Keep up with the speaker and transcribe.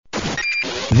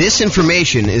This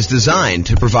information is designed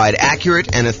to provide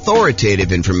accurate and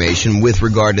authoritative information with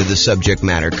regard to the subject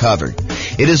matter covered.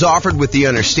 It is offered with the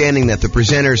understanding that the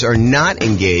presenters are not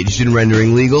engaged in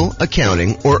rendering legal,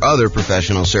 accounting, or other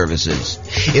professional services.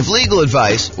 If legal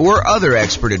advice or other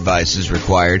expert advice is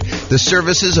required, the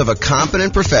services of a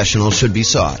competent professional should be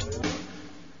sought.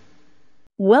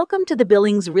 Welcome to the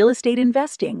Billings Real Estate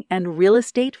Investing and Real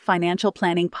Estate Financial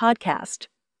Planning Podcast.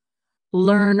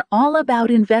 Learn all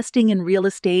about investing in real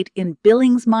estate in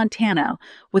Billings, Montana,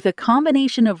 with a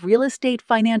combination of real estate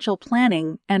financial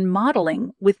planning and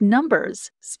modeling with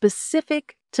numbers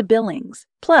specific to Billings,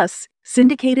 plus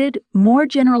syndicated, more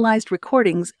generalized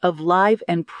recordings of live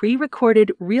and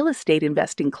pre-recorded real estate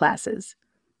investing classes.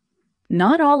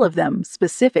 Not all of them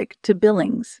specific to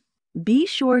Billings. Be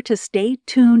sure to stay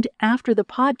tuned after the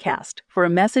podcast for a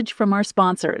message from our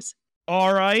sponsors.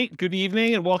 All right. Good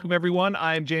evening and welcome, everyone.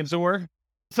 I'm James Orr.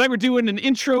 Tonight we're doing an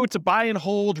intro to buy and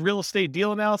hold real estate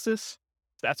deal analysis.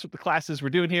 That's what the class is we're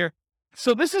doing here.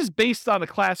 So this is based on a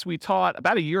class we taught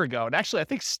about a year ago. And actually, I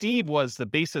think Steve was the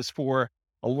basis for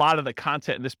a lot of the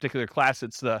content in this particular class.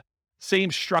 It's the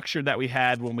same structure that we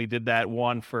had when we did that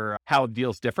one for how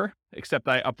deals differ, except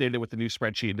I updated it with the new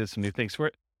spreadsheet and did some new things for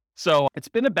it. So it's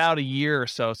been about a year or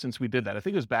so since we did that. I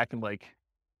think it was back in like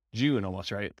June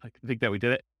almost, right? I think that we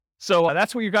did it. So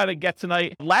that's what you're going to get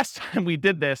tonight. Last time we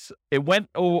did this, it went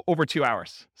over 2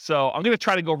 hours. So I'm going to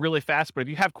try to go really fast, but if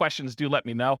you have questions, do let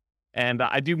me know. And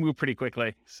I do move pretty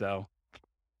quickly. So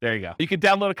there you go. You can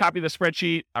download a copy of the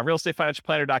spreadsheet at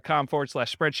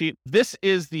realestatefinancialplanner.com/spreadsheet. This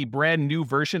is the brand new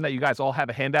version that you guys all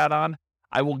have a handout on.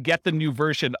 I will get the new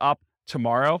version up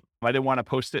tomorrow. I didn't want to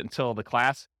post it until the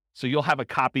class. So you'll have a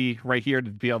copy right here to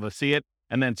be able to see it.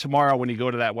 And then tomorrow when you go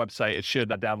to that website, it should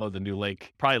download the new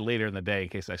link, probably later in the day in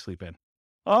case I sleep in.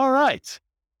 All right.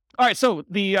 So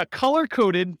the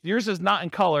color-coded, yours is not in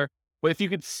color, but if you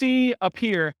could see up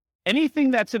here,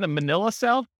 anything that's in a manila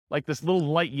cell, like this little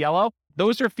light yellow,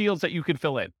 those are fields that you can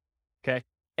fill in, okay?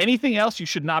 Anything else you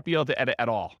should not be able to edit at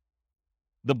all.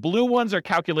 The blue ones are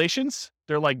calculations.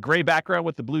 They're like gray background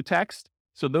with the blue text.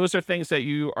 So those are things that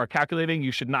you are calculating.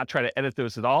 You should not try to edit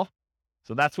those at all.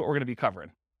 So that's what we're going to be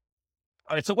covering.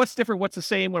 All right, so what's different? What's the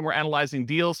same when we're analyzing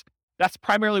deals? That's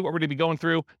primarily what we're going to be going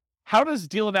through. How does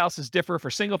deal analysis differ for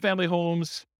single-family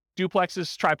homes,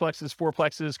 duplexes, triplexes,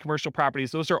 fourplexes, commercial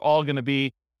properties? Those are all going to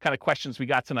be kind of questions we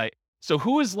got tonight. So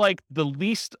who is like the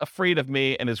least afraid of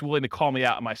me and is willing to call me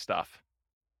out on my stuff?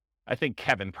 I think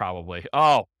Kevin probably.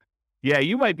 Oh, yeah,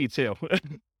 you might be too.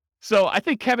 So I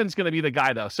think Kevin's going to be the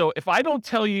guy though. So if I don't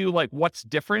tell you like what's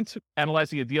different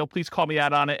analyzing a deal, please call me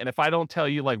out on it. And if I don't tell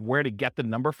you like where to get the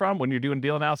number from when you're doing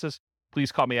deal analysis,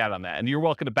 please call me out on that. And you're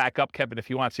welcome to back up Kevin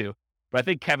if you want to, but I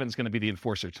think Kevin's going to be the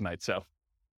enforcer tonight. So,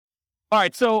 all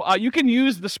right. So you can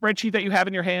use the spreadsheet that you have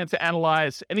in your hand to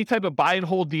analyze any type of buy and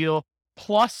hold deal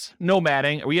plus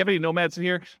nomading. We have any nomads in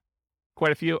here?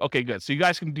 Quite a few. Okay, good. So you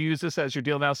guys can use this as your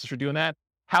deal analysis for doing that.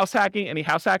 House hacking, any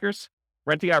house hackers?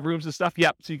 Renting out rooms and stuff.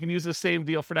 Yep. So you can use the same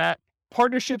deal for that.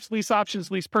 Partnerships, lease options,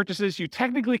 lease purchases. You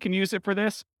technically can use it for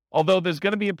this, although there's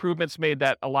going to be improvements made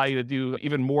that allow you to do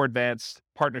even more advanced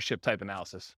partnership type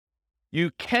analysis. You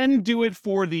can do it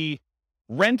for the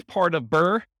rent part of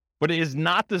BRRRR, but it is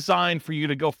not designed for you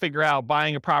to go figure out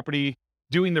buying a property,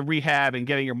 doing the rehab and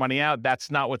getting your money out.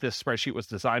 That's not what this spreadsheet was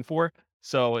designed for.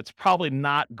 So it's probably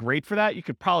not great for that. You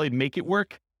could probably make it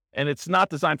work, and it's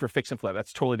not designed for fix and flip. That's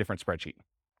a totally different spreadsheet.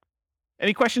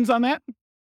 Any questions on that?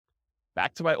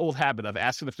 Back to my old habit of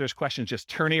asking if there's questions, just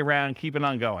turning around, keeping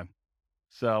on going.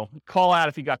 So call out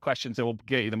if you got questions and we'll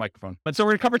get you the microphone. And so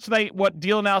we're going to cover tonight what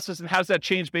deal analysis and how does that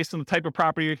change based on the type of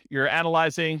property you're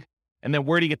analyzing, and then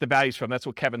where do you get the values from? That's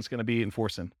what Kevin's going to be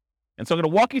enforcing. And so I'm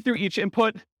going to walk you through each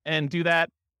input and do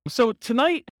that. So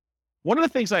tonight, one of the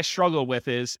things I struggle with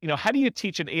is, how do you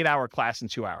teach an 8-hour class in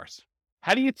 2 hours?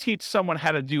 How do you teach someone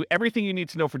how to do everything you need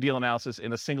to know for deal analysis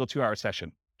in a single 2-hour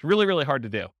session? It's really, really hard to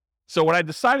do. So what I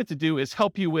decided to do is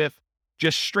help you with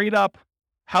just straight up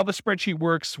how the spreadsheet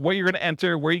works, what you're going to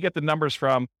enter, where you get the numbers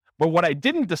from. But what I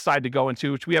didn't decide to go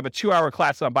into, which we have a 2-hour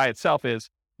class on by itself, is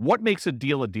what makes a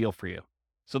deal for you.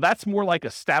 So that's more like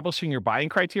establishing your buying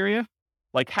criteria.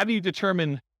 Like, how do you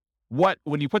determine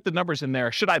when you put the numbers in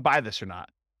there, should I buy this or not?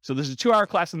 So there's a 2-hour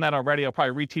class on that already. I'll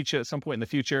probably reteach it at some point in the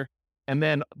future. And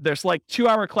then there's like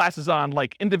 2-hour classes on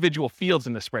like individual fields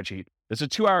in the spreadsheet. There's a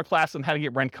 2-hour class on how to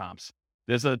get rent comps.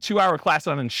 There's a 2-hour class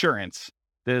on insurance.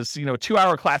 There's,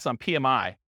 2-hour class on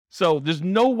PMI. So there's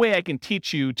no way I can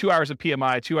teach you 2 hours of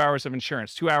PMI, 2 hours of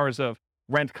insurance, 2 hours of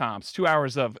rent comps, 2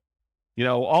 hours of,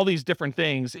 all these different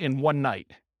things in one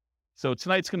night. So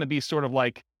tonight's going to be sort of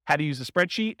like how to use a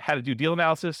spreadsheet, how to do deal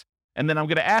analysis, And then I'm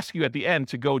going to ask you at the end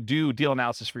to go do deal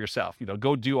analysis for yourself.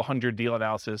 Go do 100 deal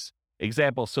analysis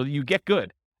examples so that you get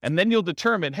good. And then you'll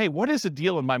determine, hey, what is a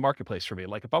deal in my marketplace for me?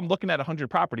 Like if I'm looking at 100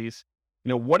 properties,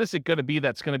 what is it going to be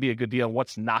that's going to be a good deal and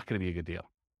what's not going to be a good deal?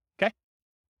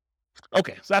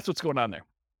 Okay, so that's what's going on there.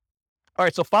 All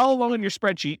right, so follow along in your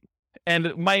spreadsheet.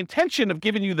 And my intention of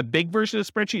giving you the big version of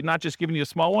the spreadsheet, not just giving you a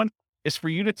small one, is for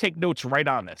you to take notes right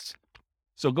on this.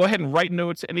 So go ahead and write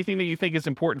notes. Anything that you think is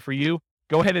important for you,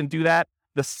 go ahead and do that.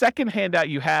 The second handout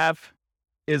you have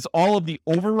is all of the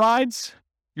overrides.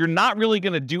 You're not really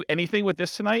going to do anything with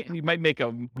this tonight. You might make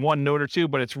one note or two,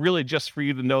 but it's really just for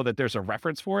you to know that there's a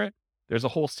reference for it. There's a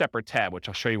whole separate tab, which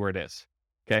I'll show you where it is.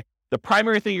 Okay. The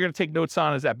primary thing you're going to take notes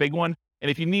on is that big one.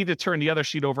 And if you need to turn the other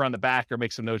sheet over on the back or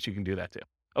make some notes, you can do that too.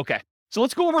 Okay. So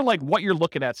let's go over like what you're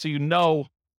looking at so you know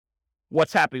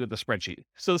what's happening with the spreadsheet.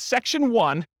 So section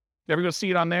 1, everyone see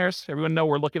it on theirs? Everyone know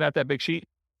we're looking at that big sheet?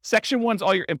 Section 1's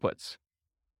all your inputs.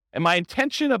 And my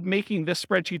intention of making this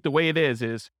spreadsheet the way it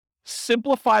is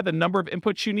simplify the number of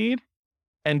inputs you need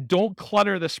and don't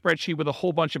clutter the spreadsheet with a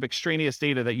whole bunch of extraneous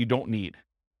data that you don't need,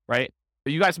 right?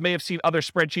 You guys may have seen other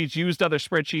spreadsheets, used other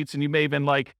spreadsheets, and you may have been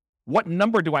like, what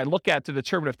number do I look at to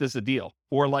determine if this is a deal?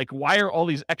 Or like, why are all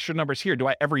these extra numbers here? Do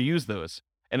I ever use those?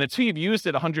 And until you've used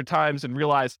it 100 times and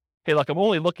realized, hey, look, I'm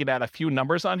only looking at a few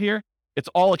numbers on here, it's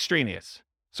all extraneous.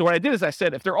 So what I did is I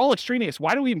said, if they're all extraneous,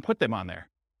 why do we even put them on there?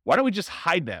 Why don't we just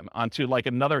hide them onto like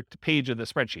another page of the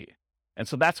spreadsheet? And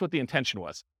so that's what the intention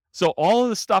was. So all of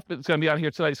the stuff that's going to be on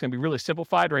here tonight is going to be really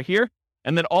simplified right here.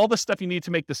 And then all the stuff you need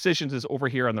to make decisions is over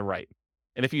here on the right.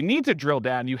 And if you need to drill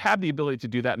down, you have the ability to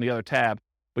do that in the other tab,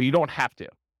 but you don't have to.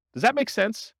 Does that make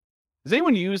sense? Does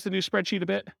anyone use the new spreadsheet a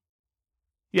bit?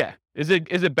 Yeah. Is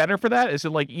it better for that? Is it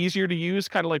like easier to use,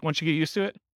 kind of like once you get used to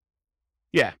it?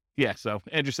 Yeah. So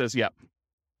Andrew says, yep.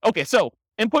 Okay. So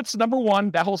inputs, number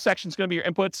 1, that whole section is going to be your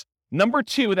inputs. Number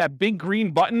 2, that big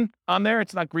green button on there,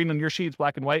 it's not green on your sheet, it's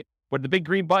black and white, but the big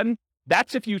green button,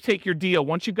 that's if you take your deal.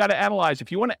 Once you've got to analyze,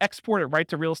 if you want to export it right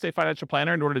to Real Estate Financial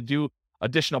Planner in order to do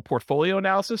additional portfolio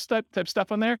analysis type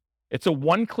stuff on there, it's a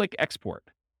one-click export.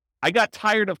 I got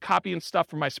tired of copying stuff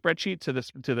from my spreadsheet to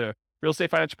the Real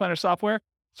Estate Financial Planner software,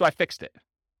 so I fixed it.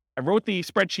 I wrote the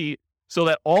spreadsheet so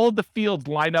that all of the fields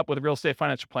line up with Real Estate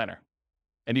Financial Planner.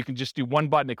 And you can just do one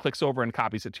button, it clicks over and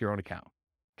copies it to your own account.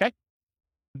 Okay?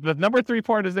 The number 3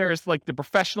 part is like the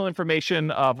professional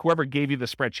information of whoever gave you the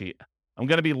spreadsheet. I'm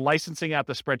going to be licensing out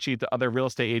the spreadsheet to other real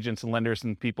estate agents and lenders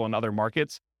and people in other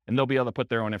markets, and they'll be able to put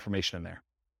their own information in there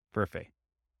for a fee.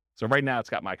 So right now it's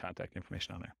got my contact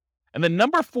information on there. And then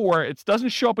number 4, it doesn't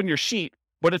show up in your sheet,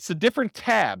 but it's the different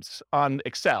tabs on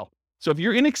Excel. So if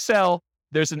you're in Excel,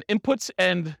 there's an inputs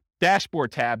and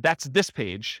dashboard tab. That's this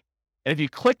page. And if you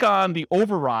click on the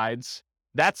overrides,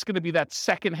 that's going to be that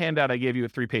second handout I gave you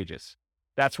with 3 pages.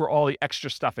 That's where all the extra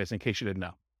stuff is, in case you didn't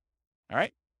know. All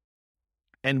right.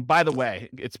 And by the way,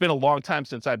 it's been a long time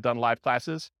since I've done live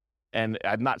classes, and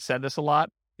I've not said this a lot.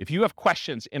 If you have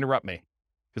questions, interrupt me,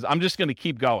 because I'm just going to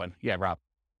keep going. Yeah, Rob.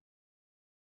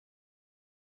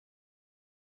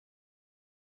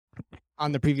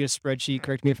 On the previous spreadsheet,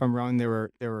 correct me if I'm wrong,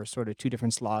 there were sort of 2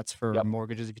 different slots for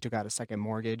mortgages if you took out a second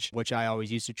mortgage, which I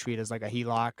always used to treat as like a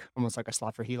HELOC, almost like a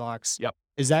slot for HELOCs. Yep.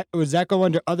 Does that go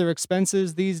under other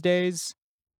expenses these days?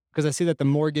 Because I see that the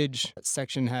mortgage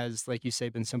section has, like you say,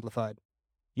 been simplified.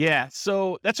 Yeah,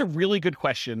 so that's a really good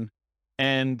question.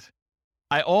 And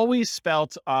I always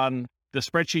felt on the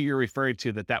spreadsheet you're referring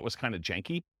to that was kind of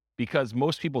janky because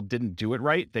most people didn't do it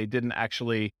right. They didn't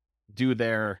actually do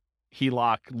their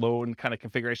HELOC loan kind of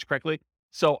configuration correctly.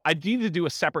 So I need to do a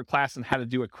separate class on how to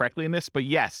do it correctly in this. But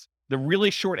yes, the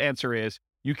really short answer is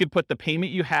you can put the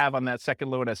payment you have on that second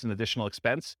loan as an additional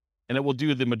expense, and it will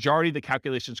do the majority of the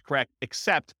calculations correct,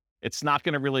 except it's not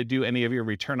going to really do any of your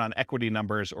return on equity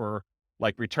numbers or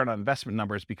like return on investment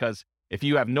numbers, because if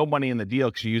you have no money in the deal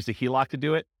because you use the HELOC to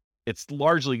do it, it's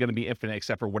largely going to be infinite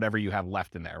except for whatever you have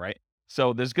left in there, right?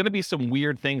 So there's going to be some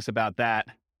weird things about that.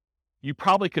 You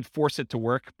probably could force it to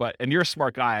work, and you're a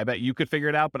smart guy. I bet you could figure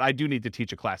it out, but I do need to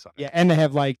teach a class on it. Yeah, and they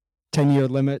have like 10-year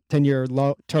limit, 10-year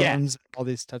low terms, all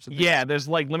these types of things. Yeah, there's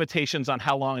like limitations on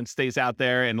how long it stays out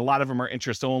there, and a lot of them are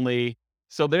interest only.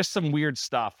 So there's some weird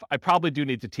stuff. I probably do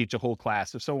need to teach a whole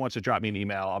class. If someone wants to drop me an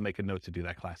email, I'll make a note to do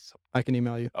that class. I can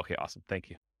email you. Okay, awesome. Thank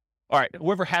you. All right,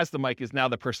 whoever has the mic is now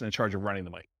the person in charge of running the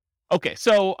mic. Okay,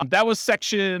 so that was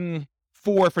section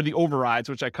 4 for the overrides,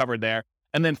 which I covered there.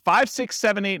 And then 5, 6,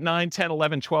 7, 8, 9, 10,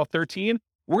 11, 12, 13,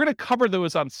 we're going to cover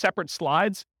those on separate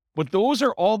slides, but those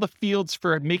are all the fields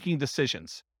for making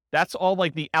decisions. That's all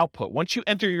like the output. Once you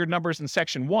enter your numbers in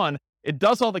section 1, it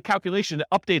does all the calculation. It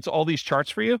updates all these charts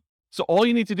for you. So all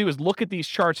you need to do is look at these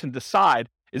charts and decide,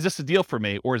 is this a deal for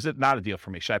me or is it not a deal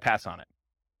for me? Should I pass on it?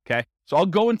 Okay. So I'll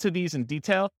go into these in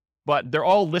detail, but they're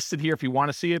all listed here if you want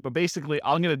to see it. But basically,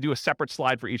 I'm going to do a separate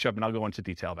slide for each of them and I'll go into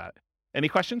detail about it. Any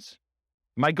questions?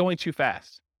 Am I going too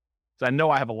fast? So I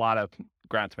know I have a lot of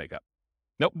ground to make up.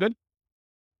 Nope. Good.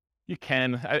 You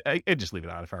can. I'd just leave it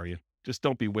on if I were you. Just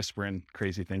don't be whispering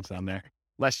crazy things on there,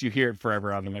 lest you hear it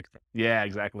forever on the microphone. Yeah,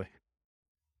 exactly.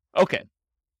 Okay.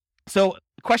 So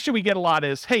the question we get a lot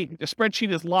is, hey, the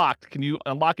spreadsheet is locked. Can you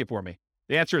unlock it for me?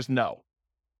 The answer is no.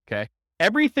 Okay.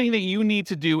 Everything that you need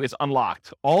to do is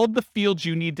unlocked. All of the fields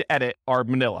you need to edit are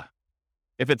manila.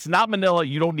 If it's not manila,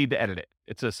 you don't need to edit it.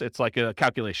 It's like a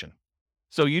calculation.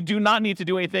 So you do not need to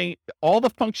do anything. All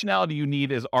the functionality you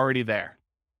need is already there.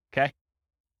 Okay.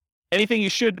 Anything you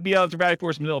should be able to value for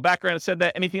is manila background. It said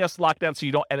that. Anything else locked down so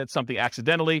you don't edit something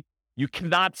accidentally. You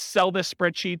cannot sell this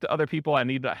spreadsheet to other people. I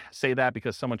need to say that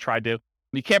because someone tried to.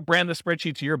 You can't brand the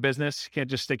spreadsheet to your business. You can't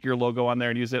just stick your logo on there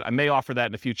and use it. I may offer that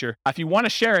in the future. If you want to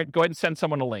share it, go ahead and send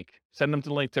someone a link. Send them to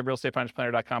the link to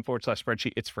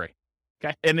realestatefinancialplanner.com/spreadsheet. It's free.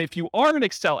 Okay. And if you are an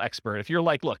Excel expert, if you're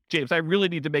like, look, James, I really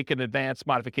need to make an advanced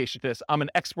modification to this. I'm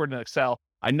an expert in Excel.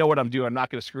 I know what I'm doing. I'm not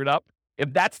going to screw it up.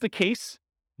 If that's the case,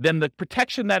 then the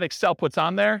protection that Excel puts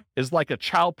on there is like a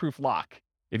childproof lock.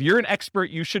 If you're an expert,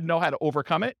 you should know how to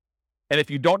overcome it. And if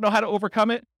you don't know how to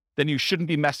overcome it, then you shouldn't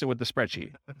be messing with the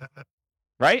spreadsheet.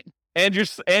 Right?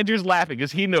 Andrew's laughing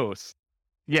because he knows.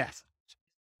 Yes.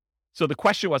 So the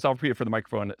question was, I'll repeat it for the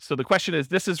microphone. So the question is,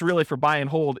 this is really for buy and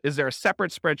hold. Is there a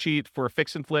separate spreadsheet for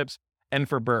fix and flips and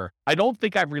for BRRRR? I don't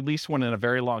think I've released one in a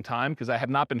very long time because I have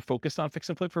not been focused on fix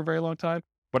and flip for a very long time,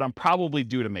 but I'm probably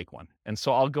due to make one. And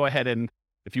so I'll go ahead and,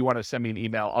 if you want to send me an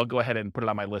email, I'll go ahead and put it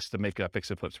on my list to make a fix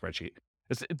and flip spreadsheet.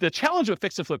 The challenge with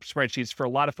fix and flip spreadsheets for a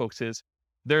lot of folks is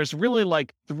there's really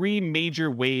like 3 major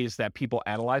ways that people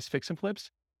analyze fix and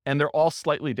flips, and they're all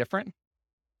slightly different.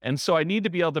 And so I need to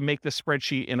be able to make the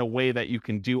spreadsheet in a way that you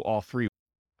can do all 3.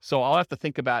 So I'll have to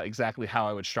think about exactly how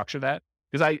I would structure that.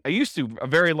 Because I used to, a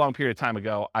very long period of time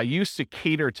ago, I used to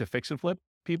cater to fix and flip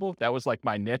people. That was like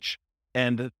my niche.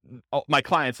 And my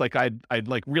clients, like I'd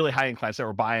like really high-end clients that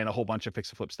were buying a whole bunch of fix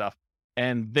and flip stuff.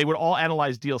 And they would all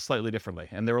analyze deals slightly differently.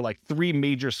 And there were like 3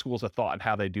 major schools of thought on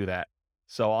how they do that.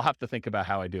 So I'll have to think about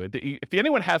how I do it. If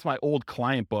anyone has my old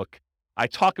client book, I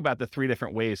talk about the 3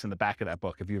 different ways in the back of that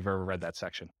book, if you've ever read that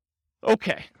section.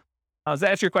 Okay. Does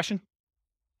that answer your question?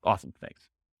 Awesome. Thanks.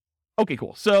 Okay,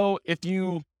 cool. So if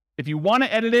you want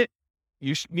to edit it,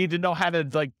 you need to know how to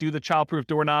like do the childproof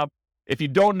doorknob. If you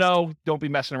don't know, don't be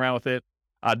messing around with it.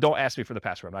 Don't ask me for the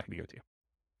password. I'm not going to give it to you.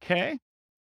 Okay.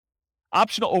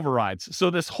 Optional overrides. So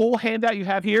this whole handout you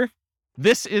have here,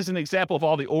 this is an example of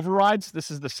all the overrides.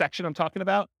 This is the section I'm talking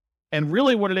about. And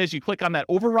really what it is, you click on that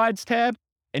overrides tab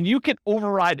and you can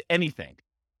override anything.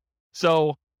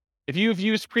 So if you've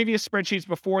used previous spreadsheets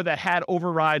before that had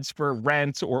overrides for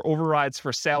rent or overrides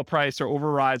for sale price or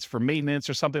overrides for maintenance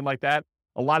or something like that,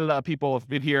 a lot of the people have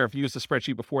been here have used a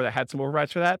spreadsheet before that had some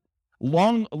overrides for that.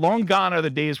 Long gone are the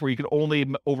days where you could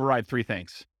only override 3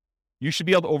 things. You should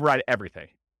be able to override everything.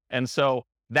 And so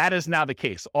that is now the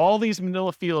case. All these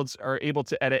manila fields are able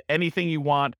to edit anything you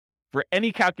want for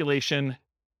any calculation.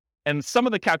 And some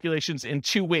of the calculations in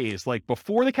 2 ways, like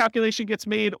before the calculation gets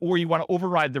made, or you want to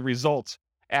override the results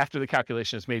after the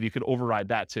calculation is made, you could override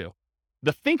that too.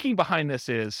 The thinking behind this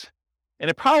is, and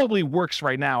it probably works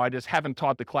right now, I just haven't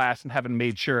taught the class and haven't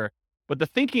made sure, but the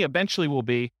thinking eventually will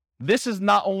be, this is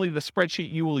not only the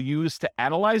spreadsheet you will use to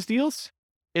analyze deals,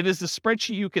 it is the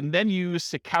spreadsheet you can then use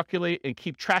to calculate and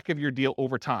keep track of your deal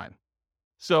over time.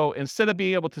 So instead of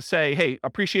being able to say, hey,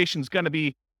 appreciation is going to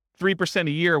be 3%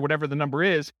 a year, or whatever the number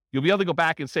is, you'll be able to go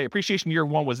back and say, appreciation year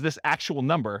 1 was this actual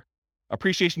number.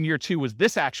 Appreciation year 2 was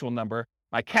this actual number.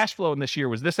 My cash flow in this year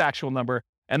was this actual number.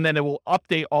 And then it will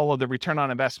update all of the return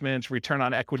on investments, return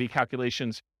on equity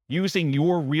calculations using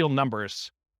your real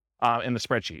numbers in the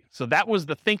spreadsheet. So that was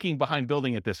the thinking behind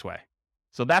building it this way.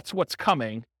 So that's what's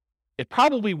coming. It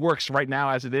probably works right now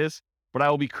as it is, but I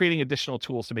will be creating additional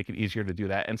tools to make it easier to do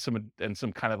that and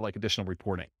some kind of like additional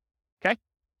reporting. Okay.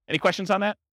 Any questions on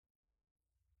that?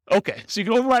 Okay. So you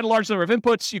can override a large number of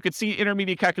inputs. You could see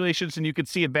intermediate calculations and you could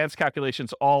see advanced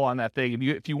calculations all on that thing. And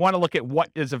if you want to look at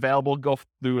what is available, go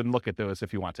through and look at those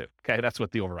if you want to. Okay. That's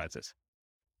what the overrides is.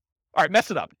 All right. Mess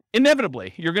it up.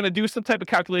 Inevitably, you're going to do some type of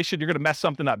calculation. You're going to mess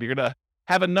something up. You're going to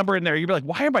have a number in there. You'll be like,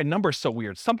 why are my numbers so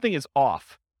weird? Something is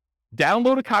off.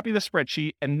 Download a copy of the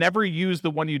spreadsheet and never use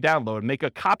the one you download. Make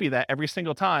a copy of that every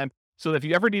single time so that if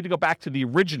you ever need to go back to the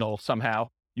original somehow,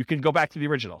 you can go back to the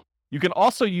original. You can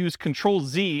also use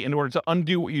Control-Z in order to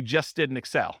undo what you just did in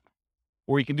Excel,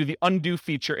 or you can do the undo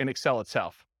feature in Excel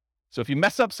itself. So if you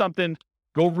mess up something,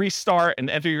 go restart and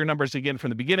enter your numbers again from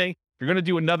the beginning. If you're going to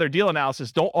do another deal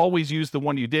analysis, don't always use the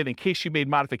one you did in case you made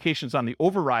modifications on the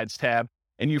overrides tab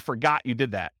and you forgot you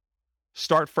did that.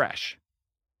 Start fresh.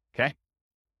 Okay.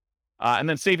 And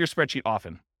then save your spreadsheet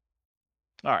often.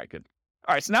 All right, good.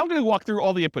 All right, so now I'm going to walk through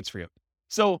all the inputs for you.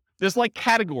 So there's like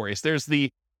categories. There's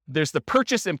the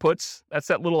purchase inputs. That's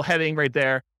that little heading right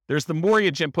there. There's the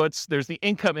mortgage inputs. There's the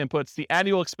income inputs, the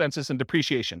annual expenses, and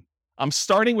depreciation. I'm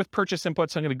starting with purchase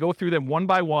inputs. I'm going to go through them one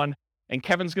by one, and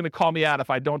Kevin's going to call me out if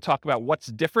I don't talk about what's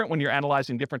different when you're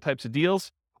analyzing different types of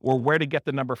deals or where to get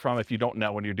the number from if you don't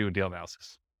know when you're doing deal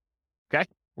analysis. Okay?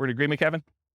 We're in agreement, Kevin?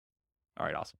 All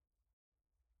right, awesome.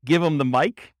 Give him the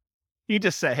mic. You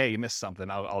just say, hey, you missed something.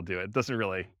 I'll do it. It doesn't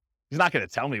really, he's not going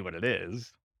to tell me what it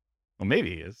is. Well,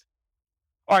 maybe he is.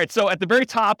 All right, so at the very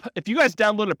top, if you guys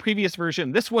downloaded a previous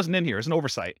version, this wasn't in here. It's an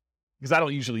oversight because I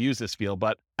don't usually use this field,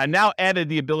 but I now added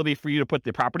the ability for you to put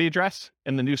the property address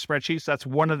in the new spreadsheet. So that's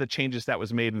one of the changes that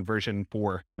was made in version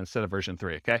 4 instead of version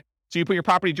 3, okay? So you put your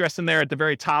property address in there at the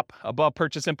very top above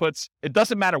purchase inputs. It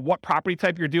doesn't matter what property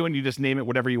type you're doing. You just name it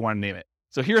whatever you want to name it.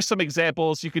 So here's some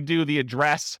examples. You could do the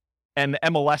address and the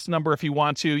MLS number if you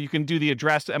want to. You can do the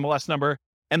address, MLS number,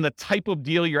 and the type of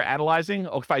deal you're analyzing.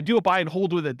 Oh, if I do a buy and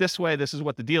hold with it this way, this is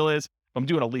what the deal is. If I'm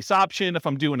doing a lease option, if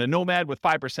I'm doing a Nomad with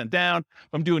 5% down, if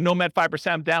I'm doing Nomad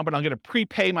 5% down, but I'm going to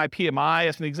prepay my PMI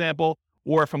as an example,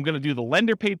 or if I'm going to do the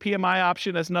lender paid PMI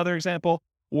option as another example,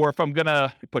 or if I'm going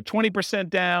to put 20%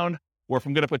 down, or if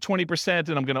I'm going to put 20%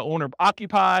 and I'm going to own or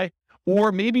occupy,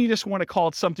 or maybe you just want to call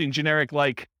it something generic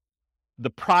like the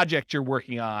project you're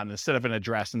working on instead of an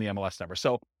address and the MLS number.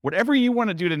 So whatever you want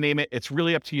to do to name it, it's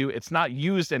really up to you. It's not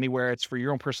used anywhere. It's for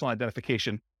your own personal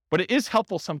identification, but it is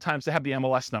helpful sometimes to have the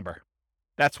MLS number.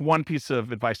 That's one piece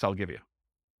of advice I'll give you.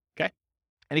 Okay.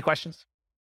 Any questions?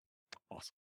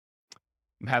 Awesome.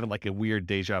 I'm having like a weird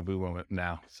deja vu moment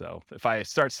now. So if I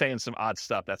start saying some odd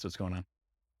stuff, that's what's going on.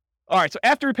 All right. So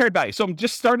after repaired value. So I'm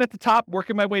just starting at the top,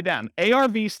 working my way down.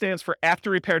 ARV stands for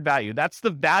after repaired value. That's the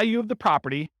value of the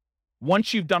property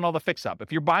once you've done all the fix up.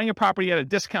 If you're buying a property at a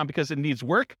discount because it needs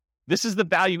work, this is the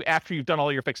value after you've done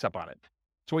all your fix up on it.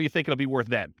 It's what you think it'll be worth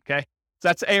then. Okay. So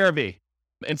that's ARV.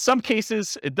 In some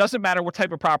cases, it doesn't matter what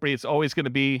type of property, it's always going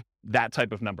to be that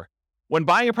type of number. When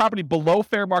buying a property below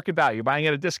fair market value, buying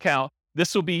at a discount,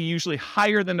 this will be usually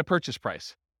higher than the purchase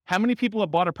price. How many people have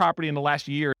bought a property in the last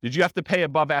year? Did you have to pay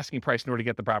above asking price in order to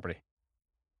get the property?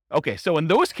 Okay, so in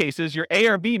those cases, your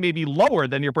ARV may be lower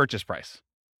than your purchase price.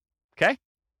 Okay?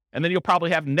 And then you'll probably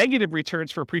have negative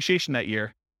returns for appreciation that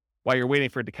year while you're waiting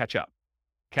for it to catch up.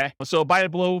 Okay? So buy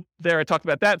it below there, I talked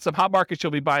about that. In some hot markets,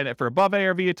 you'll be buying it for above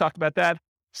ARV, I talked about that.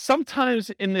 Sometimes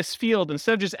in this field,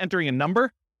 instead of just entering a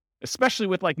number, especially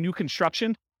with like new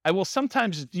construction, I will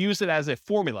sometimes use it as a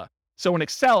formula. So in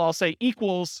Excel, I'll say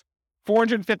equals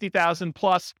 450,000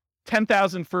 plus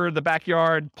 10,000 for the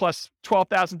backyard, plus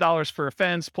 $12,000 for a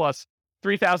fence, plus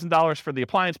 $3,000 for the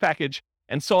appliance package.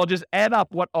 And so I'll just add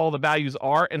up what all the values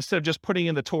are instead of just putting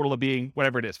in the total of being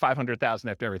whatever it is, 500,000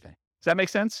 after everything. Does that make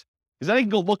sense? Because then I can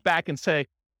go look back and say,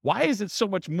 why is it so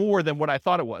much more than what I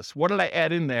thought it was? What did I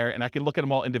add in there? And I can look at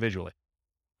them all individually.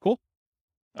 Cool?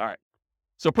 All right.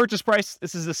 So purchase price,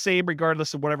 this is the same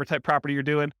regardless of whatever type property you're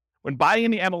doing. When buying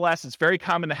in the MLS, it's very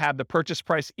common to have the purchase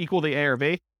price equal the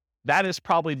ARV. That is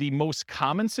probably the most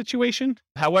common situation.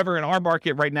 However, in our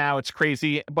market right now, it's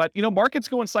crazy. But, markets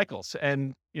go in cycles.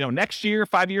 And, next year,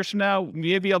 5 years from now,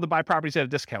 we may be able to buy properties at a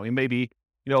discount. We may be,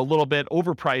 a little bit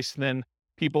overpriced than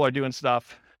people are doing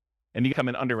stuff. And you come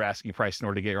in under asking price in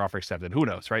order to get your offer accepted. Who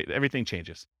knows, right? Everything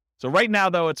changes. So right now,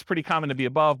 though, it's pretty common to be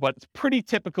above, but it's pretty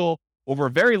typical over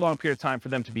a very long period of time for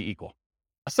them to be equal.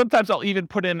 Sometimes I'll even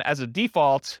put in as a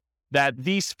default that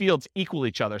these fields equal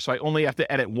each other. So I only have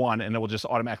to edit one and it will just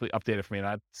automatically update it for me. And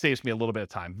that saves me a little bit of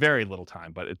time, very little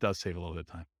time, but it does save a little bit of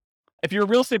time. If you're a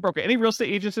real estate broker, any real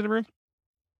estate agents in the room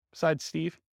besides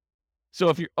Steve? So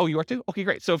if you are too? Okay,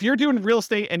 great. So if you're doing real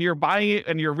estate and you're buying it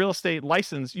and your real estate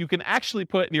license, you can actually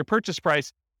put in your purchase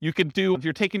price, you can do, if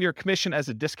you're taking your commission as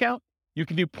a discount, you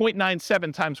can do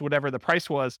 0.97 times whatever the price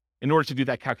was in order to do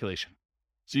that calculation.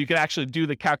 So you can actually do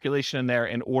the calculation in there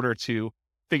in order to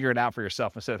figure it out for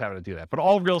yourself instead of having to do that. But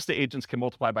all real estate agents can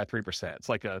multiply by 3%. It's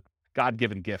like a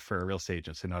God-given gift for real estate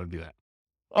agents to know how to do that.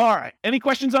 All right. Any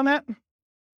questions on that?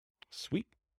 Sweet.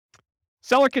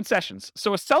 Seller concessions.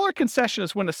 So a seller concession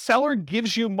is when a seller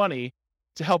gives you money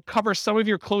to help cover some of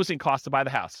your closing costs to buy the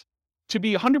house. To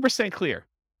be 100% clear,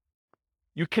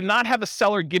 you cannot have a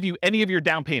seller give you any of your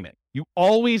down payment. You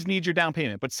always need your down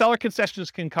payment, but seller concessions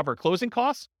can cover closing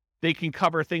costs. They can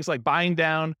cover things like buying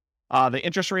down the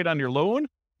interest rate on your loan.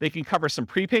 They can cover some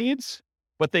prepaids,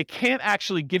 but they can't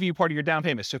actually give you part of your down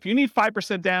payment. So if you need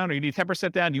 5% down or you need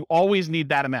 10% down, you always need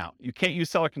that amount. You can't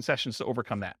use seller concessions to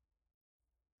overcome that.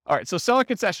 All right, so seller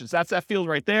concessions, that's that field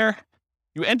right there.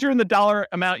 You enter in the dollar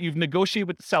amount you've negotiated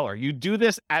with the seller. You do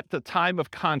this at the time of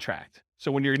contract.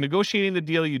 So when you're negotiating the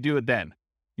deal, you do it then.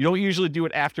 You don't usually do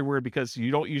it afterward because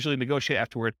you don't usually negotiate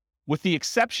afterward, with the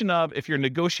exception of if you're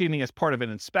negotiating as part of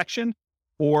an inspection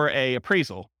or a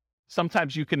appraisal.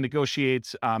 Sometimes you can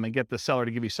negotiate and get the seller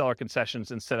to give you seller concessions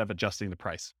instead of adjusting the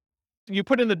price. You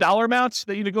put in the dollar amounts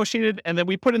that you negotiated, and then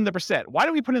we put in the percent. Why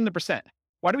do we put in the percent?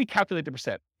 Why do we calculate the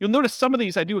percent? You'll notice some of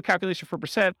these, I do a calculation for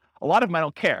percent. A lot of them I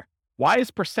don't care. Why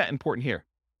is percent important here?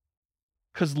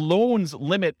 Because loans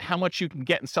limit how much you can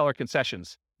get in seller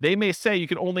concessions. They may say you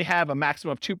can only have a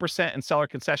maximum of 2% in seller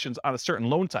concessions on a certain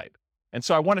loan type. And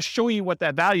so I want to show you what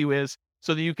that value is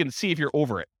so that you can see if you're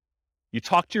over it. You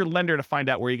talk to your lender to find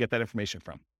out where you get that information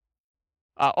from.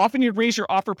 Often you'd raise your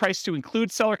offer price to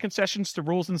include seller concessions to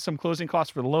rules and some closing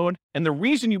costs for the loan. And the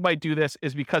reason you might do this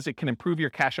is because it can improve your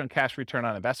cash-on-cash return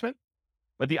on investment.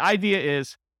 But the idea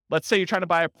is, let's say you're trying to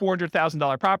buy a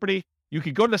 $400,000 property. You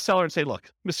could go to the seller and say,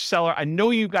 look, Mr. Seller, I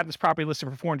know you've got this property listed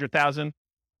for $400,000.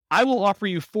 I will offer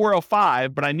you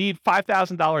 $405,000, but I need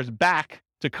 $5,000 back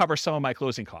to cover some of my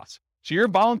closing costs. So you're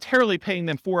voluntarily paying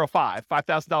them $405,000,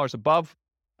 $5,000 above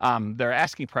their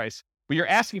asking price, but you're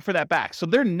asking for that back. So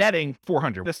they're netting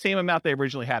 $400,000, the same amount they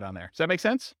originally had on there. Does that make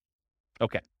sense?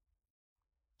 Okay.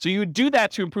 So you would do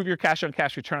that to improve your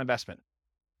cash-on-cash return on investment.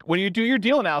 When you do your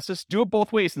deal analysis, do it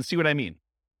both ways and see what I mean.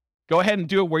 Go ahead and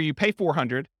do it where you pay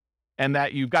 $400,000 and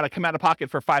that you've got to come out of pocket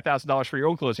for $5,000 for your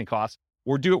own closing costs,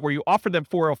 or do it where you offer them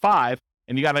 $405,000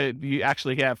 and you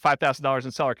actually have $5,000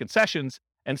 in seller concessions,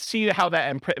 and see how that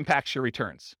impacts your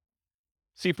returns.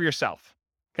 See for yourself.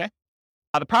 Okay.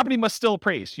 The property must still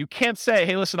appraise. You can't say,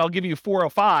 hey, listen, I'll give you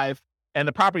 $405,000 and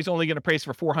the property's only going to appraise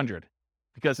for $400,000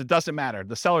 because it doesn't matter.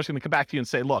 The seller's going to come back to you and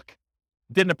say, look,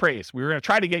 didn't appraise. We were going to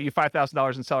try to get you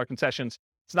 $5,000 in seller concessions.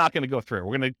 It's not going to go through.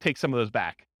 We're going to take some of those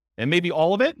back. And maybe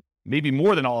all of it, maybe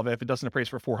more than all of it if it doesn't appraise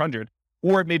for $400,000,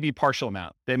 or it may be partial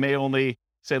amount. They may only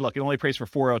say, look, it only appraised for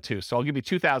 $402,000. So I'll give you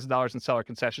 $2,000 in seller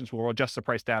concessions. We'll adjust the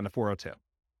price down to $402,000.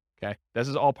 Okay. This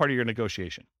is all part of your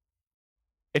negotiation.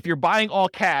 If you're buying all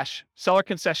cash, seller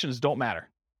concessions don't matter.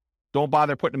 Don't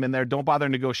bother putting them in there. Don't bother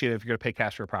negotiating if you're going to pay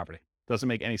cash for a property. Doesn't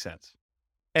make any sense.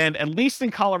 And at least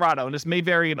in Colorado, and this may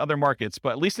vary in other markets,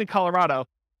 but at least in Colorado,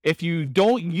 if you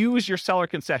don't use your seller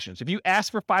concessions, if you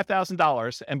ask for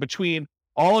 $5,000 and between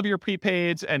all of your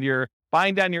prepaids and you're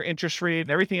buying down your interest rate and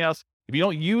everything else, if you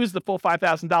don't use the full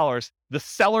 $5,000, the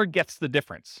seller gets the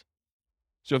difference.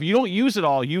 So if you don't use it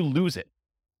all, you lose it.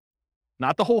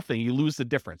 Not the whole thing, you lose the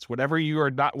difference, whatever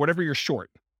you're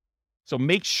short. So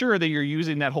make sure that you're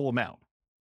using that whole amount.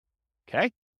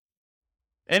 Okay?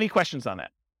 Any questions on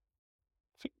that?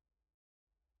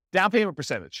 Down payment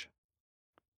percentage.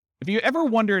 If you ever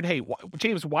wondered, hey,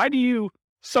 James, why do you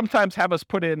sometimes have us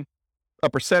put in a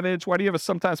percentage? Why do you have us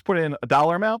sometimes put in a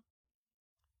dollar amount?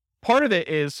 Part of it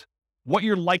is what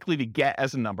you're likely to get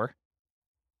as a number.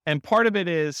 And part of it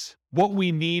is what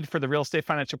we need for the real estate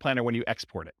financial planner when you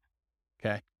export it.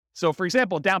 Okay. So for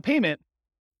example, down payment,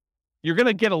 you're going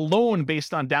to get a loan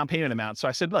based on down payment amount. So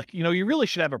I said, look, you really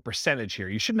should have a percentage here.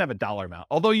 You shouldn't have a dollar amount.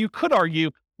 Although you could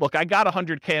argue, look, I got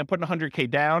 $100K, I'm putting $100K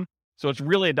down. So it's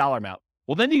really a dollar amount.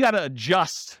 Well, then you got to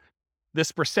adjust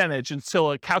this percentage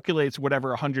until it calculates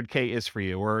whatever $100K is for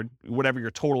you or whatever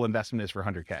your total investment is for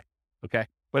 $100K. Okay.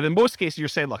 But in most cases, you're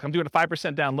saying, look, I'm doing a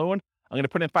 5% down loan. I'm going to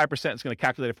put in 5%. It's going to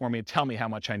calculate it for me and tell me how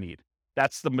much I need.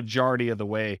 That's the majority of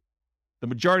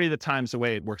the times the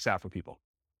way it works out for people.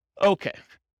 Okay.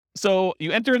 So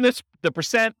you enter in the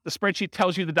percent, the spreadsheet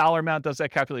tells you the dollar amount, does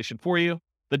that calculation for you.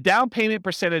 The down payment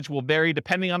percentage will vary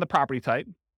depending on the property type.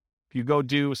 If you go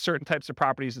do certain types of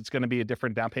properties, it's going to be a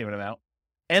different down payment amount.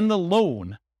 And the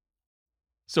loan.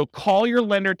 So call your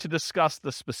lender to discuss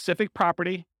the specific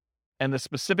property and the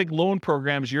specific loan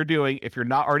programs you're doing if you're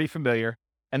not already familiar.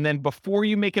 And then before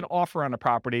you make an offer on a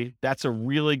property, that's a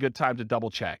really good time to double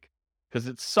check. Because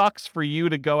it sucks for you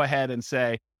to go ahead and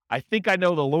say, I think I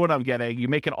know the loan I'm getting. You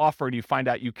make an offer and you find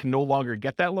out you can no longer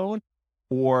get that loan,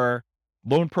 or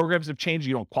loan programs have changed,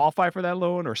 you don't qualify for that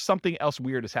loan, or something else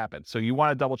weird has happened. So you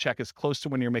want to double check as close to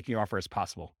when you're making your offer as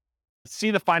possible.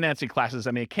 See the financing classes.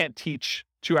 I mean, I can't teach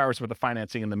 2 hours worth of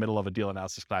financing in the middle of a deal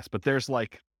analysis class, but there's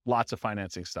like lots of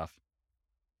financing stuff.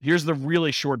 Here's the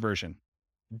really short version.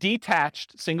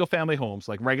 Detached single family homes,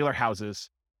 like regular houses,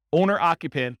 owner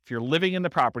occupant, if you're living in the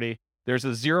property, there's a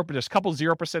couple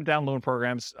 0% down loan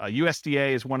programs.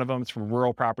 USDA is one of them. It's for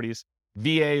rural properties.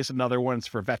 VA is another one. It's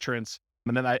for veterans.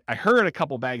 And then I heard a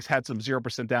couple banks had some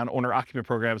 0% down owner occupant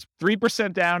programs.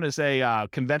 3% down is a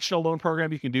conventional loan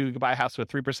program you can do. You can buy a house with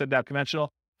 3% down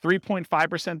conventional.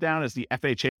 3.5% down is the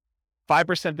FHA.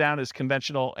 5% down is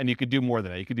conventional, and you could do more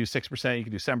than that. You could do 6%, you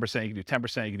could do 7%, you could do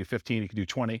 10%, you could do 15%, you could do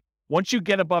 20%. Once you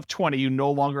get above 20%, you no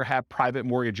longer have private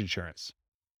mortgage insurance.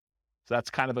 So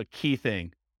that's kind of a key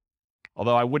thing.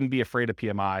 Although I wouldn't be afraid of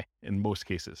PMI in most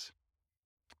cases.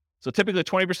 So typically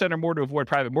 20% or more to avoid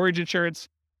private mortgage insurance.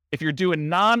 If you're doing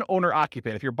non-owner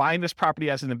occupant, if you're buying this property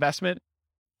as an investment,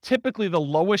 typically the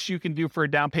lowest you can do for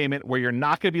a down payment where you're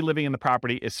not going to be living in the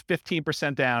property is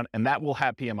 15% down, and that will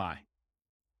have PMI.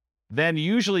 Then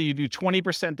usually you do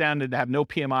 20% down to have no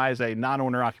PMI as a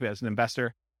non-owner occupant as an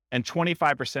investor, and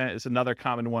 25% is another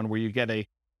common one where you get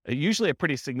usually a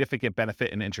pretty significant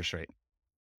benefit in interest rate.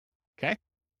 Okay?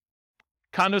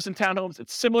 Condos and townhomes,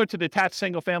 it's similar to detached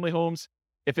single-family homes.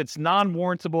 If it's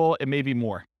non-warrantable, it may be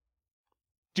more.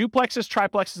 Duplexes,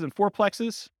 triplexes, and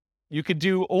fourplexes, you could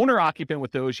do owner-occupant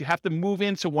with those. You have to move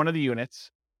into one of the units,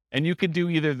 and you could do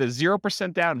either the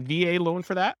 0% down VA loan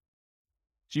for that.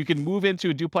 So you can move into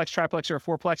a duplex, triplex, or a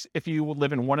fourplex if you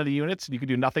live in one of the units, and you can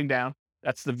do nothing down.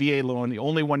 That's the VA loan, the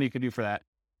only one you can do for that.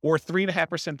 Or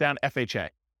 3.5% down FHA.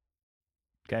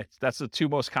 Okay, so that's the two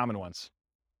most common ones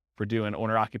for doing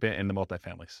owner-occupant in the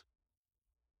multifamilies.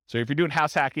 So if you're doing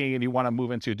house hacking and you want to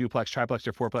move into a duplex, triplex,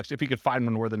 or fourplex, if you could find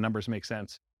one where the numbers make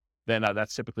sense, then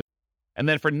that's typically. And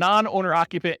then for non-owner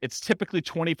occupant, it's typically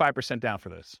 25% down for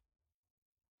this.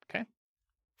 Okay.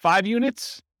 5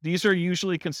 units, these are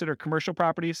usually considered commercial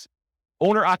properties.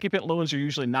 Owner occupant loans are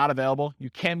usually not available. You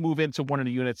can move into one of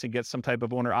the units and get some type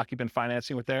of owner occupant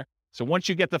financing with there. So once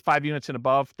you get the 5 units and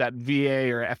above, that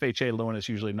VA or FHA loan is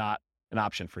usually not an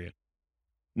option for you.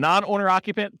 Non-owner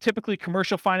occupant, typically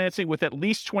commercial financing with at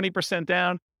least 20%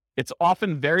 down. It's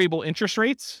often variable interest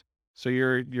rates. So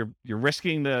you're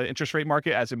risking the interest rate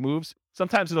market as it moves.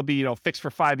 Sometimes it'll be, fixed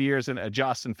for 5 years and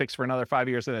adjust, and fixed for another 5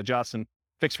 years and adjust, and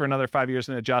fixed for another 5 years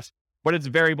and adjust. But it's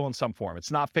variable in some form.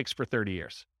 It's not fixed for 30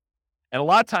 years. And a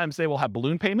lot of times they will have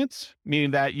balloon payments,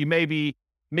 meaning that you may be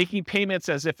making payments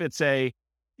as if it's a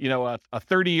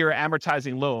 30-year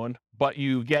amortizing loan, but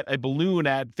you get a balloon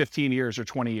at 15 years or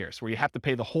 20 years where you have to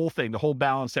pay the whole thing, the whole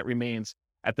balance that remains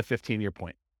at the 15-year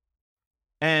point.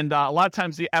 And a lot of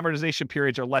times the amortization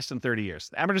periods are less than 30 years.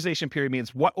 The amortization period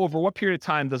means over what period of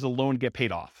time does a loan get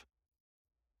paid off?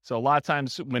 So a lot of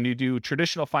times when you do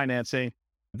traditional financing,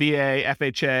 VA,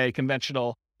 FHA,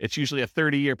 conventional, it's usually a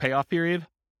 30-year payoff period.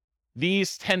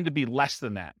 These tend to be less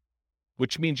than that,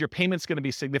 which means your payment's going to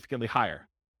be significantly higher,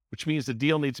 which means the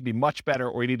deal needs to be much better,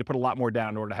 or you need to put a lot more down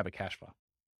in order to have a cash flow.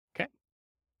 Okay.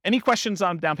 Any questions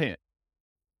on down payment?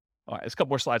 All right, there's a couple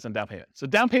more slides on down payment. So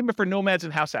down payment for nomads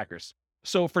and house hackers.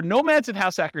 So for nomads and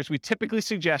house hackers, we typically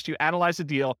suggest you analyze the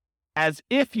deal as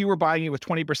if you were buying it with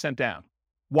 20% down.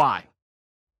 Why?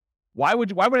 Why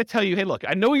would I tell you, hey, look,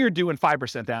 I know you're doing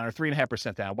 5% down or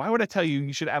 3.5% down. Why would I tell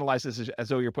you should analyze this as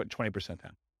though you're putting 20%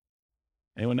 down?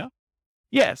 Anyone know?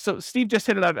 Yeah, so Steve just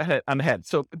hit it on the head.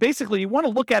 So basically, you want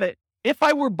to look at it, if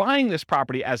I were buying this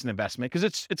property as an investment, because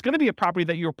it's going to be a property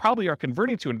that you probably are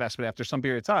converting to investment after some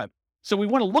period of time. So we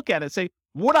want to look at it and say,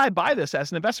 would I buy this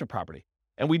as an investment property?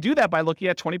 And we do that by looking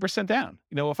at 20% down.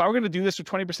 If I were going to do this with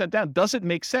 20% down, does it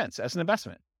make sense as an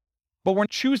investment? But we're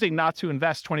choosing not to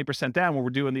invest 20% down when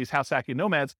we're doing these house hacking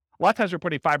nomads. A lot of times we're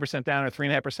putting 5% down or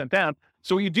 3.5% down.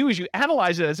 So what you do is you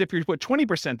analyze it as if you put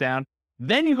 20% down.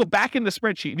 Then you go back in the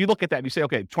spreadsheet and you look at that and you say,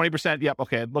 okay, 20%, yep,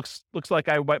 okay, it looks like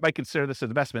I might consider this an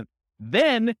investment.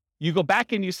 Then you go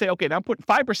back and you say, okay, now I'm putting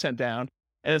 5% down.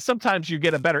 And then sometimes you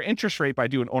get a better interest rate by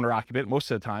doing owner occupant most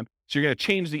of the time. So you're going to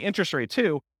change the interest rate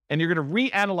too, and you're going to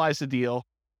reanalyze the deal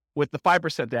with the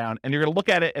 5% down, and you're going to look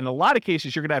at it. In a lot of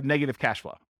cases, you're going to have negative cash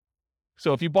flow.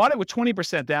 So if you bought it with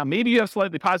 20% down, maybe you have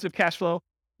slightly positive cash flow.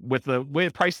 With the way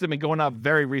the prices have been going up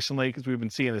very recently, because we've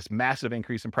been seeing this massive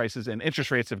increase in prices, and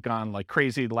interest rates have gone like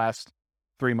crazy the last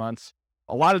 3 months.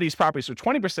 A lot of these properties with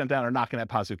 20% down are not going to have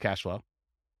positive cash flow.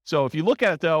 So if you look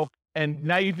at it though, and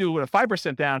now you do it with a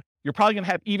 5% down, you're probably going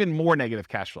to have even more negative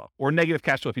cash flow, or negative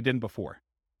cash flow if you didn't before.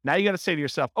 Now you got to say to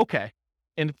yourself, okay,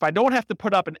 and if I don't have to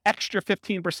put up an extra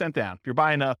 15% down, if you're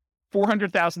buying a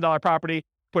 $400,000 property,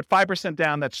 put 5%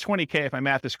 down, that's $20K if my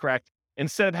math is correct,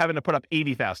 instead of having to put up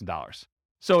 $80,000.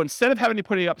 So instead of having to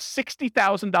put up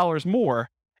 $60,000 more,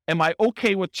 am I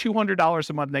okay with $200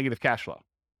 a month negative cash flow?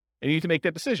 And you need to make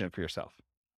that decision for yourself.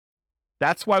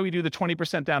 That's why we do the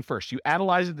 20% down first. You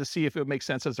analyze it to see if it makes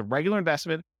sense as a regular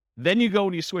investment. Then you go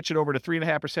and you switch it over to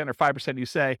 3.5% or 5%. You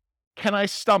say, can I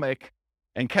stomach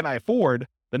and can I afford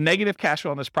the negative cash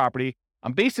flow on this property?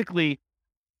 I'm basically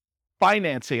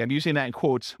financing, I'm using that in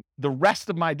quotes, the rest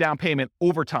of my down payment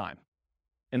over time.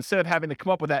 instead of having to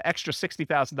come up with that extra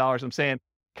 $60,000, I'm saying,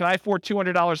 can I afford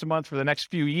 $200 a month for the next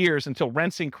few years until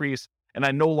rents increase and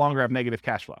I no longer have negative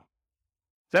cash flow?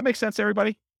 Does that make sense to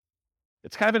everybody?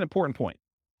 It's kind of an important point.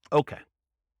 Okay.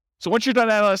 So once you're done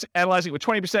analyzing with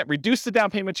 20%, reduce the down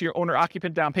payment to your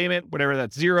owner-occupant down payment, whatever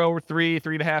that's 0, 3,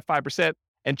 3.5%, 5%,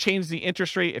 and change the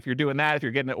interest rate if you're doing that, if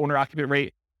you're getting an owner-occupant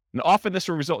rate. And often this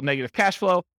will result in negative cash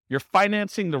flow. You're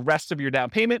financing the rest of your down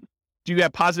payment. Do you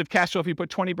have positive cash flow if you put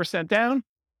 20% down?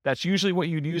 That's usually what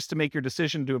you'd use to make your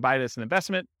decision to buy it as an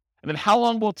investment. And then how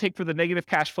long will it take for the negative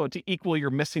cash flow to equal your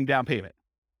missing down payment?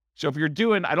 So if you're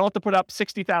doing, I don't have to put up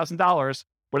 $60,000,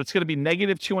 but it's going to be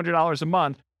negative $200 a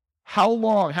month. How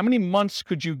many months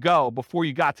could you go before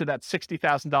you got to that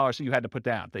 $60,000 that you had to put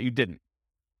down, that you didn't?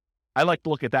 I like to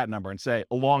look at that number and say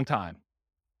a long time.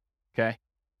 Okay.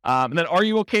 And then are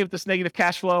you okay with this negative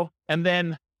cash flow? And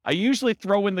then I usually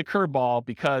throw in the curveball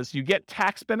because you get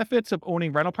tax benefits of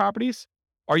owning rental properties.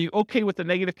 Are you okay with the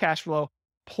negative cash flow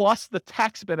plus the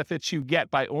tax benefits you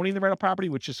get by owning the rental property,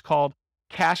 which is called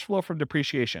cash flow from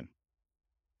depreciation?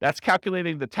 That's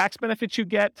calculating the tax benefits you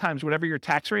get times whatever your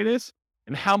tax rate is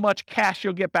and how much cash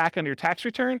you'll get back on your tax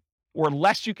return or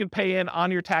less you can pay in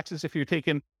on your taxes if you're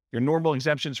taking your normal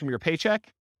exemptions from your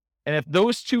paycheck. And if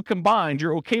those two combined,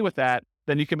 you're okay with that,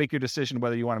 then you can make your decision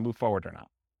whether you want to move forward or not.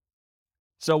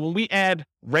 So when we add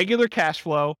regular cash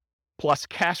flow plus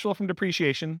cash flow from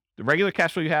depreciation, the regular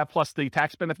cash flow you have plus the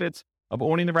tax benefits of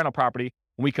owning the rental property,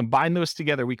 when we combine those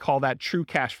together, we call that true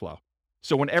cash flow.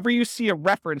 So whenever you see a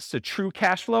reference to true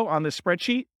cash flow on this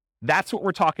spreadsheet, that's what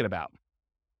we're talking about.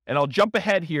 And I'll jump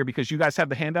ahead here because you guys have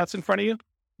the handouts in front of you.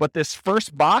 But this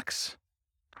first box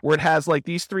where it has like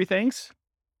these three things,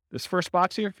 this first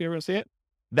box here, if you ever see it,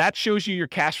 that shows you your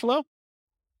cash flow.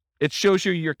 It shows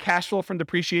you your cash flow from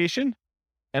depreciation.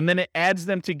 And then it adds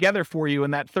them together for you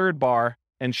in that third bar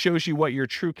and shows you what your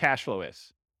true cash flow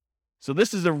is. So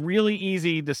this is a really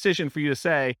easy decision for you to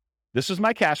say, this is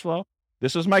my cash flow.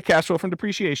 This is my cash flow from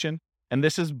depreciation. And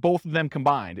this is both of them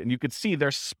combined. And you could see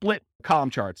they're split column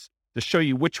charts to show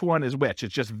you which one is which.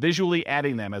 It's just visually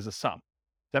adding them as a sum.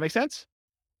 Does that make sense?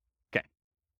 Okay.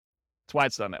 That's why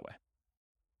it's done that way.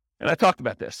 And I talked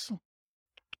about this.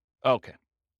 Okay.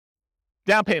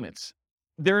 Down payments.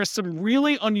 There are some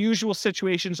really unusual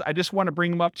situations. I just want to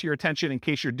bring them up to your attention in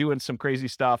case you're doing some crazy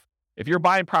stuff. If you're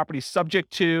buying property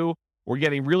subject to or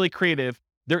getting really creative,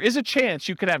 there is a chance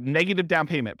you could have negative down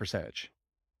payment percentage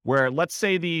where let's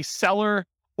say the seller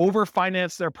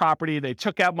overfinanced their property. They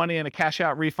took out money in a cash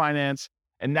out refinance.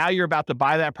 And now you're about to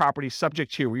buy that property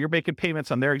subject to where you're making payments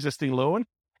on their existing loan.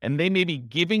 And they may be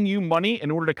giving you money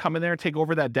in order to come in there and take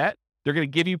over that debt. They're going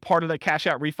to give you part of the cash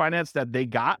out refinance that they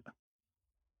got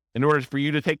in order for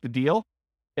you to take the deal.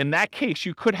 In that case,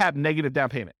 you could have negative down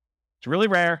payment. It's really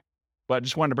rare, but I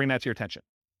just wanted to bring that to your attention.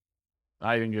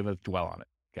 I ain't going to dwell on it.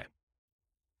 Okay.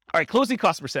 All right, closing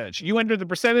cost percentage. You enter the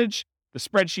percentage. The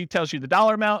spreadsheet tells you the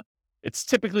dollar amount. It's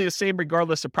typically the same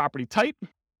regardless of property type,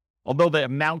 although the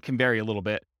amount can vary a little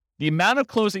bit. The amount of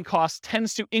closing costs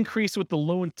tends to increase with the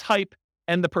loan type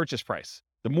and the purchase price.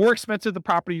 The more expensive the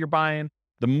property you're buying,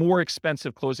 the more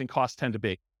expensive closing costs tend to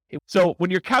be. So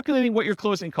when you're calculating what your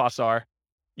closing costs are,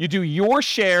 you do your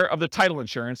share of the title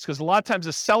insurance, because a lot of times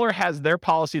the seller has their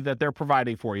policy that they're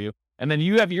providing for you, and then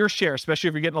you have your share, especially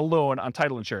if you're getting a loan on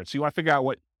title insurance. So you want to figure out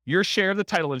what your share of the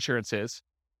title insurance is,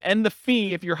 and the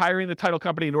fee if you're hiring the title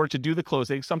company in order to do the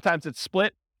closing. Sometimes it's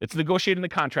split. It's negotiated in the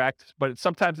contract, but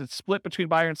sometimes it's split between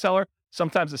buyer and seller.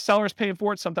 Sometimes the seller is paying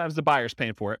for it. Sometimes the buyer's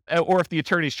paying for it, or if the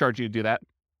attorneys charge you to do that.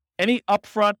 Any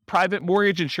upfront private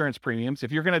mortgage insurance premiums,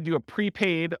 if you're going to do a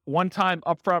prepaid one-time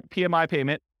upfront PMI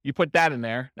payment, you put that in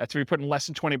there. That's where you're putting less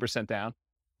than 20% down.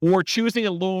 Or choosing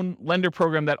a loan lender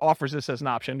program that offers this as an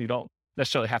option. You don't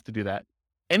necessarily have to do that.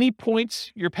 Any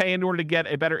points you're paying in order to get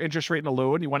a better interest rate in a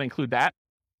loan, you want to include that.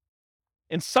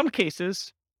 In some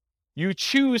cases, you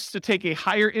choose to take a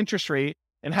higher interest rate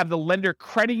and have the lender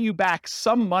credit you back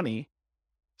some money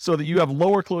so that you have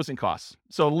lower closing costs.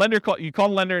 So you call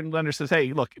the lender and the lender says,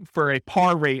 hey, look, for a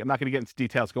par rate, I'm not going to get into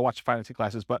details, go watch the financing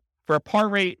classes, but for a par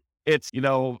rate, it's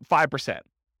 5%.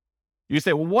 You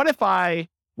say, well, what if I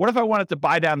wanted to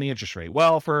buy down the interest rate?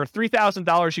 Well, for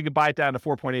 $3,000, you could buy it down to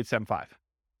 4.875.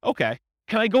 Okay.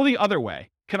 Can I go the other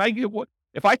way?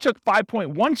 If I took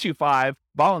 5.125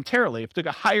 voluntarily, if I took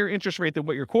a higher interest rate than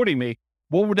what you're quoting me,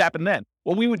 what would happen then?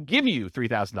 Well, we would give you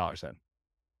 $3,000 then.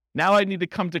 Now I need to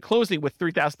come to closing with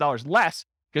 $3,000 less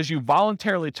because you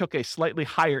voluntarily took a slightly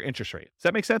higher interest rate. Does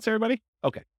that make sense, everybody?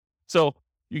 Okay. So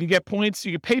you can get points,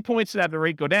 you can pay points to have the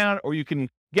rate go down, or you can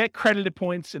get credited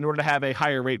points in order to have a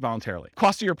higher rate voluntarily.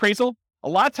 Cost of your appraisal. A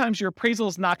lot of times your appraisal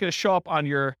is not going to show up on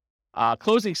your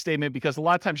closing statement, because a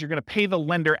lot of times you're going to pay the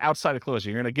lender outside of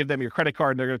closing. You're going to give them your credit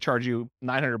card and they're going to charge you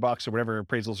 $900 or whatever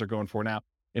appraisals are going for now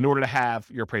in order to have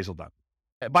your appraisal done.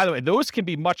 By the way, those can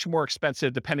be much more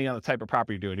expensive depending on the type of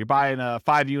property you're doing. You're buying a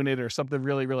 5-unit or something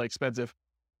really, really expensive,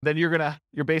 then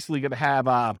you're basically going to have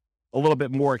a little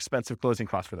bit more expensive closing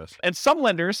costs for those. And some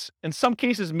lenders, in some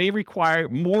cases, may require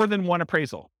more than one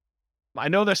appraisal. I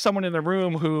know there's someone in the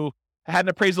room who had an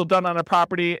appraisal done on a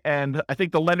property, and I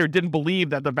think the lender didn't believe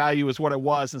that the value is what it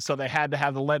was, and so they had to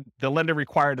have the lender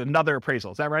required another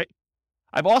appraisal. Is that right?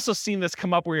 I've also seen this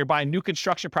come up where you're buying new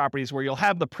construction properties where you'll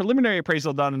have the preliminary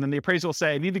appraisal done, and then the appraisal will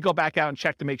say, I need to go back out and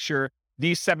check to make sure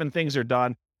these 7 things are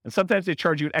done. And sometimes they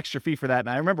charge you an extra fee for that. And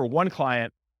I remember one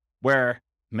client where,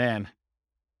 man,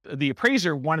 the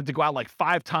appraiser wanted to go out like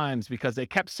 5 times because they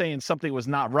kept saying something was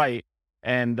not right.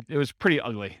 And it was pretty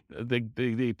ugly.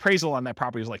 The appraisal on that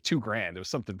property was like $2,000. It was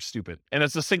something stupid. And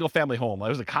it's a single family home. It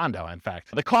was a condo, in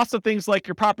fact. The cost of things like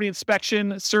your property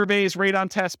inspection, surveys, radon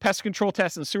tests, pest control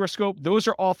tests, and sewer scope, those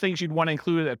are all things you'd want to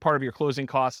include as part of your closing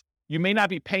costs. You may not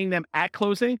be paying them at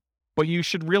closing, but you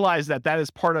should realize that that is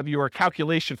part of your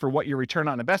calculation for what your return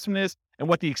on investment is and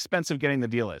what the expense of getting the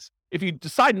deal is. If you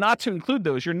decide not to include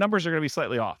those, your numbers are going to be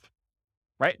slightly off,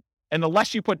 right? And the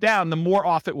less you put down, the more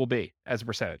off it will be as a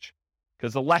percentage.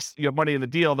 Because the less you have money in the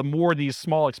deal, the more these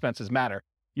small expenses matter.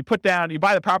 You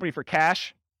buy the property for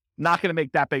cash, not going to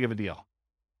make that big of a deal.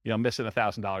 Missing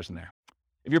 $1,000 in there.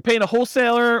 If you're paying a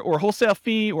wholesaler or wholesale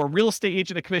fee or real estate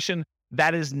agent a commission,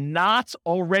 that is not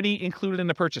already included in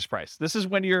the purchase price. This is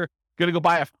when you're going to go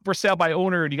buy a for sale by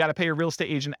owner and you got to pay a real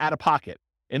estate agent out of pocket.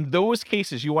 In those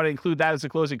cases, you want to include that as a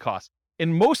closing cost.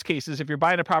 In most cases, if you're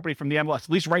buying a property from the MLS, at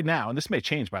least right now, and this may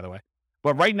change, by the way,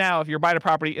 but right now, if you're buying a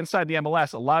property inside the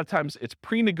MLS, a lot of times it's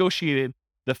pre-negotiated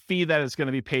the fee that is going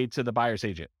to be paid to the buyer's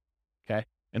agent, okay?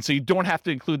 And so you don't have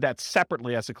to include that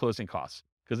separately as a closing cost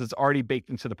because it's already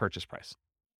baked into the purchase price.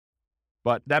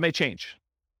 But that may change.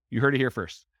 You heard it here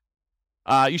first.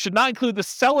 You should not include the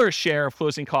seller's share of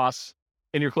closing costs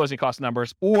in your closing cost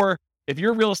numbers, or if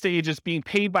your real estate agent is being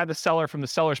paid by the seller from the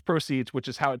seller's proceeds, which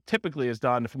is how it typically is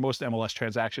done for most MLS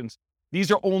transactions,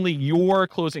 these are only your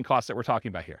closing costs that we're talking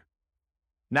about here.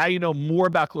 Now you know more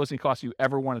about closing costs you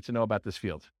ever wanted to know about this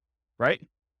field, right?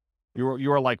 You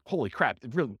were like, holy crap,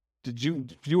 did you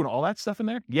doing all that stuff in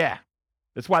there? Yeah.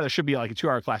 That's why there should be like a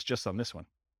 2-hour class just on this one.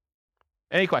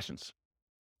 Any questions?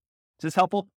 Is this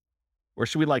helpful? Or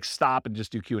should we stop and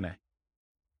just do Q&A?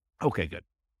 Okay, good.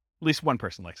 At least one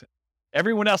person likes it.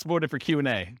 Everyone else voted for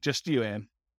Q&A. Just you, Ann.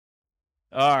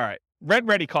 All right. Rent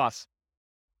ready costs.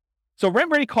 So rent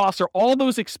ready costs are all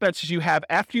those expenses you have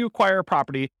after you acquire a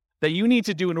property that you need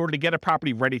to do in order to get a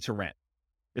property ready to rent.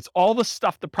 It's all the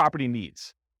stuff the property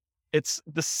needs. It's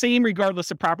the same regardless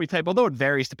of property type, although it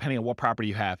varies depending on what property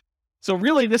you have. So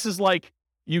really, this is like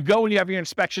you go and you have your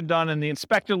inspection done and the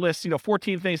inspector lists,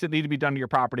 14 things that need to be done to your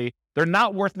property. They're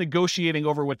not worth negotiating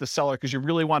over with the seller because you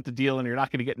really want the deal and you're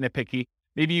not going to get nitpicky.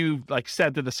 Maybe you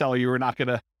said to the seller you were not going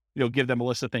to give them a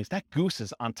list of things. That goose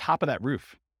is on top of that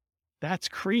roof. That's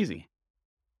crazy.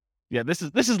 Yeah, this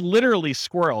is literally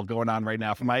squirrel going on right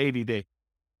now for my ADD.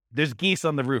 There's geese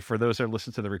on the roof for those that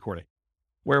listen to the recording.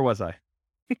 Where was I?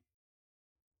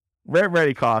 Rent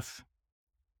ready costs.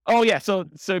 Oh yeah, so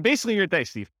basically thanks,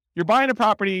 Steve. You're buying a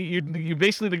property, you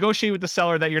basically negotiate with the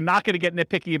seller that you're not going to get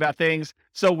nitpicky about things.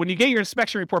 So when you get your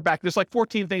inspection report back, there's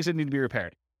 14 things that need to be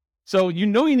repaired. So you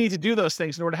need to do those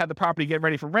things in order to have the property get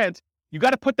ready for rent. You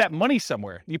got to put that money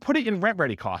somewhere. You put it in rent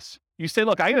ready costs. You say,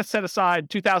 look, I got to set aside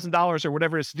 $2,000 or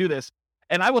whatever it is to do this.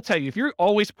 And I will tell you, if you're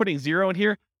always putting zero in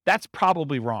here, that's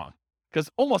probably wrong because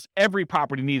almost every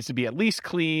property needs to be at least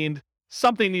cleaned.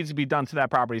 Something needs to be done to that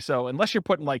property. So unless you're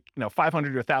putting $500 or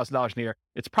 $1,000 in here,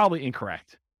 it's probably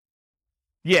incorrect.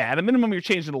 Yeah, at a minimum, you're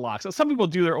changing the locks. So some people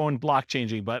do their own block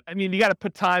changing, but you got to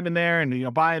put time in there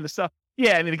and, buying the stuff.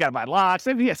 Yeah, you got to buy locks.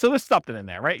 Yeah, so there's something in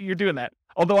there, right? You're doing that.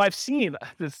 Although I've seen,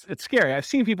 it's scary. I've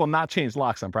seen people not change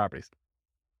locks on properties.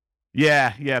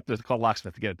 Yeah, you have to call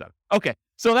locksmith to get it done. Okay,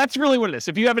 so that's really what it is.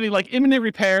 If you have any imminent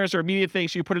repairs or immediate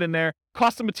things, you put it in there.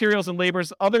 Cost of materials and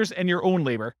labors, others and your own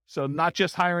labor. So not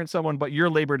just hiring someone, but your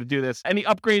labor to do this. Any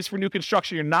upgrades for new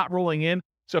construction you're not rolling in.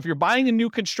 So if you're buying a new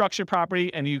construction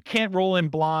property and you can't roll in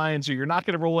blinds or you're not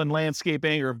going to roll in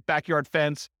landscaping or backyard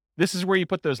fence, this is where you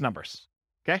put those numbers.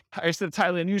 Okay, I said it's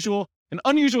highly unusual. An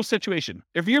unusual situation.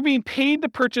 If you're being paid to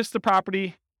purchase the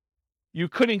property, you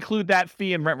could include that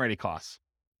fee in rent ready costs.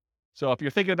 So if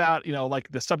you're thinking about,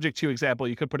 the subject to example,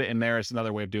 you could put it in there as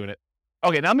another way of doing it.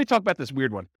 Okay, now let me talk about this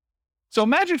weird one. So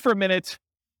imagine for a minute,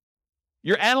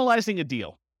 you're analyzing a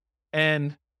deal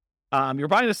and you're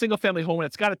buying a single family home and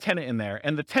it's got a tenant in there.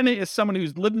 And the tenant is someone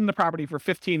who's lived in the property for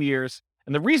 15 years.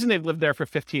 And the reason they've lived there for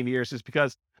 15 years is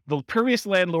because the previous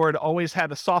landlord always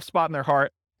had a soft spot in their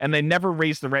heart and they never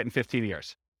raised the rent in 15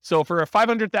 years. So for a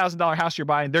 $500,000 house you're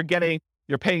buying,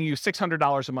 you're paying you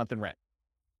 $600 a month in rent.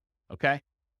 Okay.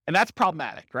 And that's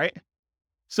problematic, right?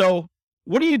 So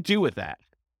what do you do with that?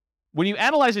 When you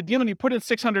analyze a deal and you put in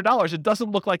 $600, it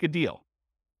doesn't look like a deal.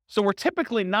 So we're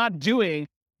typically not doing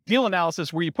deal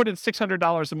analysis where you put in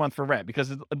 $600 a month for rent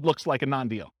because it looks like a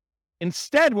non-deal.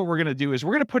 Instead, what we're going to do is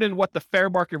we're going to put in what the fair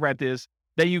market rent is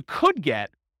that you could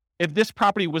get if this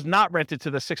property was not rented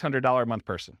to the $600 a month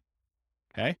person.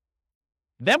 Okay.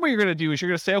 Then what you're going to do is you're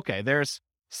going to say, okay, there's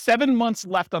 7 months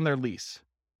left on their lease.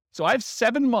 So I have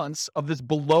 7 months of this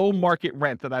below market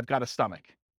rent that I've got to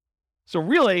stomach. So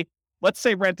really, let's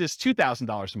say rent is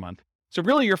 $2,000 a month. So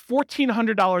really you're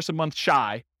 $1,400 a month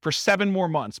shy for 7 more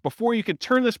months before you can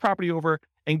turn this property over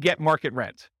and get market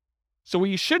rent. So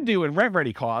what you should do in rent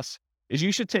ready costs is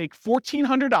you should take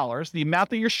 $1,400, the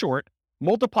amount that you're short,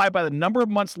 multiply by the number of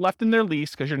months left in their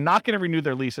lease, because you're not going to renew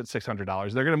their lease at $600.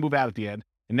 They're going to move out at the end.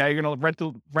 And now you're going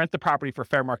to rent the property for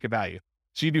fair market value.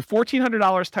 So you do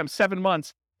 $1,400 times 7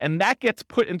 months, and that gets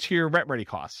put into your rent ready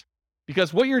costs.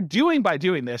 Because what you're doing by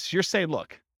doing this, you're saying,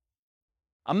 look,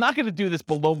 I'm not going to do this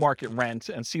below market rent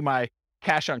and see my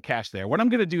cash on cash there. What I'm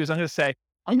going to do is I'm going to say,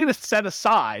 I'm going to set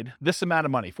aside this amount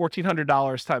of money,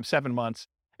 $1,400 times 7 months,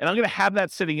 and I'm going to have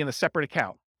that sitting in a separate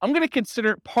account. I'm going to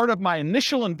consider it part of my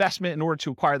initial investment in order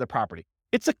to acquire the property.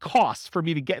 It's a cost for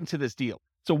me to get into this deal.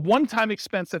 It's a one-time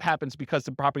expense that happens because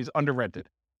the property is under rented.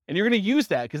 And you're going to use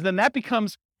that because then that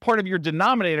becomes part of your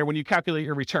denominator when you calculate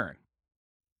your return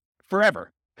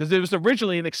forever, because it was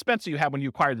originally an expense that you had when you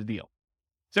acquired the deal.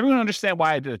 Does everyone understand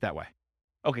why I did it that way?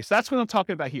 Okay, so that's what I'm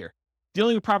talking about here.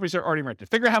 Dealing with properties that are already rented.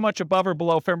 Figure out how much above or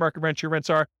below fair market rent your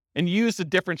rents are and use the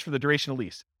difference for the duration of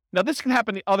lease. Now, this can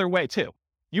happen the other way too.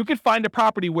 You could find a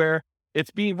property where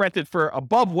it's being rented for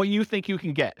above what you think you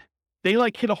can get. They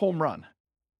like hit a home run.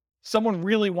 Someone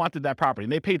really wanted that property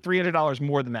and they paid $300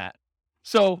 more than that.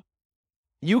 So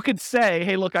you could say,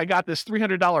 hey, look, I got this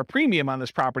 $300 premium on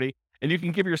this property, and you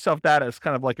can give yourself that as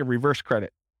kind of like a reverse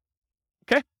credit.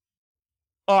 Okay?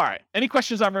 All right. Any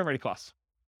questions on rent ready costs?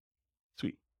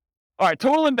 Sweet. All right.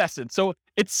 Total invested. So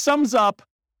it sums up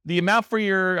the amount for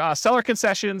your seller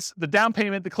concessions, the down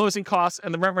payment, the closing costs,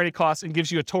 and the rent ready costs, and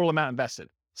gives you a total amount invested.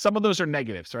 Some of those are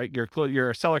negatives, right?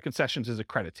 Your seller concessions is a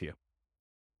credit to you.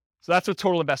 So that's what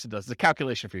total invested does. It's a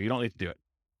calculation for you. You don't need to do it.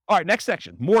 All right. Next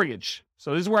section, mortgage.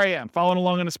 So this is where I am. Following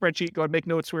along on the spreadsheet. Go ahead and make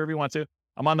notes wherever you want to.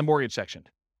 I'm on the mortgage section.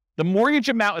 The mortgage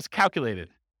amount is calculated.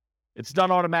 It's done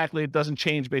automatically. It doesn't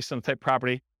change based on the type of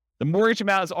property. The mortgage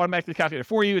amount is automatically calculated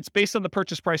for you. It's based on the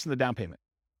purchase price and the down payment.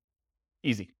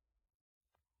 Easy.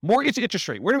 Mortgage interest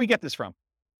rate. Where do we get this from?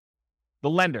 The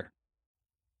lender.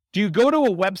 Do you go to a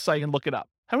website and look it up?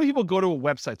 How many people go to a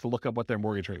website to look up what their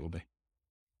mortgage rate will be?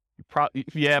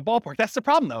 Yeah, ballpark. That's the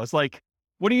problem though. It's like,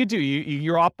 what do?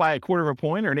 You're off by 1/4 of a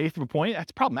point or 1/8 of a point.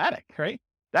 That's problematic, right?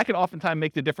 That can oftentimes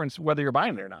make the difference whether you're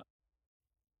buying it or not.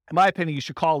 In my opinion, you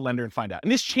should call a lender and find out.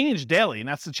 And this changes daily, and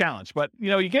that's the challenge. But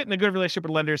you get in a good relationship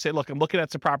with a lender, say, look, I'm looking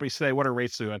at some properties today. What are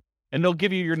rates doing? And they'll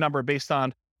give you your number based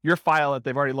on your file that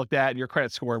they've already looked at, your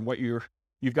credit score, and what you've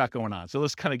got going on. So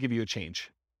let's kind of give you a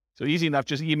change. So easy enough,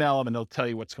 just email them and they'll tell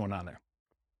you what's going on there.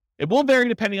 It will vary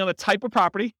depending on the type of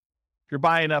property. If you're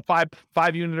buying a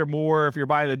five unit or more, if you're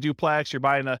buying a duplex, you're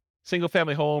buying a single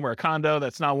family home or a condo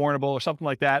that's not warrantable or something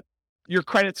like that. Your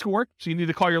credit score, so you need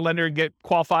to call your lender and get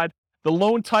qualified. The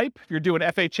loan type, if you're doing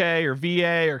FHA or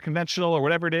VA or conventional or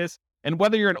whatever it is, and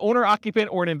whether you're an owner occupant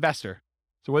or an investor.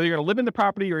 So whether you're going to live in the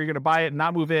property or you're going to buy it and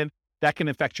not move in, that can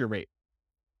affect your rate.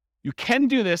 You can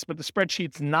do this, but the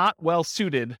spreadsheet's not well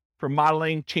suited for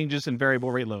modeling changes in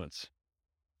variable rate loans.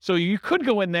 So you could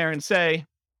go in there and say,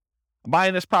 I'm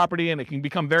buying this property and it can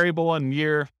become variable in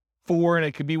year 4 and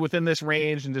it could be within this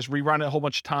range and just rerun it a whole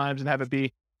bunch of times and have it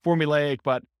be formulaic,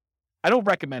 but I don't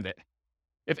recommend it.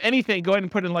 If anything, go ahead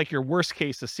and put in like your worst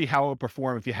case to see how it would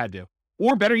perform if you had to.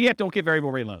 Or better yet, don't get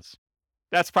variable rate loans.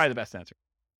 That's probably the best answer.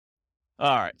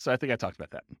 All right, so I think I talked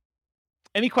about that.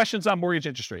 Any questions on mortgage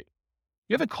interest rate?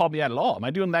 You haven't called me out at all. Am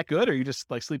I doing that good or are you just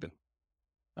like sleeping?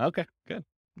 Okay, good.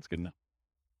 That's good enough.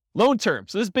 Loan term.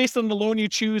 So this is based on the loan you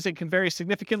choose and can vary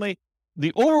significantly.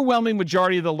 The overwhelming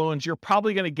majority of the loans you're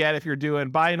probably going to get if you're doing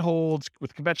buy and holds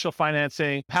with conventional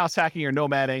financing, house hacking or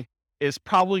nomading is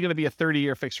probably going to be a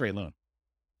 30-year fixed rate loan.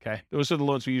 Okay. Those are the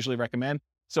loans we usually recommend.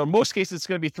 So in most cases, it's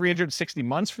going to be 360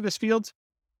 months for this field.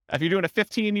 If you're doing a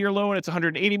 15-year loan, it's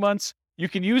 180 months. You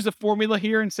can use the formula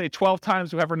here and say 12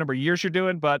 times whatever number of years you're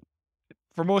doing, but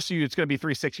for most of you, it's going to be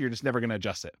 360. You're just never going to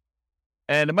adjust it.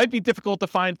 And it might be difficult to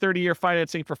find 30-year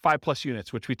financing for 5+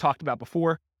 units, which we talked about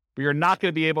before. but you're not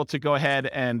going to be able to go ahead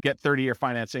and get 30-year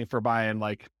financing for buying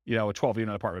like, a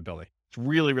 12-unit apartment building. It's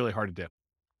really, really hard to do.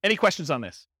 Any questions on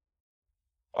this?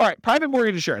 All right, private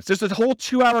mortgage insurance. There's a whole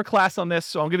 2-hour class on this,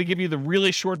 so I'm going to give you the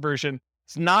really short version.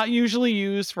 It's not usually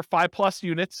used for 5+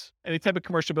 units, any type of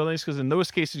commercial buildings, because in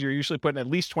those cases, you're usually putting at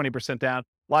least 20% down,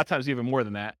 a lot of times even more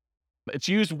than that. It's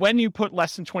used when you put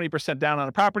less than 20% down on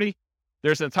a property.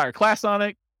 There's an entire class on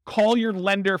it. Call your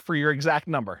lender for your exact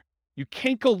number. You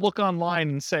can't go look online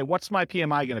and say, what's my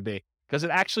PMI going to be? Because it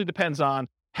actually depends on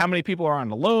how many people are on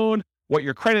the loan, what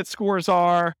your credit scores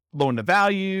are, loan to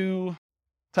value,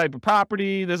 type of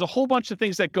property. There's a whole bunch of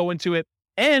things that go into it,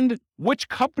 and which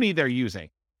company they're using.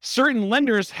 Certain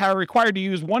lenders are required to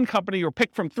use one company or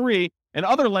pick from 3, and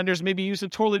other lenders may be using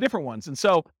totally different ones. And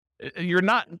so you're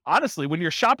not, honestly, when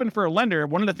you're shopping for a lender,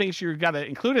 one of the things you've got to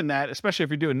include in that, especially if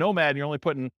you're doing Nomad and you're only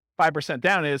putting 5%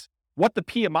 down, is what the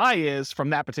PMI is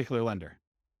from that particular lender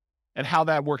and how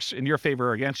that works in your favor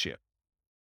or against you.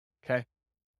 Okay.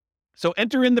 So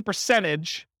enter in the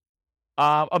percentage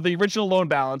of the original loan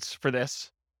balance for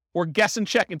this, or guess and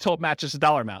check until it matches the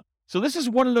dollar amount. So this is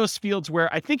one of those fields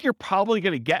where I think you're probably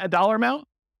going to get a dollar amount,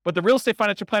 but the real estate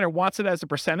financial planner wants it as a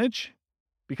percentage,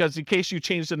 because in case you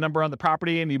change the number on the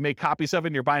property and you make copies of it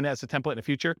and you're buying it as a template in the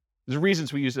future, there's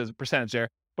reasons we use it as a percentage there.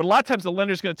 But a lot of times the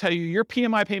lender's going to tell you your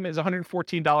PMI payment is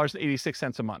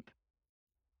 $114.86 a month.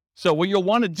 So what you'll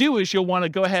want to do is you'll want to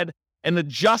go ahead and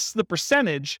adjust the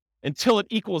percentage until it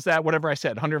equals that, whatever I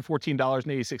said,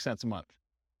 $114.86 a month.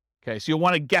 Okay, so you'll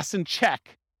want to guess and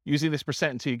check using this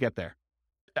percent until you get there.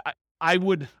 I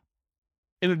would,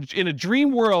 in a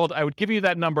dream world, I would give you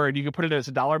that number and you can put it as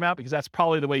a dollar amount, because that's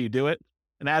probably the way you do it.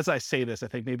 And as I say this, I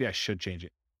think maybe I should change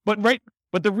it.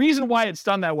 But the reason why it's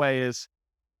done that way is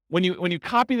when you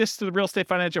copy this to the real estate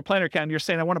financial planner account, you're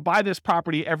saying, I want to buy this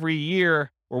property every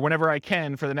year or whenever I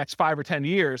can for the next 5 or 10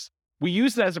 years. We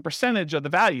use it as a percentage of the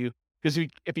value, because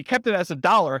if you kept it as a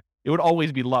dollar, it would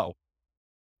always be low.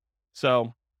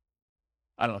 So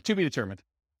I don't know, to be determined.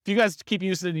 If you guys keep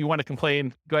using it and you want to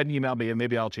complain, go ahead and email me and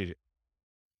maybe I'll change it.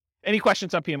 Any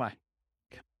questions on PMI?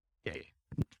 Yeah.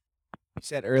 You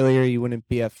said earlier you wouldn't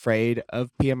be afraid of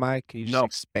PMI. Can you just No.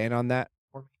 expand on that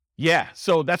for me? Yeah,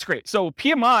 so that's great. So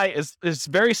PMI is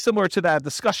very similar to that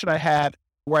discussion I had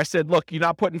where I said, look, you're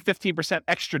not putting 15%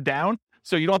 extra down,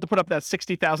 so you don't have to put up that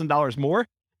 $60,000 more.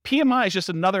 PMI is just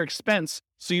another expense,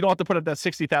 so you don't have to put up that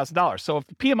 $60,000. So if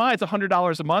the PMI is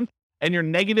 $100 a month and you're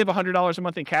negative $100 a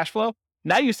month in cash flow,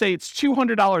 now you say it's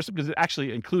 $200, because it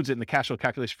actually includes it in the cash flow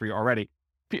calculation for you already.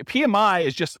 PMI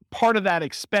is just part of that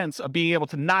expense of being able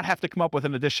to not have to come up with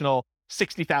an additional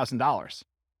 $60,000.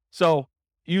 So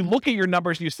you look at your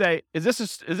numbers and you say, is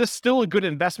this still a good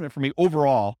investment for me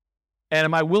overall? And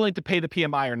am I willing to pay the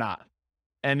PMI or not?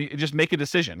 And you just make a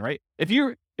decision, right? If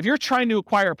you're trying to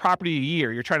acquire a property a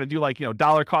year, you're trying to do like,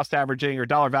 dollar cost averaging or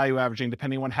dollar value averaging,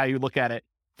 depending on how you look at it,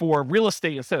 for real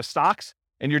estate instead of stocks,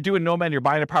 and you're doing Nomad, you're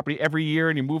buying a property every year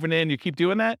and you're moving in, you keep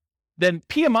doing that, then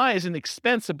PMI is an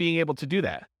expense of being able to do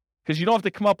that, because you don't have to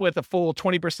come up with a full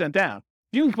 20% down.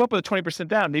 If you can come up with a 20%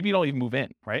 down, maybe you don't even move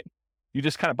in, right? You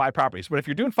just kind of buy properties. But if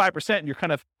you're doing 5% and you're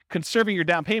kind of conserving your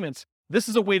down payments, this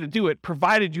is a way to do it,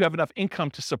 provided you have enough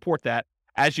income to support that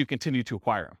as you continue to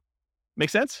acquire them. Make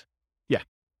sense? Yeah.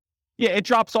 Yeah, it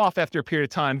drops off after a period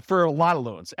of time for a lot of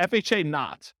loans. FHA,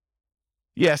 not.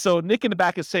 Yeah, so Nick in the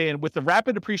back is saying, with the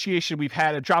rapid appreciation we've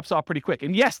had, it drops off pretty quick.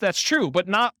 And yes, that's true, but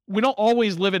we don't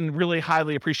always live in really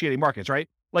highly appreciating markets, right?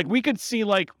 Like we could see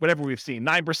whatever we've seen,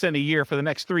 9% a year for the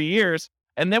next 3 years,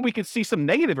 and then we could see some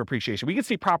negative appreciation. We could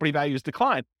see property values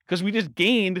decline because we just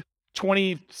gained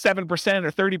 27%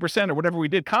 or 30% or whatever we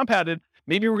did compounded.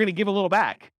 Maybe we're going to give a little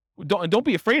back. Don't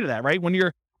be afraid of that, right? When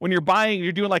you're buying,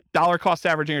 you're doing like dollar cost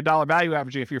averaging or dollar value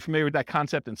averaging. If you're familiar with that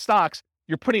concept in stocks,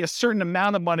 you're putting a certain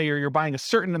amount of money or you're buying a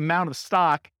certain amount of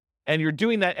stock, and you're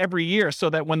doing that every year so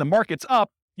that when the market's up,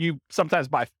 you sometimes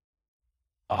buy.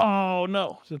 Oh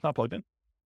no, it's not plugged in.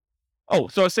 Oh,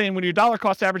 so I was saying when you're dollar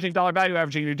cost averaging, dollar value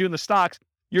averaging, you're doing the stocks,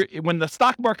 when the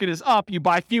stock market is up, you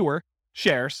buy fewer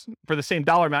shares for the same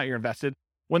dollar amount you're invested.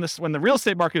 When the real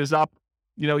estate market is up,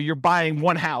 you're buying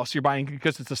one house, you're buying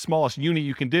because it's the smallest unit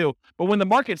you can do. But when the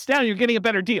market's down, you're getting a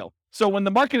better deal. So when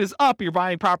the market is up, you're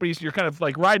buying properties, you're kind of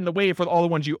like riding the wave for all the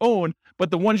ones you own,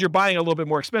 but the ones you're buying are a little bit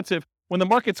more expensive. When the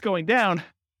market's going down,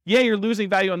 yeah, you're losing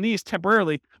value on these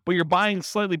temporarily, but you're buying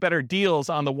slightly better deals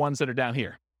on the ones that are down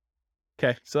here.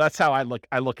 Okay, so that's how I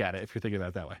look at it, if you're thinking about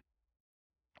it that way.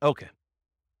 Okay.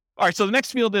 All right, so the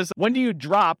next field is, when do you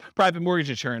drop private mortgage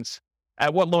insurance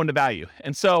at what loan to value?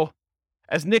 And so,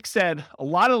 as Nick said, a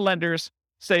lot of lenders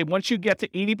say once you get to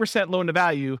 80% loan to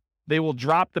value, they will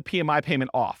drop the PMI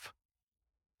payment off.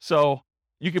 So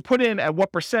you can put in at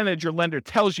what percentage your lender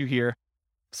tells you here.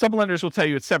 Some lenders will tell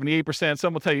you it's 78%.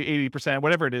 Some will tell you 80%,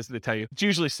 whatever it is they tell you. It's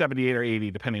usually 78 or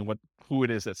 80, depending on who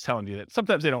it is that's telling you that.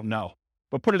 Sometimes they don't know,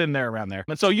 but put it in there around there.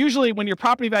 And so usually when your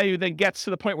property value then gets to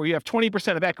the point where you have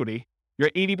 20% of equity, you're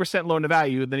at 80% loan to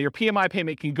value, then your PMI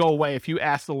payment can go away if you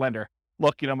ask the lender,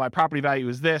 look, my property value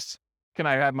is this. Can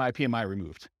I have my PMI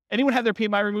removed? Anyone have their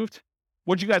PMI removed?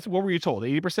 What were you told?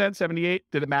 80%, 78?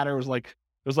 Did it matter? It was like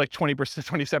 20%,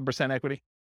 27% equity.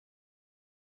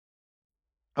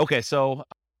 Okay, so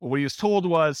what he was told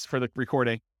was, for the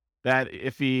recording, that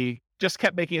if he just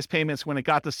kept making his payments, when it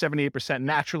got to 78%,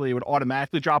 naturally it would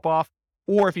automatically drop off.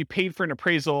 Or if he paid for an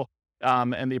appraisal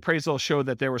and the appraisal showed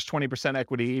that there was 20%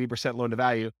 equity, 80% loan to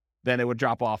value, then it would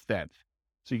drop off then.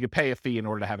 So you could pay a fee in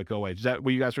order to have it go away. Is that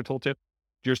what you guys were told too?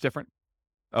 Yours different?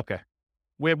 Okay.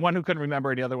 We had one who couldn't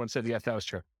remember and the other one said, yes, that was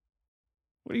true.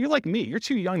 Well, you're like me. You're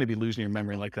too young to be losing your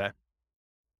memory like that.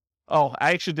 Oh,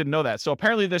 I actually didn't know that. So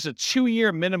apparently there's a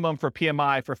 2-year minimum for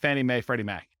PMI for Fannie Mae, Freddie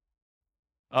Mac.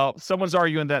 Oh, someone's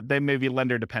arguing that they may be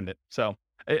lender dependent. So,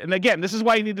 and again, this is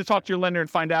why you need to talk to your lender and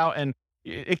find out, and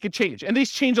it could change. And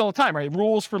these change all the time, right?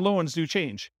 Rules for loans do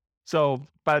change. So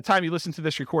by the time you listen to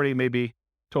this recording, it may be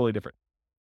totally different.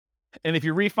 And if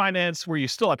you refinance where you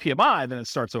still have PMI, then it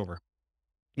starts over.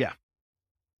 Yeah.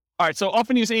 All right, so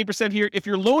often use 8% here. If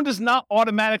your loan does not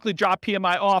automatically drop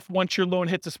PMI off once your loan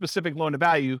hits a specific loan to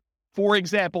value, for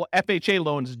example, FHA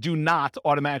loans do not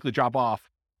automatically drop off.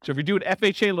 So if you're doing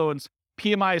FHA loans,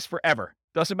 PMI is forever.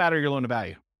 Doesn't matter your loan to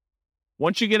value.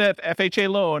 Once you get an FHA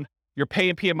loan, you're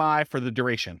paying PMI for the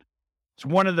duration. It's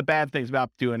one of the bad things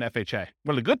about doing FHA.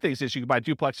 One of the good things is you can buy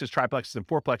duplexes, triplexes, and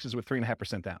fourplexes with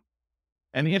 3.5% down.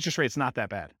 And the interest rate's not that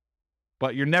bad.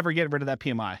 But you're never getting rid of that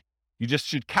PMI. You just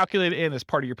should calculate it in as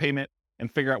part of your payment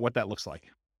and figure out what that looks like.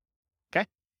 Okay?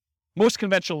 Most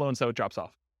conventional loans, though, it drops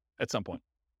off at some point.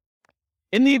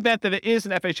 In the event that it is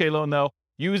an FHA loan, though,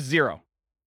 use 0.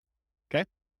 Okay?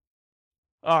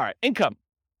 All right. Income.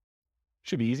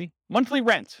 Should be easy. Monthly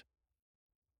rent.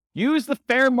 Use the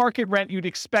fair market rent you'd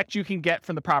expect you can get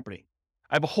from the property.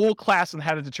 I have a whole class on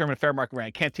how to determine fair market rent.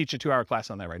 I can't teach a 2-hour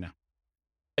class on that right now.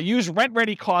 I use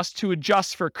rent-ready costs to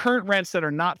adjust for current rents that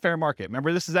are not fair market.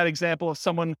 Remember, this is that example of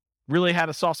someone really had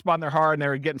a soft spot in their heart and they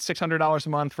were getting $600 a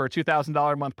month for a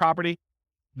 $2,000 a month property.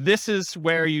 This is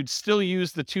where you'd still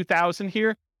use the $2,000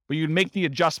 here, but you'd make the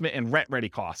adjustment in rent-ready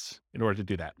costs in order to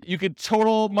do that. You could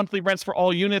total monthly rents for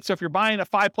all units. So if you're buying a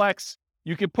 5-plex,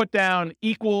 you could put down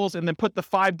equals and then put the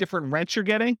 5 different rents you're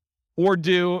getting, or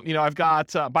do, I've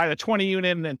got buy the 20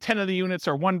 unit and then 10 of the units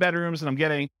are 1 bedrooms and I'm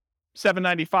getting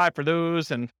 $795 for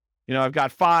those. And, I've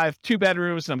got 5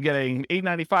 2-bedrooms and I'm getting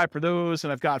 $895 for those.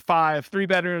 And I've got 5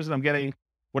 3-bedrooms and I'm getting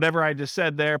whatever I just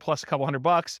said there, plus a couple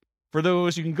 $100 for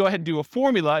those. You can go ahead and do a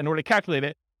formula in order to calculate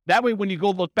it. That way, when you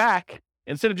go look back,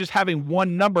 instead of just having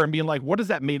one number and being like, what is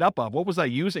that made up of? What was I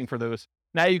using for those?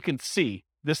 Now you can see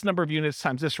this number of units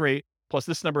times this rate, plus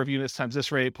this number of units times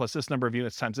this rate, plus this number of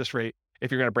units times this rate,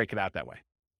 if you're going to break it out that way.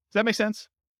 Does that make sense?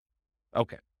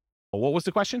 Okay. Well, what was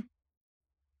the question?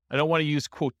 I don't want to use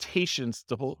quotations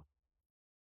to hold.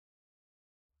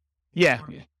 Yeah.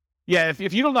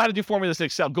 If you don't know how to do formulas in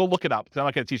Excel, go look it up. I'm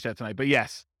not going to teach that tonight, but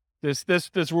yes,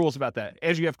 there's rules about that.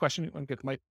 Andrew, you have a question? You want to get the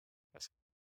mic? Yes.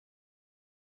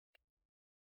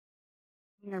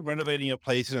 You're renovating a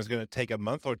place and it's going to take a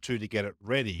month or 2 to get it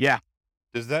ready. Yeah.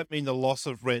 Does that mean the loss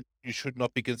of rent, you should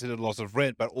not be considered loss of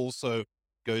rent, but also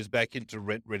goes back into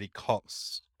rent-ready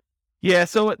costs? Yeah,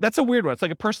 so that's a weird one. It's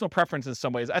like a personal preference in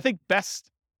some ways. I think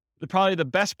probably the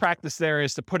best practice there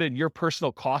is to put in your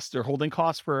personal costs or holding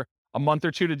costs for a month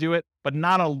or 2 to do it, but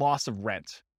not a loss of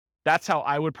rent. That's how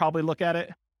I would probably look at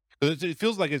it. It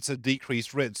feels like it's a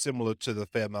decreased rent, similar to the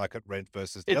fair market rent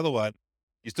versus the other one.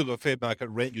 You still got fair market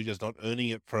rent, you're just not earning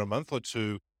it for a month or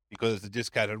 2 because it's a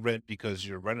discounted rent because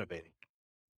you're renovating.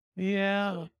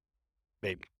 Yeah.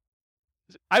 Maybe.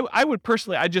 I would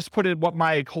personally, I just put in what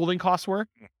my holding costs were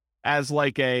as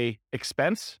like a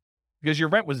expense because your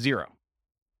rent was 0.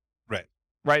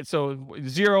 Right. So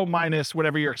 0 minus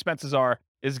whatever your expenses are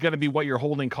is going to be what your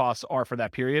holding costs are for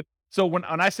that period. So when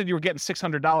I said you were getting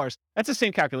 $600, that's the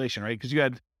same calculation, right? Because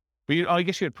I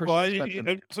guess you had personal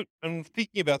expenses. So I'm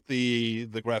thinking about the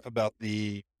graph about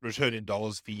the return in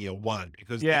dollars for year 1,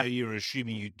 because there you're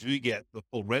assuming you do get the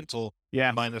full rental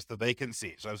minus the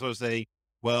vacancy. So I was sort of saying,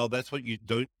 well, that's what you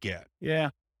don't get. Yeah.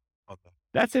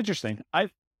 That's interesting.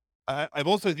 I'm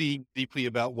also deeply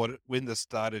about when the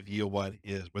start of year 1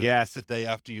 is, whether it's the day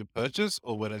after you purchase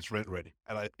or when it's rent ready.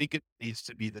 And I think it needs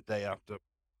to be the day after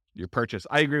your purchase.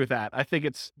 I agree with that. I think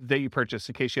it's the day you purchase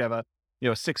in case you have a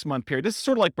 6-month period. This is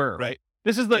sort of like Burr, right?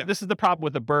 This is the problem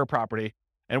with the Burr property.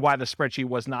 and why the spreadsheet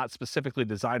was not specifically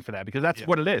designed for that, because that's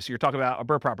what it is. You're talking about a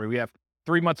BRRRR property. We have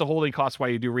 3 months of holding costs while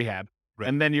you do rehab,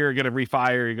 and then you're going to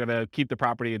refi, or you're going to keep the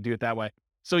property and do it that way.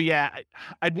 So yeah,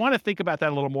 I'd want to think about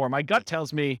that a little more. My gut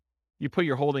tells me you put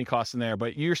your holding costs in there,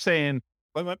 but you're saying...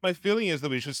 My feeling is that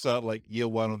we should start like year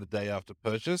one on the day after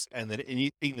purchase, and then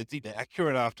anything that's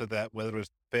inaccurate after that, whether it's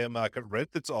fair market rent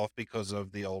that's off because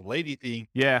of the old lady thing,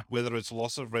 whether it's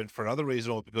loss of rent for another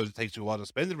reason or because it takes you a while to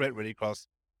spend the rent ready costs,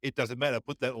 it doesn't matter.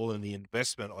 Put that all in the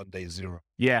investment on day zero.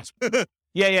 Yeah.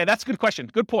 Yeah. That's a good question.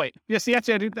 Good point. Yes, the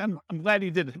answer, I'm glad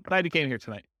you did it. Glad you came here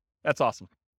tonight. That's awesome.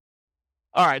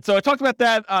 All right. So I talked about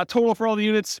that total for all the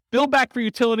units. Bill back for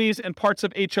utilities and parts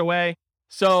of HOA.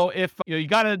 So if you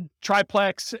got a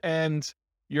triplex and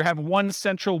you have one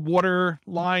central water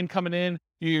line coming in,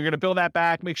 you're going to bill that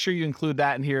back. Make sure you include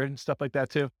that in here and stuff like that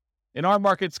too. In our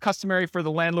market, it's customary for the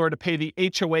landlord to pay the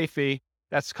HOA fee.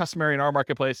 That's customary in our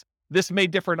marketplace. This may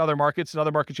differ in other markets. In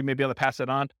other markets, you may be able to pass it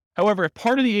on. However, if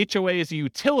part of the HOA is a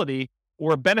utility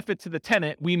or a benefit to the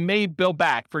tenant, we may bill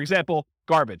back. For example,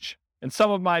 garbage. In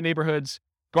some of my neighborhoods,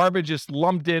 garbage is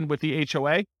lumped in with the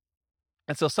HOA.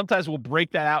 And so sometimes we'll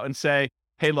break that out and say,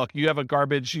 hey, look, you have a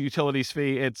garbage utilities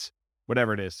fee. It's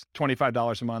whatever it is,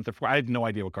 $25 a month. I have no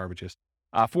idea what garbage is.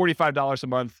 $45 a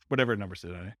month, whatever numbers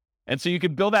it is. And so you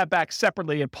can bill that back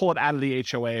separately and pull it out of the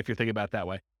HOA if you're thinking about it that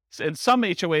way. In some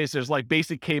HOAs, there's like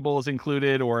basic cables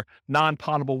included or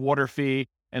non-potable water fee.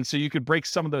 And so you could break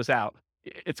some of those out.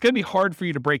 It's going to be hard for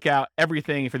you to break out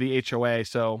everything for the HOA.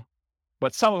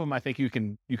 But some of them, I think you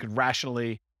can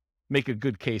rationally make a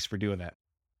good case for doing that.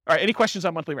 All right. Any questions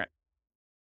on monthly rent?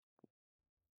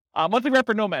 Monthly rent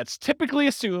for nomads typically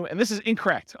assume, and this is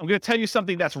incorrect. I'm going to tell you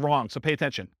something that's wrong. So pay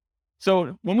attention.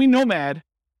 So when we nomad,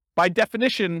 by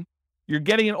definition, you're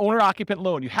getting an owner-occupant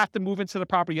loan. You have to move into the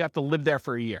property. You have to live there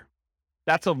for a year.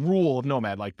 That's a rule of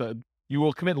nomad. You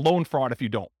will commit loan fraud if you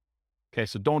don't. Okay,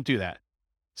 so don't do that.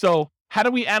 So how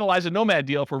do we analyze a nomad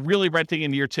deal if we're really renting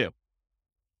in year 2?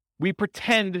 We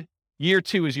pretend year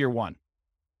 2 is year 1.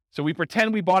 So we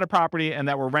pretend we bought a property and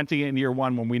that we're renting it in year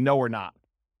 1 when we know we're not.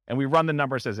 And we run the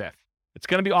numbers as if. It's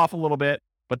going to be off a little bit,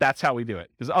 but that's how we do it.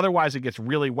 Because otherwise it gets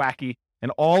really wacky.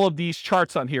 And all of these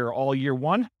charts on here are all year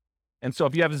 1. And so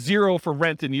if you have 0 for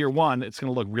rent in year 1, it's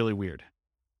going to look really weird.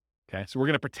 Okay, so we're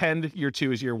going to pretend year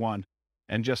 2 is year 1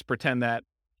 and just pretend that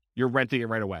you're renting it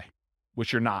right away,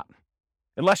 which you're not.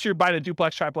 Unless you're buying a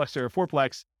duplex, triplex, or a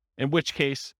fourplex, in which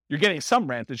case you're getting some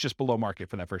rent that's just below market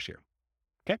for that first year.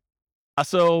 Okay,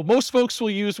 so most folks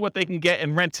will use what they can get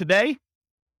in rent today.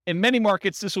 In many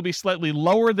markets, this will be slightly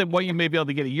lower than what you may be able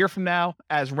to get a year from now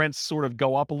as rents sort of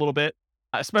go up a little bit,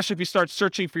 especially if you start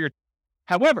searching for your...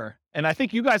 However, and I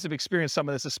think you guys have experienced some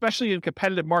of this, especially in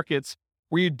competitive markets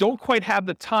where you don't quite have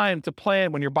the time to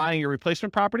plan when you're buying your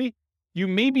replacement property, you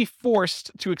may be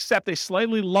forced to accept a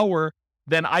slightly lower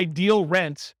than ideal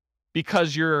rent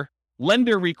because your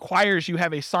lender requires you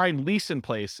have a signed lease in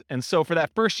place. And so for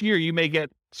that first year, you may get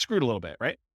screwed a little bit,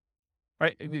 right?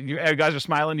 Right? You guys are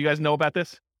smiling. You guys know about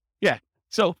this? Yeah.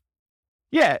 So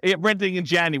yeah, renting in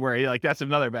January, like that's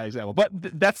another bad example. But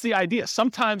that's the idea.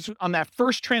 Sometimes on that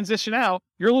first transition out,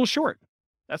 you're a little short.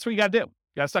 That's what you got to do.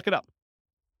 You got to suck it up.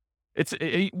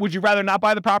 Would you rather not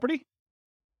buy the property?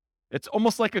 It's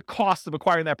almost like a cost of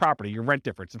acquiring that property, your rent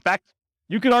difference. In fact,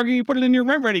 you could argue you put it in your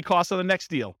rent ready cost on the next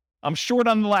deal. I'm short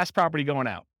on the last property going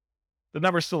out. The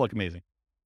numbers still look amazing.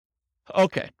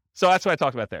 Okay, so that's what I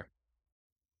talked about there.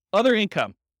 Other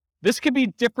income. This could be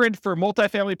different for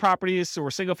multifamily properties or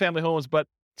single family homes, but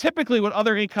typically what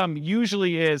other income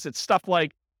usually is, it's stuff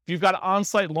like if you've got an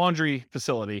on-site laundry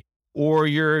facility, or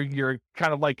you're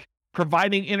kind of like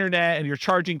providing internet and you're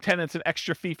charging tenants an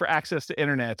extra fee for access to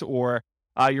internet, or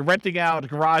you're renting out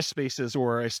garage spaces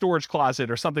or a storage closet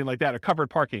or something like that, or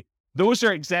covered parking. Those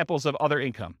are examples of other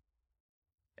income.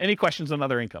 Any questions on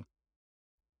other income?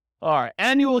 All right,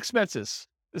 annual expenses.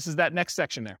 This is that next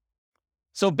section there.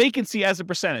 So vacancy as a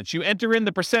percentage. You enter in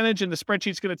the percentage and the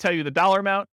spreadsheet's going to tell you the dollar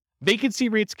amount. Vacancy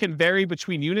rates can vary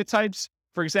between unit types.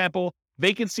 For example,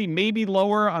 vacancy may be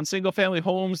lower on single family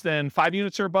homes than 5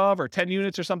 units or above, or 10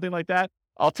 units or something like that.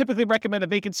 I'll typically recommend a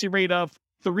vacancy rate of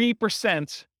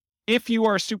 3% if you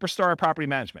are a superstar at property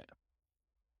management.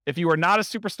 If you are not a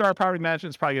superstar at property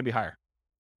management, it's probably going to be higher.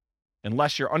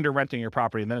 Unless you're under renting your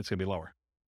property, and then it's going to be lower.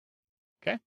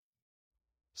 Okay?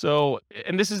 So,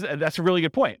 and that's a really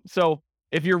good point. So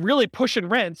if you're really pushing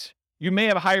rent, you may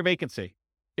have a higher vacancy.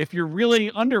 If you're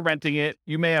really under renting it,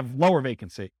 you may have lower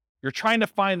vacancy. You're trying to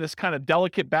find this kind of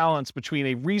delicate balance between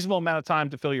a reasonable amount of time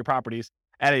to fill your properties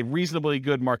at a reasonably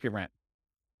good market rent.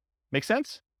 Make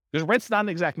sense? Because rent's not an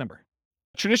exact number.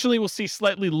 Traditionally, we'll see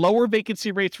slightly lower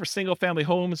vacancy rates for single-family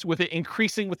homes, with it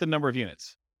increasing with the number of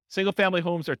units. Single-family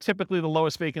homes are typically the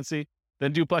lowest vacancy,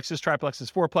 then duplexes,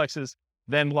 triplexes, fourplexes,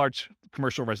 then large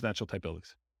commercial residential type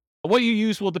buildings. What you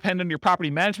use will depend on your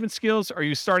property management skills. Are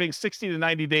you starting 60 to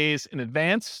 90 days in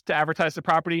advance to advertise the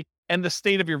property, and the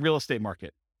state of your real estate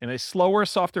market? In a slower,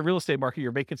 softer real estate market,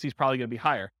 your vacancy is probably going to be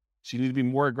higher. So you need to be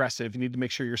more aggressive. You need to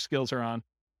make sure your skills are on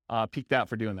peaked out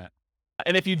for doing that.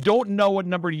 And if you don't know what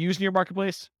number to use in your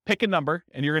marketplace, pick a number,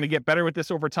 and you're going to get better with this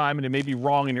over time, and it may be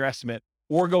wrong in your estimate,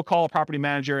 or go call a property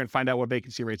manager and find out what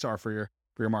vacancy rates are for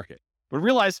your market. But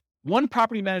realize one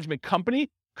property management company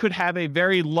could have a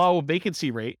very low vacancy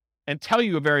rate and tell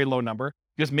you a very low number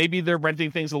because maybe they're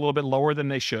renting things a little bit lower than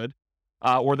they should,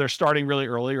 or they're starting really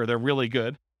early, or they're really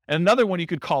good. And another one you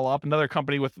could call up, another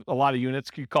company with a lot of units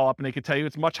could call up and they could tell you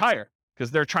it's much higher because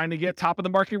they're trying to get top of the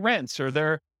market rents, or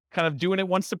they're kind of doing it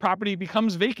once the property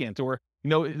becomes vacant, or,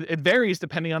 it varies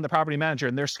depending on the property manager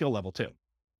and their skill level too,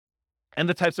 and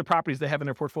the types of properties they have in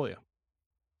their portfolio.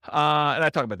 And I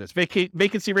talk about this.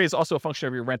 Vacancy rate is also a function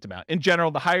of your rent amount. In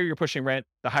general, the higher you're pushing rent,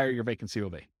 the higher your vacancy will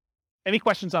be. Any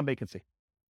questions on vacancy?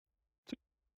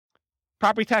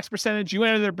 Property tax percentage, you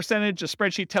enter the percentage, a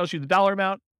spreadsheet tells you the dollar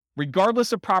amount.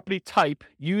 Regardless of property type,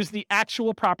 use the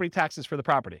actual property taxes for the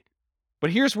property. But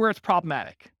here's where it's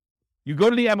problematic. You go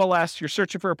to the MLS, you're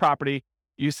searching for a property,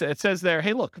 it says there,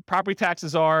 hey, look, property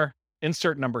taxes are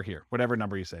insert number here, whatever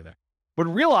number you say there. But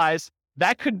realize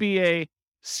that could be a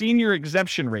senior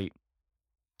exemption rate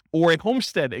or a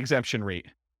homestead exemption rate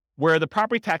where the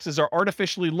property taxes are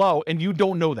artificially low and you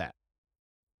don't know that.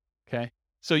 Okay.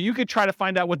 So you could try to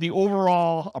find out what the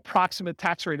overall approximate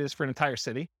tax rate is for an entire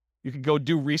city. You could go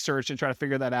do research and try to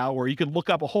figure that out, or you could look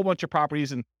up a whole bunch of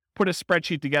properties and put a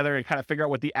spreadsheet together and kind of figure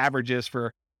out what the average is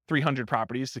for 300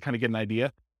 properties to kind of get an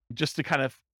idea, just to kind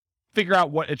of figure out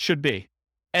what it should be.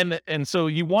 And so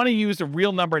you want to use a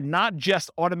real number, not just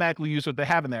automatically use what they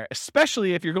have in there,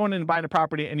 especially if you're going in and buying a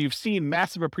property and you've seen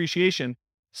massive appreciation.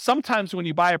 Sometimes when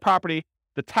you buy a property,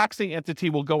 the taxing entity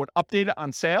will go and update it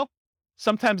on sale.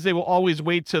 Sometimes they will always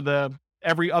wait to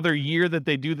every other year that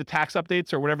they do the tax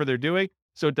updates or whatever they're doing.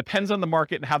 So it depends on the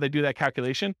market and how they do that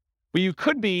calculation. But you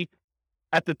could be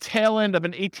at the tail end of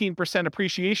an 18%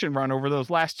 appreciation run over those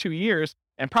last 2 years,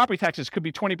 and property taxes could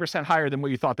be 20% higher than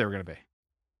what you thought they were going to be.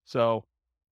 So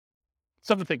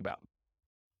something to think about.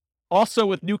 Also,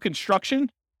 with new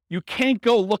construction, you can't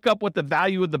go look up what the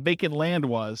value of the vacant land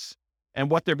was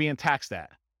and what they're being taxed at,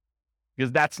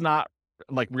 because that's not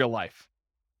like real life.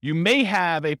 You may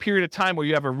have a period of time where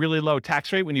you have a really low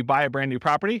tax rate when you buy a brand new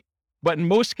property, but in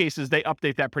most cases, they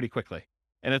update that pretty quickly.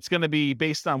 And it's going to be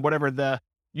based on whatever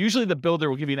usually the builder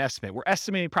will give you an estimate. We're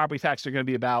estimating property taxes are going to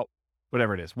be about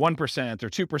whatever it is, 1% or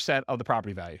 2% of the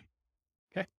property value.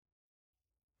 Okay.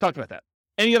 Talked about that.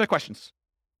 Any other questions?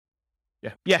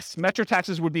 Yeah. Yes. Metro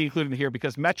taxes would be included in here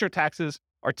because metro taxes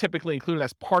are typically included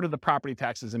as part of the property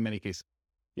taxes in many cases.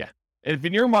 Yeah. And if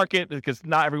in your market, because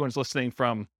not everyone's listening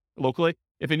from locally,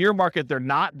 if in your market they're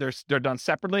not, they're done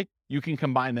separately, you can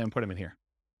combine them and put them in here.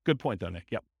 Good point though, Nick.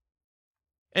 Yep.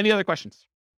 Any other questions?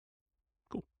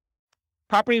 Cool.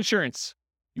 Property insurance.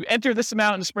 You enter this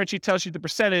amount and the spreadsheet tells you the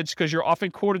percentage because you're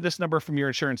often quoted this number from your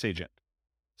insurance agent.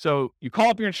 So you call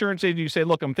up your insurance agent, you say,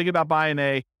 look, I'm thinking about buying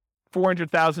a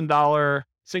 $400,000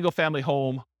 single family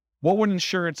home. What would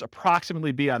insurance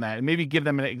approximately be on that? And maybe give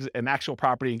them an actual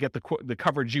property and get the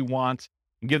coverage you want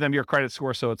and give them your credit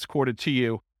score so it's quoted to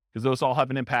you, because those all have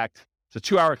an impact. It's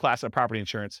a 2-hour class on property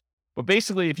insurance. But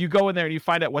basically, if you go in there and you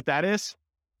find out what that is,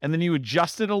 and then you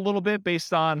adjust it a little bit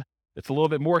based on it's a little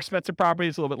bit more expensive property,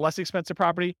 it's a little bit less expensive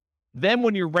property, then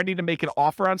when you're ready to make an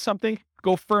offer on something,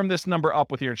 go firm this number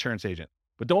up with your insurance agent.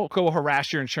 But don't go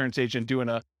harass your insurance agent doing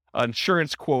an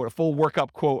insurance quote, a full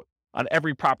workup quote on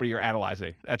every property you're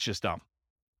analyzing. That's just dumb.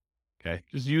 Okay.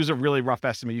 Just use a really rough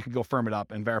estimate. You can go firm it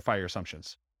up and verify your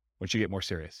assumptions once you get more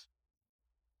serious.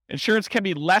 Insurance can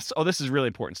be less. Oh, this is really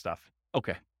important stuff.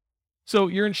 Okay. So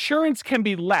your insurance can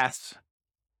be less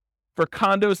for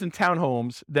condos and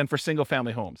townhomes than for single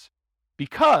family homes,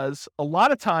 because a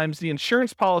lot of times the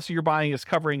insurance policy you're buying is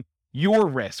covering your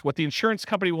risk, what the insurance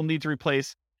company will need to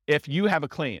replace if you have a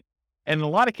claim. And in a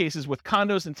lot of cases with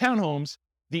condos and townhomes,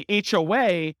 the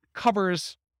HOA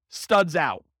covers studs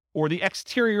out or the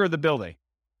exterior of the building.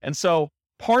 And so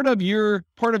part of your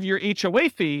HOA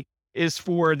fee is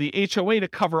for the HOA to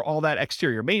cover all that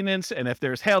exterior maintenance, and if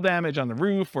there's hail damage on the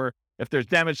roof or if there's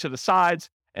damage to the sides.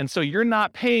 And so you're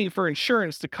not paying for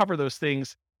insurance to cover those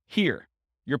things here.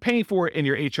 You're paying for it in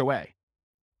your HOA.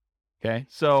 Okay.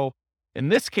 So in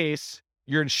this case,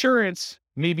 your insurance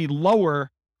may be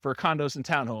lower for condos and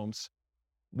townhomes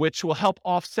which will help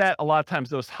offset a lot of times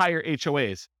those higher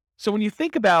HOAs. So when you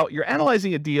think about, you're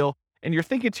analyzing a deal and you're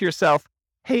thinking to yourself,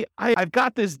 hey, I've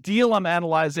got this deal I'm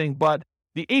analyzing, but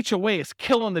the HOA is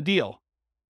killing the deal.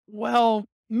 Well,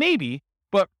 maybe,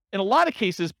 but in a lot of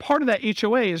cases, part of that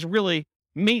HOA is really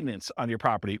maintenance on your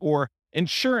property or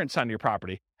insurance on your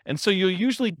property. And so you'll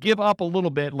usually give up a little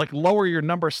bit, like lower your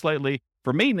number slightly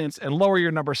for maintenance and lower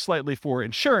your number slightly for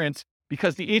insurance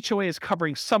because the HOA is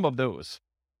covering some of those.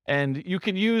 And you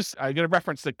can use, I'm going to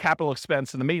reference the capital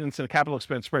expense and the maintenance and the capital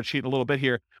expense spreadsheet a little bit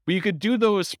here, but you could do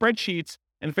those spreadsheets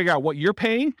and figure out what you're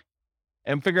paying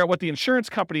and figure out what the insurance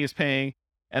company is paying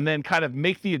and then kind of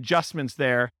make the adjustments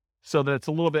there so that it's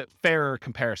a little bit fairer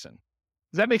comparison.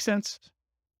 Does that make sense?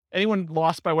 Anyone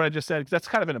lost by what I just said? Because that's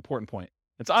kind of an important point.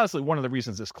 It's honestly one of the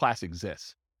reasons this class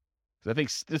exists. Because I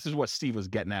think this is what Steve was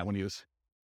getting at when he was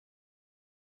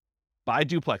buy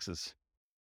duplexes.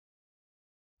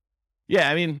 Yeah,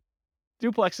 I mean,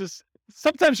 duplexes,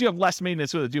 sometimes you have less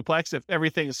maintenance with a duplex if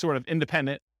everything is sort of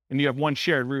independent and you have one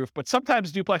shared roof. But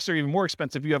sometimes duplexes are even more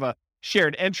expensive. You have a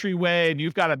shared entryway and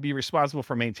you've got to be responsible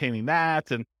for maintaining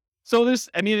that. And so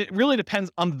it really depends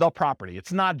on the property.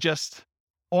 It's not just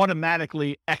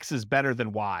automatically X is better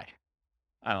than Y.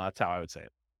 I don't know. That's how I would say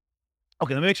it.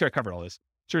 Okay, let me make sure I covered all this.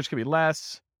 Insurance can be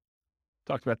less.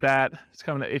 Talked about that. It's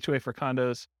coming to HOA for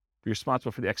condos. Be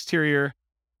responsible for the exterior.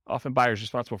 Often buyers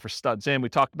responsible for studs in. We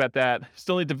talked about that.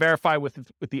 Still need to verify with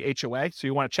the HOA. So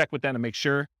you want to check with them to make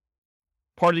sure.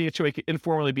 Part of the HOA can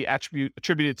informally be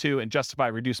attributed to and justify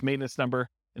a reduced maintenance number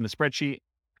in the spreadsheet.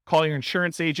 Call your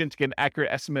insurance agent to get an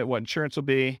accurate estimate what insurance will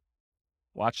be.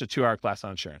 Watch the 2-hour class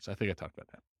on insurance. I think I talked about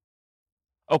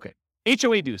that. Okay.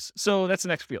 HOA dues. So that's the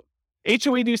next field.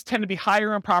 HOA dues tend to be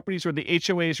higher on properties where the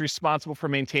HOA is responsible for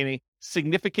maintaining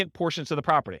significant portions of the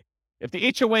property. If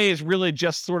the HOA is really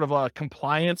just sort of a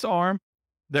compliance arm,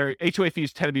 their HOA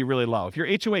fees tend to be really low. If your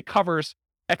HOA covers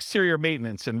exterior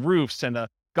maintenance and roofs and a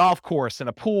golf course and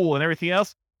a pool and everything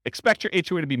else, expect your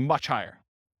HOA to be much higher.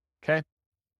 Okay?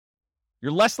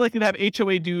 You're less likely to have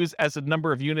HOA dues as the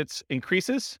number of units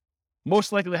increases.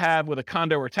 Most likely to have with a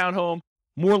condo or townhome,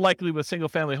 more likely with a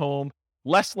single-family home,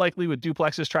 less likely with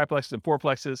duplexes, triplexes, and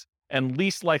fourplexes, and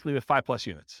least likely with 5+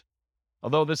 units.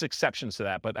 Although there's exceptions to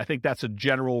that, but I think that's a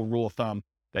general rule of thumb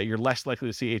that you're less likely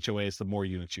to see HOAs the more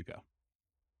units you go.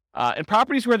 In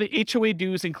properties where the HOA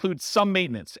dues include some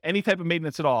maintenance, any type of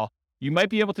maintenance at all, you might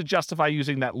be able to justify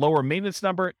using that lower maintenance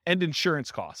number and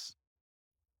insurance costs.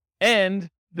 And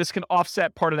this can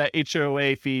offset part of that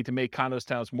HOA fee to make condos,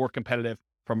 towns more competitive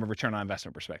from a return on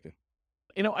investment perspective.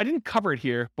 I didn't cover it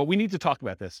here, but we need to talk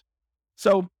about this.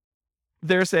 So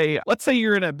let's say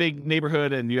you're in a big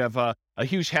neighborhood and you have a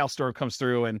huge hailstorm comes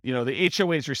through and, the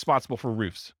HOA is responsible for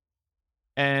roofs.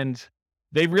 And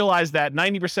they realize that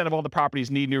 90% of all the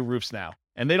properties need new roofs now.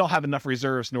 And they don't have enough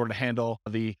reserves in order to handle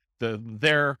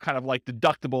their kind of like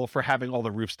deductible for having all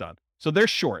the roofs done. So they're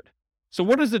short. So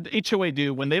what does the HOA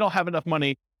do when they don't have enough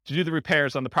money to do the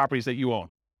repairs on the properties that you own?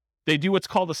 They do what's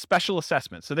called a special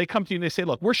assessment. So they come to you and they say,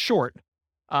 look, we're short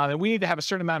and we need to have a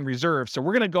certain amount in reserve. So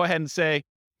we're going to go ahead and say,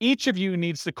 each of you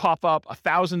needs to cough up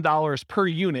 $1,000 per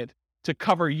unit to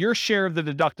cover your share of the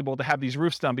deductible to have these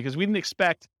roofs done because we didn't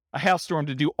expect a hailstorm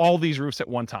to do all these roofs at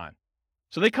one time.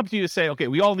 So they come to you to say, okay,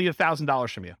 we all need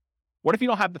 $1,000 from you. What if you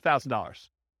don't have the $1,000?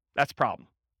 That's a problem.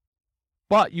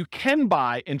 But you can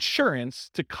buy insurance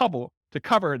to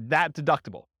cover that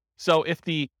deductible. So if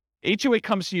the HOA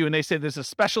comes to you and they say there's a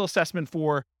special assessment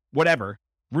for whatever,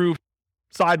 roof,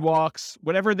 sidewalks,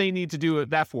 whatever they need to do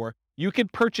that for, you can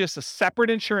purchase a separate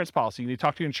insurance policy. You need to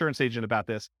talk to your insurance agent about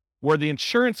this, where the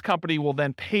insurance company will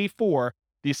then pay for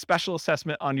the special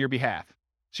assessment on your behalf.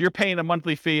 So you're paying a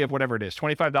monthly fee of whatever it is,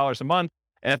 $25 a month.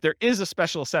 And if there is a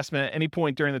special assessment at any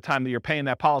point during the time that you're paying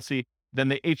that policy, then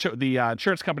the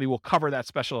insurance company will cover that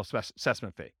special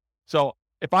assessment fee. So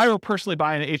if I were personally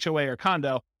buying an HOA or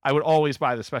condo, I would always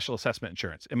buy the special assessment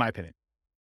insurance, in my opinion.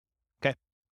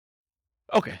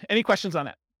 Okay. Any questions on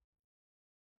that?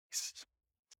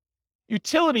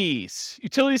 Utilities.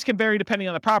 Utilities can vary depending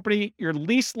on the property. You're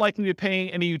least likely to be paying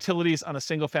any utilities on a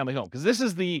single family home because this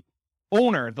is the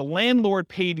owner, the landlord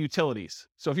paid utilities.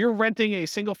 So if you're renting a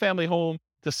single family home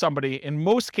to somebody, in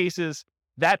most cases,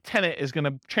 that tenant is going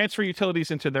to transfer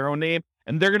utilities into their own name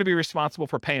and they're going to be responsible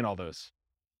for paying all those.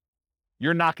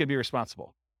 You're not going to be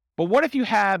responsible. But what if you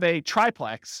have a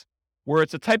triplex where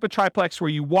it's a type of triplex where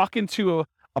you walk into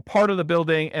a part of the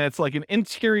building and it's like an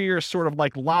interior sort of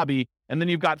like lobby, and then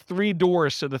you've got 3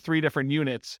 doors to the 3 different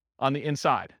units on the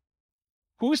inside?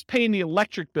 Who's paying the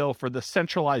electric bill for the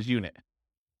centralized unit?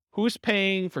 Who's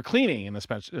paying for cleaning in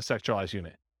the centralized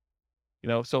unit?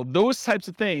 So those types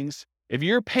of things, If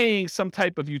you're paying some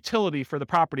type of utility for the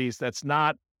properties that's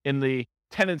not in the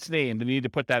tenant's name, then you need to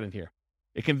put that in here.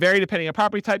 It can vary depending on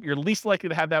property type. You're least likely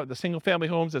to have that with the single-family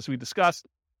homes, as we discussed.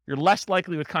 You're less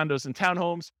likely with condos and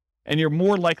townhomes, and you're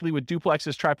more likely with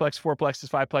duplexes, triplexes, fourplexes,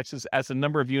 fiveplexes as the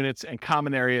number of units and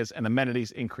common areas and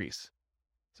amenities increase.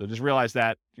 So just realize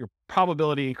that your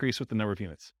probability increase with the number of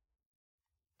units.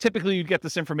 Typically, you get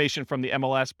this information from the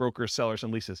MLS, brokers, sellers,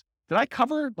 and leases. Did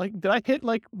I hit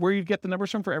where you get the numbers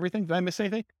from for everything? Did I miss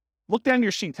anything? Look down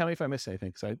your sheet. Tell me if I missed anything,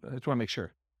 because I just want to make sure.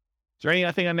 Is there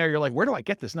anything on there you're like, where do I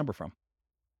get this number from?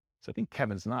 So I think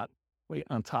Kevin's not way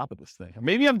on top of this thing. Or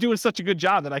maybe I'm doing such a good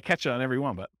job that I catch it on every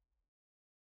one, but.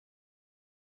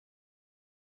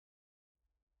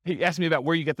 He asked me about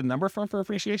where you get the number from for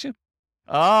appreciation.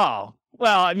 Oh,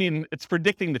 well, I mean, it's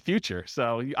predicting the future.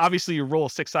 So obviously you roll a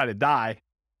 6-sided die.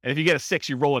 And if you get a 6,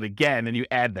 you roll it again and you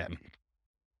add them.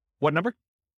 What number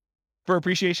for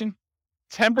appreciation?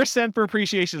 10% for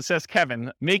appreciation, says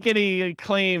Kevin. Make any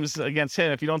claims against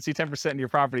him if you don't see 10% in your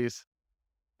properties.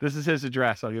 This is his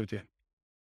address. I'll give it to you.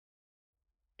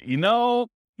 You know,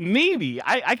 maybe.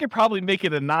 I could probably make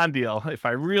it a non-deal if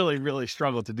I really, really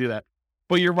struggle to do that.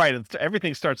 But you're right.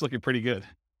 Everything starts looking pretty good,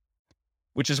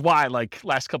 which is why,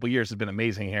 last couple of years has been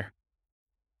amazing here.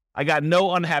 I got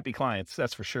no unhappy clients,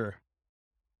 that's for sure.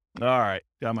 All right,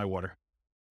 got my water.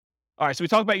 All right, so we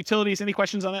talked about utilities. Any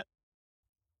questions on that?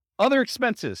 Other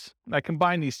expenses. I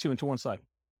combine these two into one slide.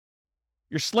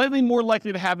 You're slightly more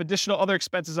likely to have additional other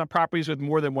expenses on properties with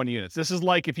more than one unit. This is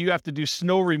like if you have to do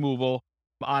snow removal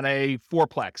on a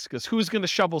fourplex, because who's going to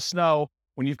shovel snow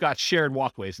when you've got shared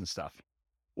walkways and stuff?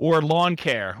 Or lawn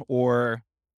care, or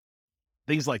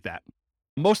things like that.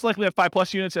 Most likely have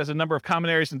 5+ units as a number of common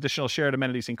areas and additional shared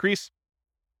amenities increase.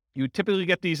 You typically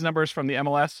get these numbers from the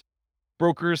MLS,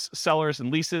 brokers, sellers,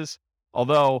 and leases,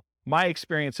 although my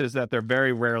experience is that they're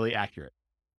very rarely accurate.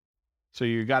 So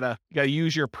you gotta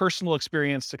use your personal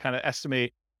experience to kind of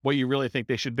estimate what you really think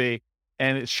they should be.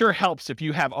 And it sure helps if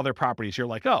you have other properties. You're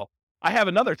like, oh, I have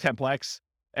another 10plex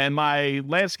and my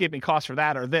landscaping costs for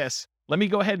that are this. Let me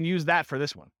go ahead and use that for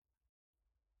this one.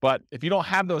 But if you don't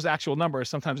have those actual numbers,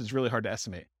 sometimes it's really hard to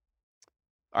estimate.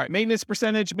 All right, maintenance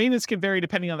percentage. Maintenance can vary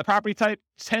depending on the property type.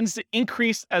 It tends to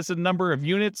increase as the number of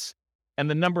units and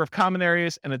the number of common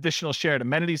areas and additional shared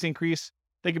amenities increase.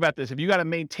 Think about this. If you got to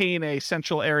maintain a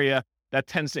central area, that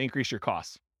tends to increase your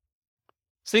costs.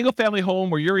 Single-family home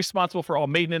where you're responsible for all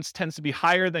maintenance tends to be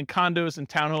higher than condos and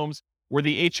townhomes where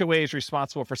the HOA is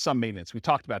responsible for some maintenance. We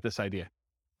talked about this idea.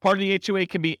 Part of the HOA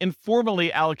can be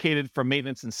informally allocated for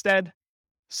maintenance instead.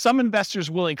 Some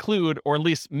investors will include or at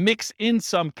least mix in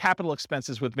some capital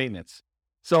expenses with maintenance.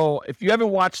 So if you haven't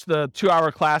watched the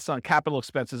 2-hour class on capital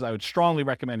expenses, I would strongly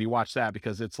recommend you watch that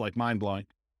because it's mind-blowing.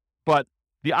 But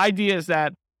the idea is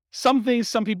that some things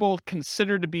some people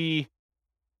consider to be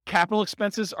capital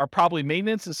expenses are probably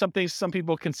maintenance, and some things some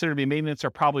people consider to be maintenance are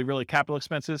probably really capital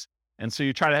expenses. And so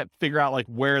you try to figure out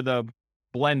where the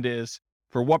blend is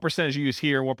for what percentage you use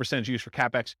here and what percentage you use for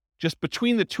CapEx. Just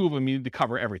between the two of them, you need to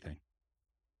cover everything.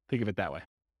 Think of it that way.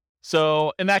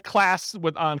 So in that class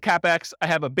on CapEx, I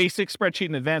have a basic spreadsheet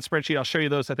and advanced spreadsheet. I'll show you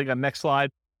those, I think, on the next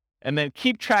slide. And then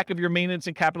keep track of your maintenance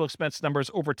and capital expense numbers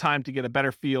over time to get a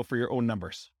better feel for your own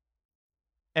numbers.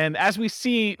 And as we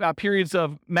see periods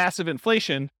of massive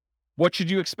inflation, what should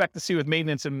you expect to see with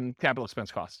maintenance and capital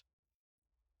expense costs?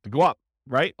 To go up,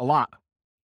 right? A lot.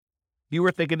 You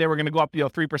were thinking they were going to go up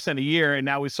 3% a year, and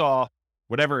now we saw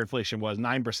whatever inflation was,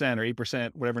 9% or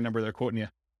 8%, whatever number they're quoting you.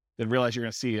 Then realize you're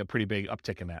going to see a pretty big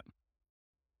uptick in that.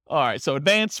 All right, so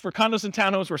advance for condos and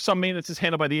townhomes where some maintenance is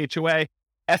handled by the HOA.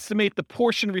 Estimate the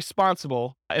portion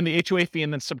responsible in the HOA fee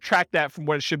and then subtract that from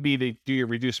what it should be to do your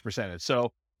reduced percentage.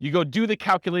 So you go do the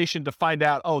calculation to find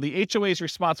out, oh, the HOA is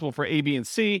responsible for A, B, and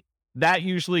C. That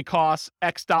usually costs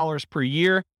X dollars per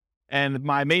year. And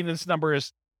my maintenance number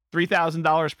is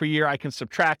 $3,000 per year. I can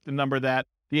subtract the number that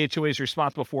the HOA is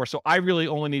responsible for. So I really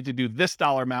only need to do this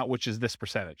dollar amount, which is this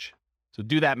percentage. So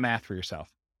do that math for yourself.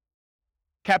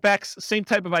 CapEx, same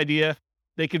type of idea.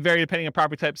 They can vary depending on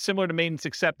property type, similar to maintenance,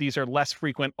 except these are less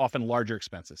frequent, often larger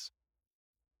expenses.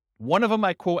 One of them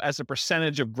I quote as a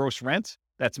percentage of gross rent.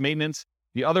 That's maintenance.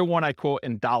 The other one I quote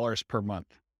in dollars per month.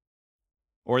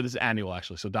 Or this is annual,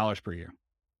 actually, so dollars per year.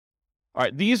 All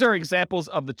right, these are examples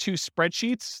of the two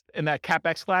spreadsheets in that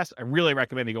CapEx class. I really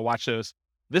recommend you go watch those.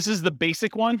 This is the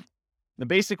basic one. The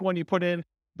basic one you put in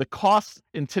the cost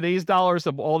in today's dollars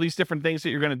of all these different things that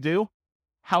you're going to do,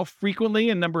 how frequently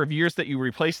and number of years that you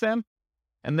replace them,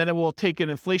 and then it will take an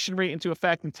inflation rate into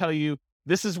effect and tell you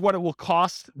this is what it will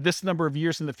cost this number of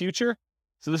years in the future.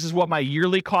 So this is what my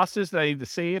yearly cost is that I need to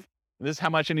save. And this is how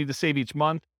much I need to save each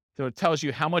month. So it tells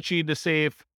you how much you need to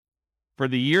save for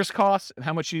the year's costs and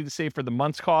how much you need to save for the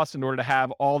month's costs in order to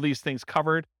have all these things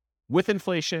covered with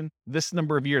inflation this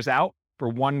number of years out for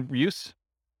one use.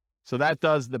 So that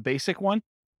does the basic one.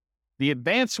 The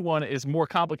advanced one is more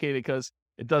complicated because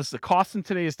it does the cost in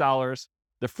today's dollars,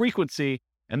 the frequency,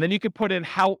 and then you can put in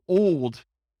how old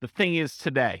the thing is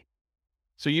today.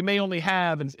 So you may only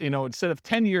have, instead of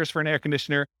 10 years for an air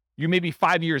conditioner, you may be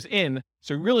 5 years in.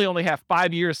 So you really only have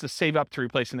 5 years to save up to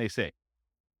replace an AC.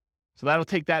 So that'll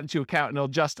take that into account, and it'll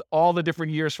adjust all the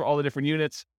different years for all the different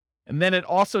units. And then it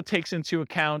also takes into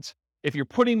account if you're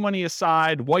putting money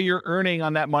aside, what you're earning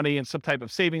on that money in some type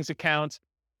of savings account,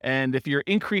 and if you're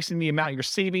increasing the amount you're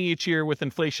saving each year with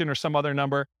inflation or some other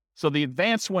number. So the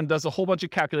advanced one does a whole bunch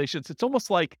of calculations. It's almost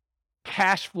like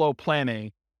cash flow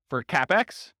planning for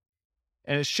CapEx,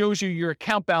 and it shows you your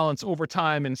account balance over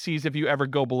time and sees if you ever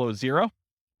go below zero,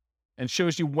 and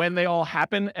shows you when they all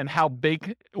happen and how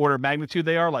big order of magnitude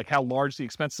they are, like how large the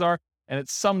expenses are, and it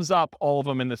sums up all of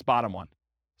them in this bottom one.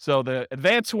 So the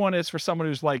advanced one is for someone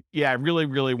who's like, yeah, I really,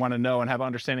 really want to know and have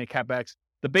understanding of CapEx.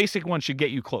 The basic one should get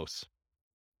you close.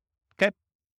 Okay.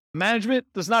 Management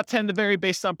does not tend to vary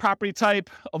based on property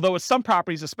type, although with some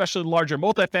properties, especially larger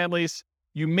multifamilies,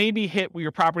 you may be hit with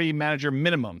your property manager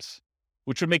minimums,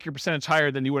 which would make your percentage higher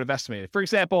than you would have estimated. For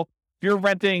example, if you're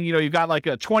renting, you've got like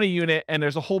a 20 unit and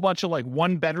there's a whole bunch of like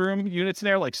 1-bedroom units in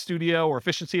there, like studio or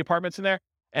efficiency apartments in there.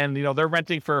 And, they're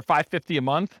renting for $550 a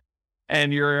month,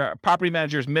 and your property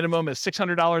manager's minimum is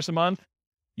 $600 a month.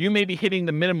 You may be hitting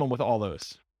the minimum with all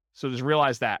those. So just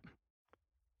realize that.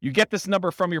 You get this number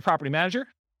from your property manager.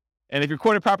 And if your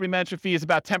quoted property management fee is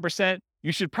about 10%,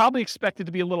 you should probably expect it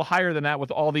to be a little higher than that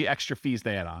with all the extra fees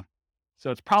they add on. So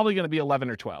it's probably going to be 11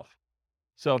 or 12.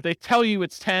 So if they tell you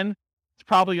it's 10, it's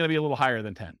probably going to be a little higher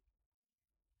than 10.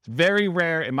 It's very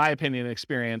rare, in my opinion and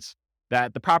experience,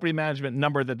 that the property management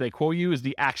number that they quote you is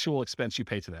the actual expense you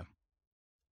pay to them.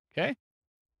 Okay?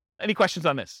 Any questions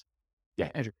on this? Yeah,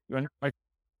 Andrew, you want to?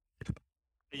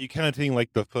 Are you counting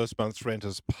like the first month's rent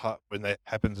as part when that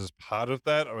happens as part of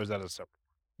that, or is that a separate?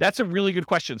 That's a really good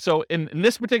question. So in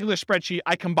this particular spreadsheet,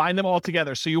 I combine them all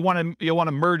together. So you'll want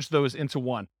to merge those into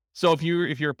one. So if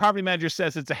your property manager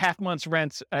says it's a half month's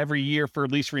rent every year for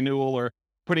lease renewal or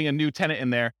putting a new tenant in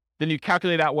there, then you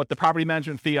calculate out what the property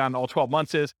management fee on all 12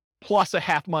 months is, plus a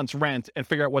half month's rent, and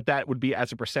figure out what that would be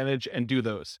as a percentage and do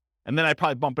those. And then I'd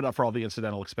probably bump it up for all the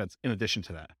incidental expense in addition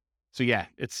to that. So yeah,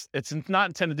 it's not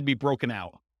intended to be broken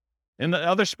out. In the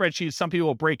other spreadsheets, some people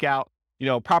will break out,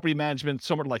 property management,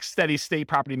 somewhat like steady state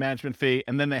property management fee,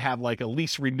 and then they have like a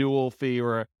lease renewal fee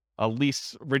or a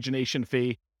lease origination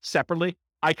fee separately.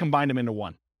 I combine them into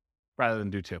one rather than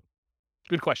do two.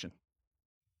 Good question.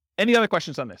 Any other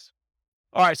questions on this?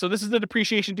 All right, so this is the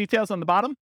depreciation details on the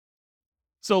bottom.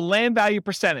 So land value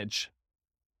percentage.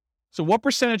 So what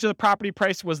percentage of the property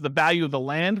price was the value of the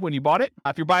land when you bought it?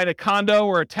 If you're buying a condo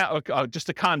or just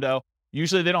a condo,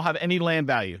 usually they don't have any land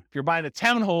value. If you're buying a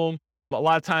townhome, a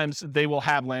lot of times they will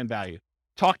have land value.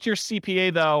 Talk to your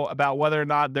CPA, though, about whether or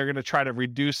not they're going to try to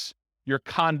reduce your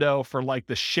condo for like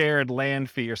the shared land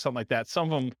fee or something like that.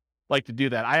 Some of them like to do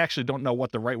that. I actually don't know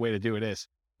what the right way to do it is,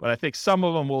 but I think some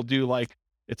of them will do like,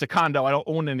 it's a condo, I don't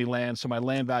own any land, so my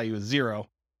land value is zero.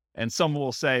 And some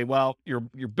will say, well, you're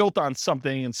built on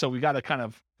something, and so we got to kind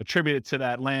of attribute it to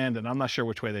that land, and I'm not sure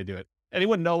which way they do it.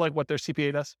 Anyone know like what their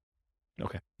CPA does?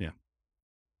 Okay, yeah.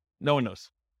 No one knows.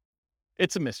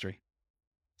 It's a mystery.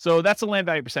 So that's the land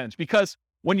value percentage, because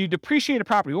when you depreciate a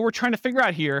property, what we're trying to figure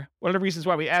out here, one of the reasons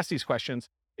why we ask these questions,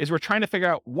 is we're trying to figure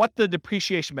out what the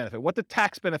depreciation benefit, what the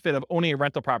tax benefit of owning a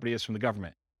rental property is from the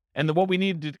government. And what we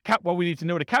need to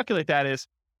know to calculate that is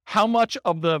how much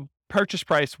of the purchase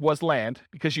price was land,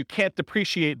 because you can't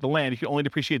depreciate the land, you can only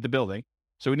depreciate the building.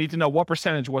 So we need to know what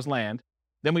percentage was land.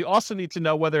 Then we also need to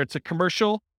know whether it's a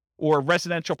commercial or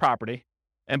residential property.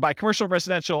 And by commercial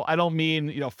residential, I don't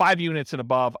mean, 5 units and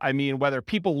above. I mean whether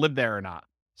people live there or not.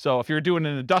 So if you're doing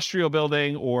an industrial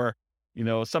building or,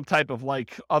 some type of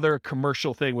like other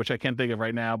commercial thing, which I can't think of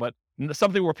right now, but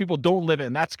something where people don't live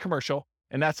in, that's commercial.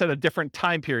 And that's at a different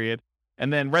time period.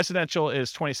 And then residential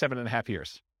is 27 and a half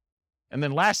years. And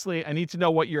then lastly, I need to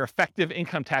know what your effective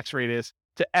income tax rate is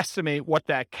to estimate what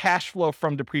that cash flow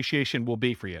from depreciation will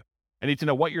be for you. I need to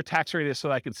know what your tax rate is so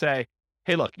that I can say,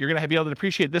 hey, look, you're going to be able to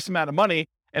depreciate this amount of money,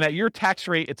 and at your tax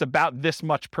rate, it's about this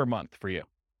much per month for you.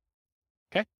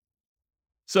 Okay?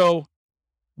 So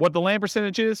what the land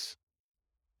percentage is,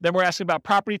 then we're asking about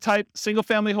property type, single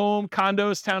family home,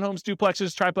 condos, townhomes,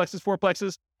 duplexes, triplexes,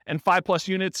 fourplexes, and 5+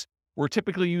 units. We're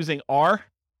typically using R,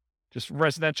 just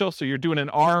residential. So you're doing an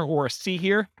R or a C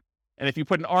here. And if you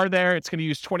put an R there, it's going to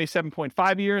use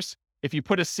 27.5 years. If you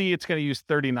put a C, it's going to use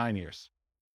 39 years.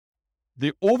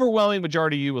 The overwhelming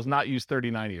majority of you will not use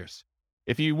 39 years.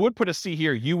 If you would put a C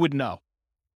here, you would know.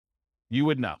 You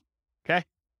would know. Okay?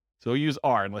 So use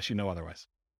R unless you know otherwise.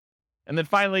 And then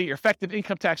finally, your effective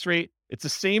income tax rate, it's the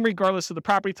same regardless of the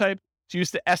property type. It's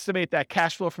used to estimate that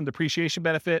cash flow from depreciation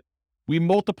benefit. We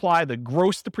multiply the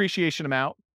gross depreciation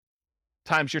amount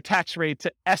times your tax rate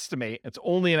to estimate, it's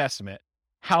only an estimate,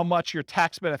 how much your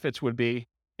tax benefits would be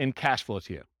in cash flow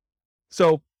to you.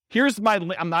 So here's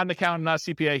I'm not an accountant, not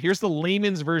a CPA. Here's the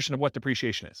layman's version of what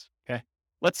depreciation is, okay?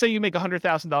 Let's say you make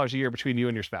 $100,000 a year between you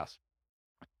and your spouse,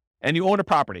 and you own a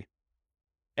property.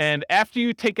 And after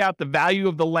you take out the value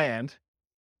of the land,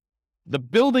 the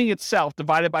building itself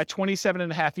divided by 27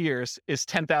 and a half years is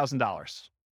 $10,000,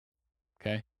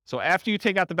 okay? So after you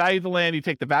take out the value of the land, you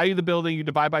take the value of the building, you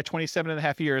divide by 27 and a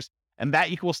half years, and that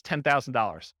equals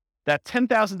 $10,000. That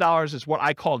 $10,000 is what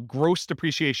I call gross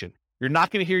depreciation. You're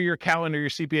not going to hear your accountant or your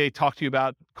CPA talk to you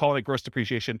about calling it gross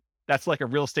depreciation. That's like a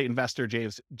real estate investor,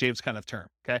 James kind of term,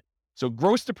 okay? So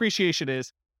gross depreciation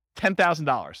is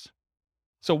 $10,000.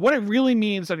 So what it really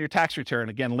means on your tax return,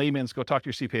 again, layman's, go talk to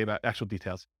your CPA about actual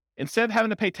details. Instead of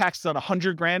having to pay taxes on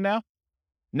 $100,000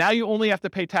 now you only have to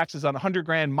pay taxes on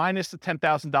 $100,000 minus the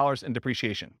 $10,000 in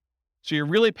depreciation. So you're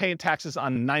really paying taxes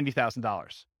on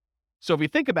 $90,000. So if you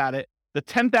think about it, the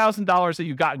 $10,000 that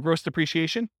you got in gross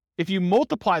depreciation, if you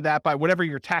multiply that by whatever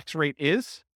your tax rate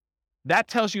is, that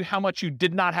tells you how much you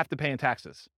did not have to pay in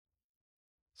taxes.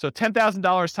 So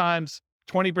 $10,000 times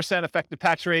 20% effective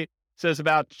tax rate says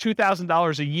about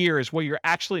 $2,000 a year is what you're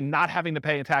actually not having to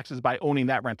pay in taxes by owning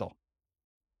that rental.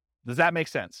 Does that make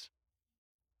sense?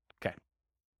 Okay.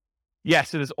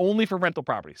 Yes, it is only for rental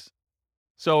properties.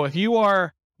 So if you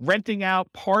are renting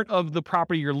out part of the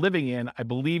property you're living in, I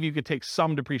believe you could take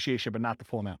some depreciation, but not the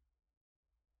full amount.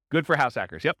 Good for house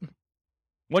hackers. Yep.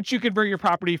 Once you convert your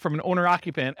property from an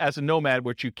owner-occupant as a nomad,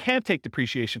 which you can take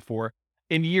depreciation for,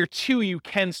 in year 2, you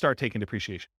can start taking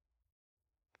depreciation.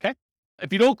 Okay?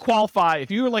 If you don't qualify, if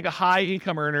you're like a high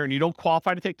income earner and you don't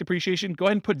qualify to take depreciation, go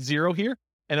ahead and put 0 here,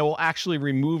 and it will actually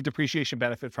remove depreciation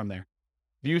benefit from there.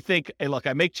 If you think, hey, look,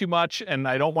 I make too much and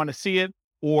I don't want to see it,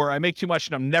 or I make too much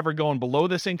and I'm never going below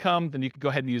this income, then you can go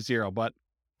ahead and use 0. But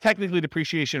technically,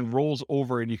 depreciation rolls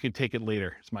over and you can take it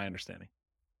later, is my understanding.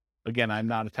 Again, I'm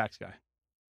not a tax guy.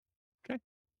 Okay.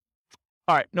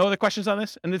 All right. No other questions on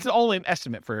this? And this is all an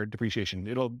estimate for depreciation.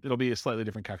 It'll be a slightly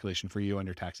different calculation for you on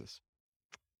your taxes.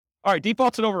 All right.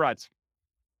 Defaults and overrides.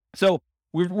 So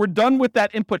we're done with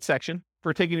that input section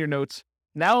for taking your notes.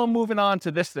 Now I'm moving on to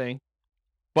this thing,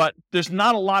 but there's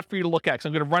not a lot for you to look at. So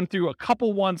I'm going to run through a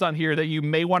couple ones on here that you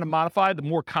may want to modify, the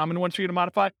more common ones for you to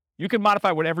modify. You can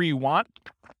modify whatever you want.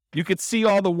 You could see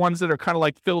all the ones that are kind of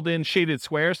like filled in shaded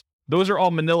squares. Those are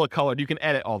all manila colored. You can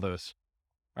edit all those.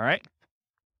 All right.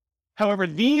 However,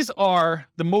 these are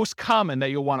the most common that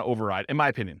you'll want to override, in my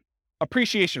opinion.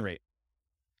 Appreciation rate.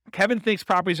 Kevin thinks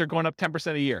properties are going up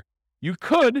 10% a year. You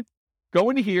could go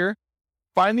into here,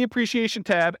 find the appreciation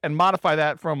tab, and modify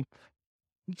that from,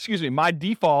 my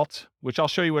default, which I'll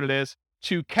show you what it is,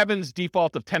 to Kevin's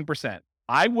default of 10%.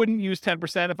 I wouldn't use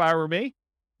 10% if I were me,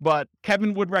 but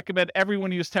Kevin would recommend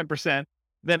everyone use 10%.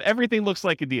 Then everything looks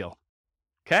like a deal.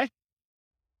 Okay?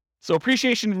 So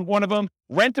appreciation is one of them.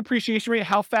 Rent appreciation rate,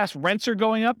 how fast rents are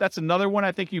going up. That's another one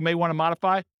I think you may want to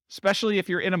modify, especially if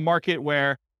you're in a market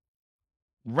where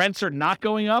rents are not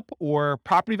going up or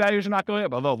property values are not going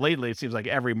up. Although lately it seems like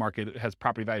every market has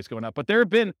property values going up. But there have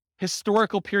been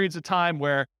historical periods of time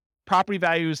where property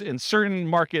values in certain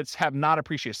markets have not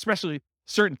appreciated, especially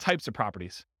certain types of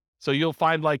properties. So you'll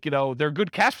find they're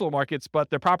good cash flow markets, but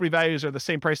their property values are the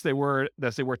same price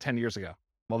as they were 10 years ago.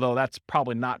 Although that's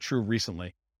probably not true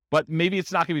recently. But maybe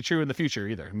it's not going to be true in the future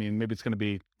either. I mean, maybe it's going to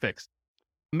be fixed.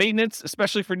 Maintenance,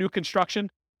 especially for new construction.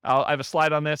 I have a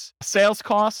slide on this. Sales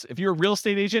costs. If you're a real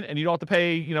estate agent and you don't have to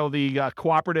pay, the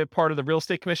cooperative part of the real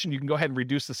estate commission, you can go ahead and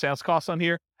reduce the sales costs on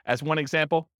here as one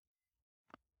example.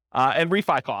 And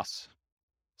refi costs.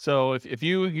 So if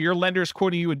your lender is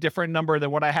quoting you a different number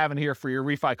than what I have in here for your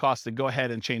refi costs, then go ahead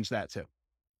and change that too.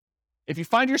 If you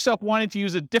find yourself wanting to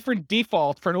use a different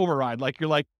default for an override, like you're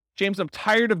like, James, I'm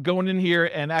tired of going in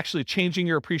here and actually changing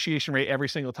your appreciation rate every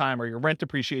single time, or your rent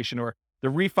appreciation, or the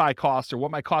refi cost, or what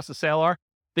my cost of sale are,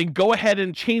 then go ahead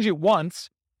and change it once.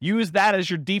 Use that as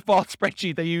your default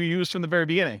spreadsheet that you used from the very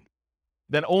beginning.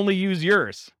 Then only use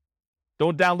yours.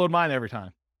 Don't download mine every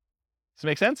time. Does it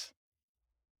make sense?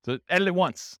 So edit it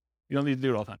once. You don't need to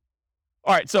do it all the time.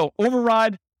 All right, so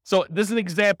override. So this is an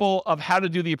example of how to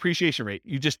do the appreciation rate.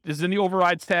 This is in the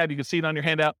overrides tab. You can see it on your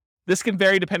handout. This can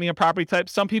vary depending on property type.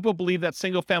 Some people believe that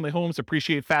single-family homes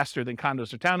appreciate faster than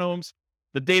condos or townhomes.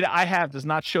 The data I have does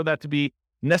not show that to be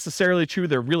necessarily true.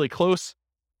 They're really close.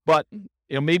 But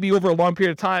maybe over a long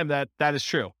period of time that is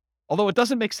true. Although it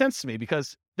doesn't make sense to me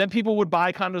because then people would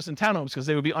buy condos and townhomes because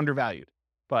they would be undervalued.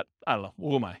 But I don't know.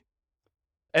 Who am I?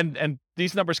 And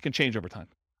these numbers can change over time.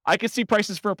 I can see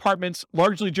prices for apartments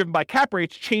largely driven by cap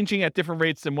rates changing at different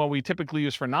rates than what we typically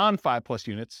use for non-5+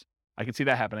 units. I can see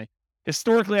that happening.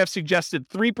 Historically, I've suggested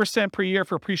 3% per year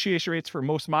for appreciation rates for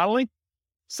most modeling.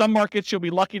 Some markets, you'll be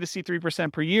lucky to see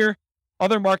 3% per year.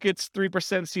 Other markets,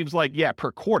 3% seems like,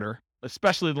 per quarter,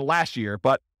 especially the last year.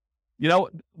 But,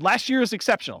 last year is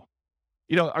exceptional.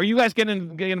 Are you guys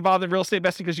getting involved in real estate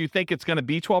investing because you think it's going to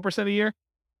be 12% a year?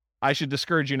 I should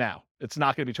discourage you now. It's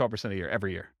not going to be 12% a year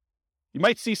every year. You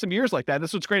might see some years like that.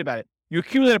 That's what's great about it. You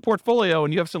accumulate a portfolio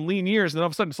and you have some lean years, and then all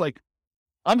of a sudden it's like,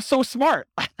 I'm so smart.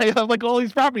 I have like all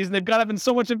these properties and they've got up in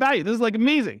so much in value. This is like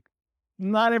amazing.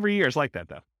 Not every year is like that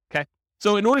though. Okay.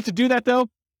 So in order to do that though,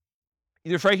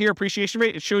 either right here, appreciation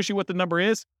rate, it shows you what the number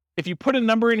is. If you put a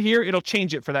number in here, it'll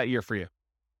change it for that year for you.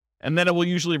 And then it will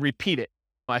usually repeat it,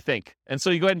 I think. And so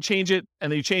you go ahead and change it,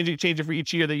 and then you change it for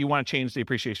each year that you want to change the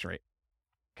appreciation rate.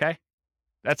 Okay.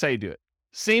 That's how you do it.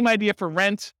 Same idea for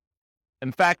rent.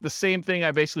 In fact, the same thing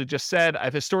I basically just said.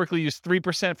 I've historically used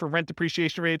 3% for rent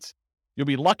depreciation rates. You'll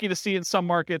be lucky to see in some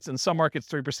markets. In some markets,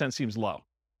 3% seems low.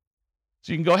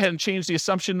 So you can go ahead and change the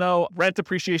assumption though. Rent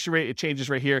depreciation rate, it changes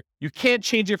right here. You can't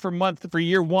change it for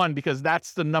year one because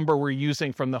that's the number we're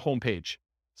using from the homepage.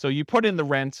 So you put in the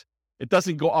rent, it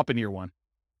doesn't go up in year one,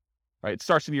 right? It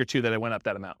starts in year two that it went up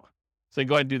that amount. So you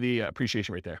go ahead and do the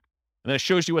appreciation rate there. And then it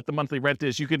shows you what the monthly rent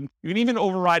is. You can even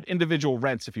override individual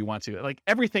rents if you want to. Like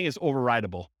everything is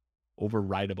overrideable.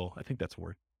 Overrideable. I think that's a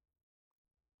word.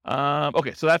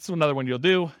 Okay, so that's another one you'll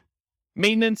do.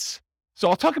 Maintenance. So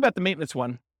I'll talk about the maintenance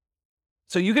one.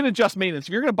 So you can adjust maintenance.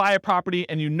 If you're going to buy a property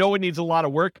and it needs a lot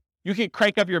of work, you can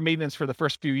crank up your maintenance for the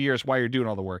first few years while you're doing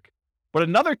all the work. But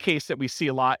another case that we see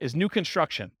a lot is new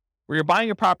construction, where you're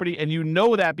buying a property and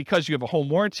that because you have a home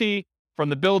warranty from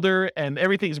the builder and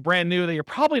everything's brand new, that you're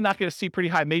probably not going to see pretty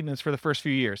high maintenance for the first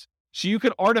few years. So you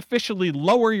can artificially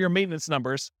lower your maintenance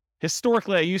numbers.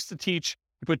 Historically, I used to teach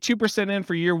you put 2% in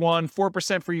for year one,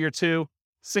 4% for year two,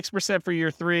 6% for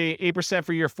year three, 8%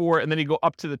 for year four, and then you go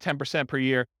up to the 10% per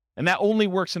year. And that only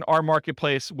works in our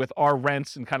marketplace with our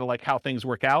rents and kind of like how things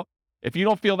work out. If you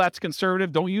don't feel that's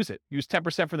conservative, don't use it. Use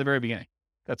 10% from the very beginning.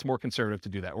 That's more conservative to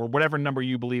do that, or whatever number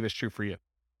you believe is true for you.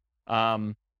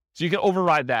 So you can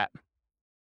override that.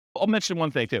 I'll mention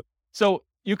one thing too. So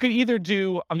you could either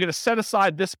I'm going to set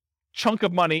aside this chunk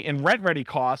of money in rent-ready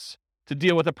costs to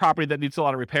deal with a property that needs a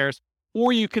lot of repairs,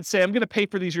 or you could say, I'm going to pay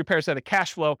for these repairs out of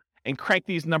cash flow and crank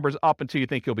these numbers up until you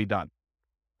think you'll be done,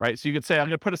 right? So you could say, I'm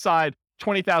going to put aside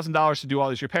 $20,000 to do all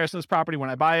these repairs in this property when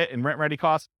I buy it in rent-ready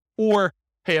costs, or,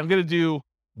 hey, I'm going to do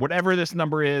whatever this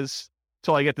number is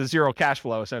till I get to zero cash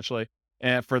flow, essentially,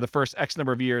 and for the first X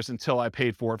number of years until I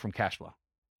paid for it from cash flow.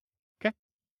 Okay.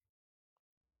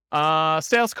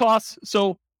 Sales costs.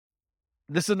 So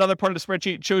this is another part of the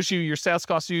spreadsheet. It shows you your sales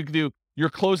costs. So you can do your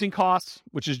closing costs,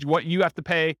 which is what you have to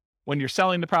pay when you're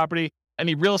selling the property,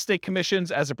 any real estate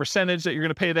commissions as a percentage that you're going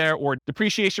to pay there, or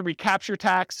depreciation recapture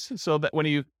tax, so that when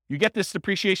you get this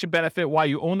depreciation benefit while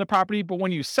you own the property, but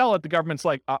when you sell it, the government's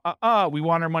like, we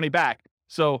want our money back.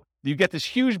 So you get this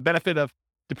huge benefit of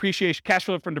depreciation, cash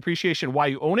flow from depreciation while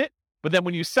you own it. But then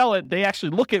when you sell it, they actually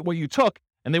look at what you took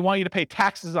and they want you to pay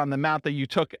taxes on the amount that you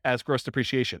took as gross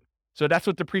depreciation. So that's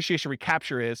what depreciation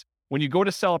recapture is. When you go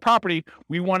to sell a property,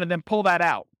 we want to then pull that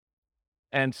out.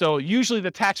 And so usually the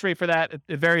tax rate for that,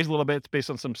 it varies a little bit. It's based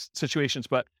on some situations,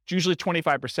 but it's usually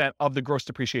 25% of the gross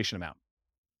depreciation amount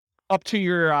up to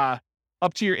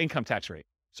your income tax rate.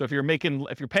 So if you're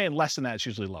paying less than that, it's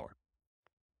usually lower.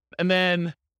 And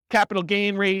then capital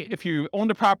gain rate. If you own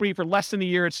the property for less than a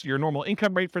year, it's your normal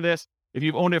income rate for this. If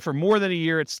you've owned it for more than a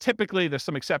year, it's typically, there's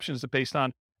some exceptions based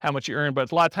on how much you earn, but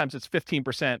a lot of times it's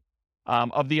 15%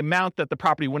 of the amount that the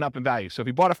property went up in value. So if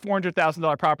you bought a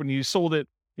 $400,000 property and you sold it,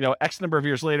 X number of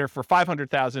years later for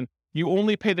 $500,000, you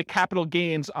only pay the capital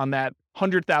gains on that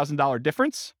 $100,000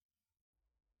 difference.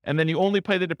 And then you only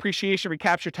pay the depreciation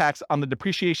recapture tax on the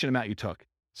depreciation amount you took.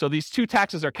 So these two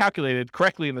taxes are calculated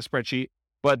correctly in the spreadsheet,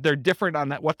 but they're different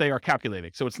on what they are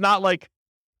calculating. So it's not like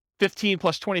 15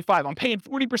 plus 25. I'm paying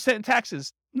 40% in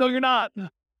taxes. No, you're not.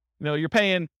 You're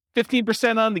paying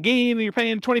 15% on the gain and you're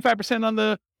paying 25% on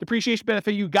the depreciation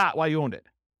benefit you got while you owned it.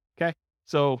 Okay.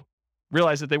 So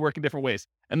realize that they work in different ways.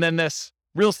 And then this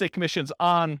real estate commissions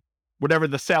on whatever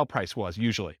the sale price was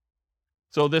usually.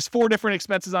 So there's 4 different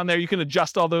expenses on there. You can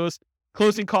adjust all those: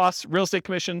 closing costs, real estate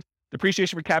commission,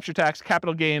 depreciation recapture tax,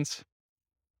 capital gains.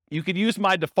 You could use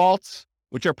my defaults,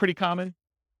 which are pretty common.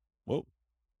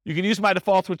 You can use my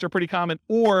defaults, which are pretty common,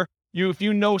 or If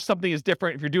you know something is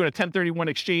different, if you're doing a 1031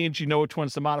 exchange, you know which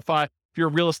ones to modify. If you're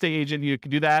a real estate agent, you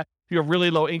can do that. If you have really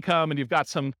low income and you've got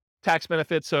some tax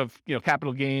benefits of,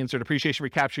 capital gains or depreciation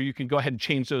recapture, you can go ahead and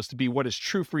change those to be what is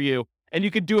true for you. And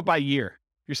you can do it by year.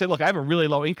 You say, look, I have a really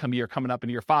low income year coming up in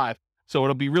year 5, so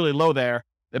it'll be really low there.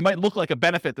 It might look like a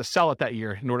benefit to sell it that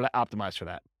year in order to optimize for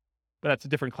that. But that's a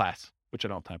different class, which I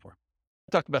don't have time for.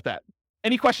 I talked about that.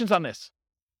 Any questions on this?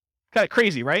 Kind of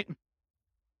crazy, right?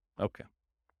 Okay.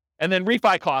 And then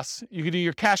refi costs. You can do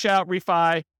your cash out,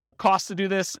 refi costs to do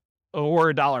this, or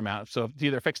a dollar amount. So it's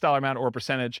either a fixed dollar amount or a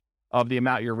percentage of the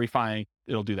amount you're refining.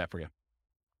 It'll do that for you.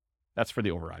 That's for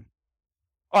the override.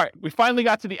 All right. We finally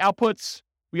got to the outputs.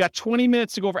 We got 20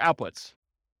 minutes to go over outputs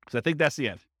because I think that's the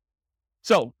end.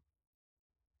 So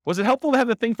was it helpful to have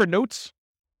the thing for notes?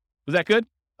 Was that good?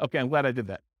 Okay. I'm glad I did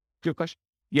that. Good question.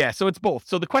 Yeah. So it's both.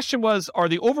 So the question was, are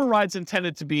the overrides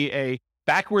intended to be a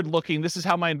backward looking, this is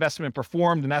how my investment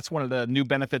performed, and that's one of the new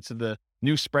benefits of the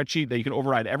new spreadsheet, that you can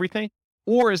override everything?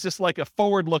 Or is this like a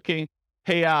forward looking,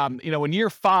 hey, in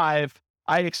year 5,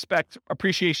 I expect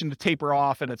appreciation to taper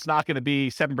off and it's not going to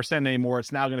be 7% anymore.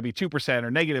 It's now going to be 2%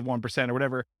 or negative 1% or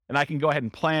whatever. And I can go ahead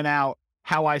and plan out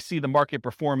how I see the market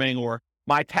performing, or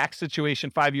my tax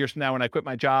situation 5 years from now when I quit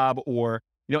my job, or,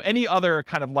 any other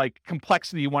kind of like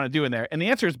complexity you want to do in there. And the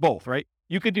answer is both, right?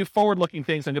 You could do forward looking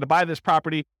things. I'm going to buy this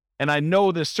property and I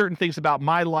know there's certain things about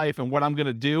my life and what I'm going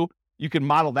to do. You can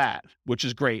model that, which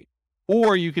is great.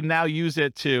 Or you can now use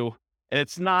it to, and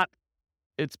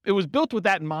it was built with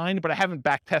that in mind, but I haven't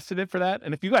back tested it for that.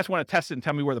 And if you guys want to test it and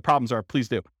tell me where the problems are, please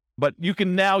do. But you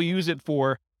can now use it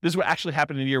for, this is what actually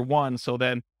happened in year 1. So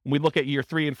then when we look at year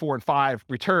 3 and 4 and 5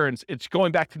 returns, it's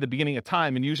going back to the beginning of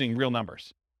time and using real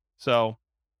numbers. So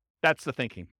that's the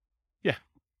thinking. Yeah.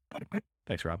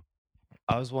 Thanks, Rob.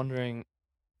 I was wondering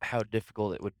how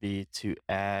difficult it would be to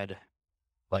add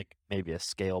like maybe a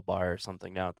scale bar or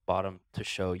something down at the bottom to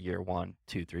show year 1,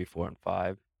 2, 3, 4, and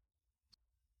 5.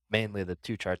 Mainly the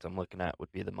 2 charts I'm looking at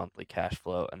would be the monthly cash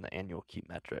flow and the annual key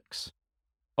metrics.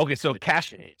 Okay,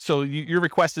 so your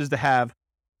request is to have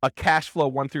a cash flow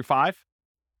 1 through 5?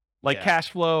 Like cash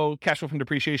flow from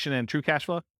depreciation and true cash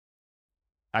flow?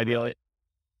 Ideally.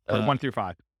 Or 1 through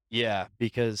 5? Yeah,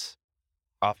 because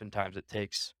oftentimes it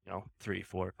takes, 3,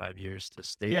 4, 5 years to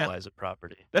stabilize a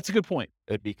property. That's a good point.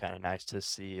 It would be kind of nice to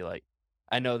see, like,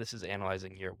 I know this is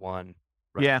analyzing year 1,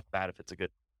 right off the bat, if it's a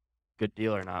good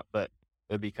deal or not, but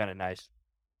it would be kind of nice.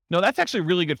 No, that's actually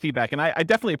really good feedback. And I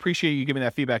definitely appreciate you giving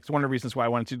that feedback. It's one of the reasons why I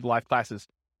wanted to do the live classes.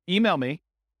 Email me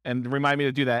and remind me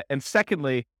to do that. And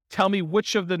secondly, tell me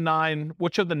which of the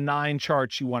 9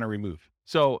 charts you want to remove.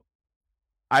 So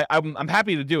I'm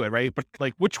happy to do it, right? But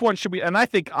like, which one should we? And I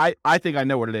think I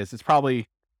know what it is. It's probably,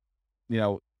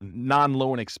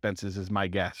 non-loan expenses is my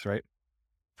guess, right?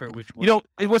 For which one?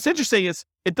 What's interesting is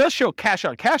it does show cash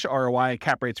on cash ROI and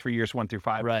cap rates for years 1 through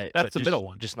 5. Right, that's the middle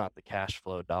one, just not the cash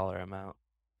flow dollar amount.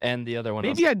 And the other one,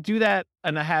 maybe I'd do that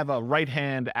and I have a right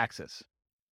hand axis.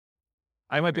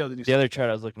 I might be able to do the other chart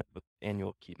I was looking at with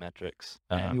annual key metrics.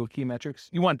 Annual key metrics.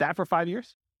 You want that for 5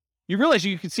 years? You realize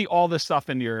you can see all this stuff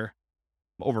in your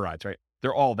overrides, right?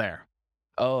 They're all there.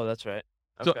 Oh, that's right.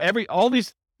 Okay.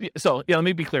 So let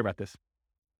me be clear about this.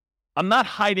 I'm not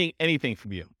hiding anything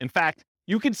from you. In fact,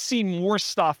 you can see more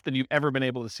stuff than you've ever been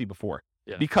able to see before,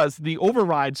 because the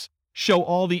overrides show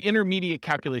all the intermediate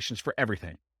calculations for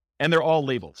everything, and they're all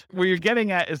labeled. Where you're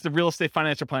getting at is the real estate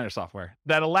financial planner software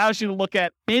that allows you to look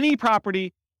at any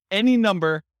property, any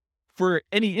number for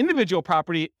any individual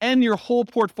property and your whole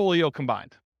portfolio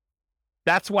combined.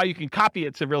 That's why you can copy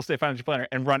it to Real Estate Financial Planner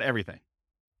and run everything.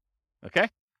 Okay?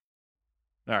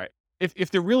 All right.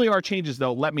 If there really are changes,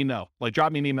 though, let me know. Like,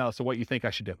 drop me an email as to what you think I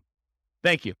should do.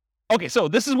 Thank you. Okay, so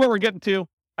this is where we're getting to.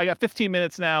 I got 15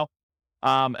 minutes now,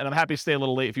 and I'm happy to stay a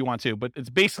little late if you want to, but it's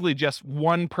basically just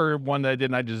one per one that I did,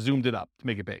 and I just zoomed it up to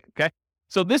make it big, okay?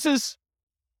 So this is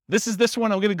this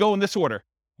one. I'm going to go in this order.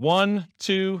 1,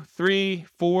 2, 3,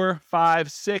 4,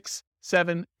 5, 6,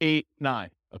 7, 8, 9,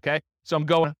 okay? So I'm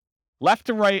going left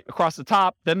to right across the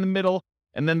top, then the middle,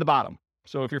 and then the bottom.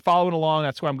 So if you're following along,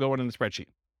 that's where I'm going in the spreadsheet.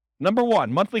 Number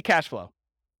 1, monthly cash flow.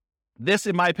 This,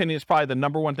 in my opinion, is probably the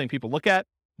number one thing people look at.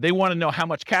 They want to know how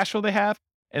much cash flow they have.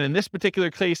 And in this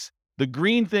particular case, the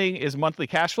green thing is monthly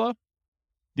cash flow.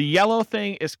 The yellow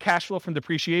thing is cash flow from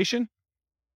depreciation.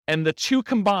 And the 2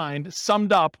 combined,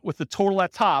 summed up with the total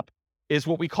at top, is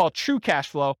what we call true cash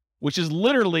flow, which is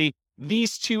literally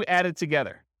these 2 added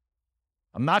together.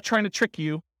 I'm not trying to trick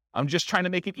you. I'm just trying to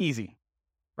make it easy,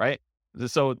 right?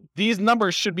 So these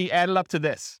numbers should be added up to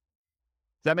this.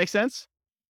 Does that make sense?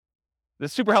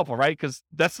 That's super helpful, right? Because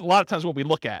that's a lot of times what we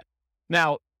look at.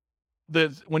 Now,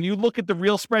 when you look at the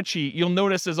real spreadsheet, you'll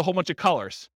notice there's a whole bunch of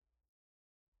colors.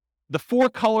 The 4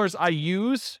 colors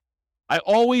I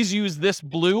always use this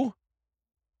blue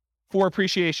for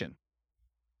appreciation.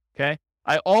 Okay.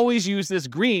 I always use this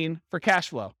green for cash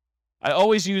flow. I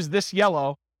always use this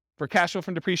yellow for cash flow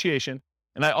from depreciation.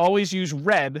 And I always use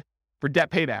red for debt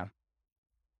paydown.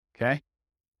 Okay.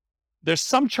 There's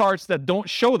some charts that don't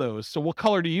show those. So what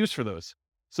color to use for those?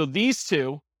 So these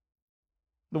two,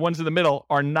 the ones in the middle,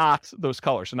 are not those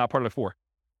colors. They're not part of the 4.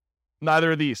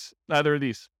 Neither are these. Neither are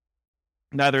these.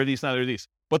 Neither are these. Neither are these.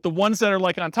 But the ones that are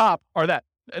like on top are that.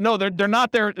 No, they're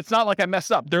not there. It's not like I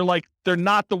messed up. They're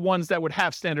not the ones that would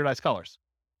have standardized colors.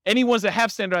 Any ones that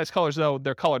have standardized colors, though,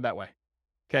 they're colored that way.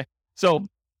 Okay. So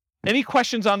any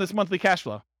questions on this monthly cash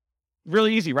flow?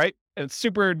 Really easy, right? And it's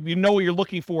super, you know what you're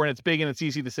looking for, and it's big and it's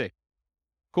easy to see.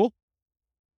 Cool?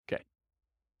 Okay.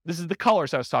 This is the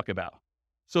colors I was talking about.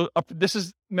 So this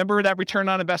is, remember that return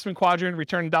on investment quadrant,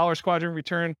 return in dollars quadrant,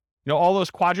 return, all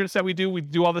those quadrants that we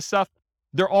do all this stuff.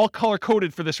 They're all color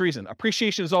coded for this reason.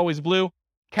 Appreciation is always blue.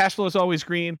 Cash flow is always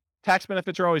green. Tax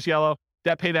benefits are always yellow.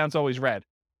 Debt pay down is always red.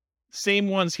 Same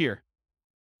ones here.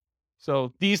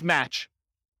 So these match.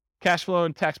 Cash flow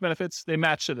and tax benefits, they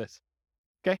match to this.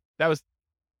 Okay? That was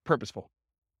purposeful.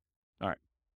 All right.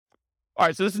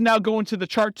 So this is now going to the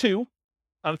chart 2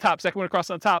 on the top, second one across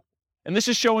on the top. And this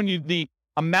is showing you the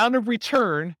amount of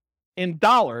return in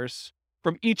dollars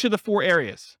from each of the 4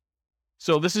 areas.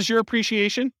 So this is your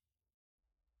appreciation.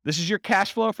 This is your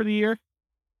cash flow for the year.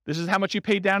 This is how much you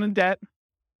paid down in debt.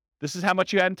 This is how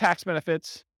much you had in tax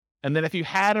benefits. And then if you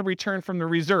had a return from the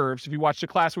reserves, if you watched the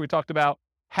class where we talked about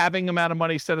having amount of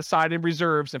money set aside in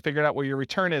reserves and figured out what your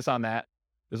return is on that,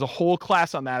 there's a whole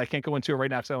class on that. I can't go into it right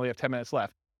now because I only have 10 minutes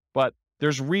left. But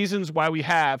there's reasons why we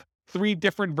have 3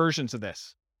 different versions of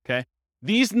this, okay?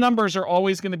 These numbers are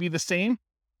always going to be the same,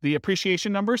 the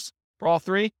appreciation numbers for all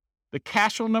 3. The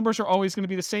cash flow numbers are always going to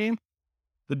be the same.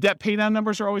 The debt pay down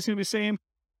numbers are always going to be the same.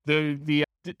 The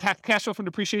cash flow from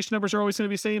depreciation numbers are always going to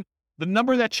be the same. The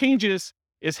number that changes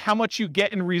is how much you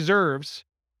get in reserves,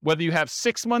 whether you have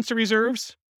 6 months of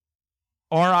reserves,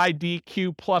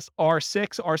 RIDQ plus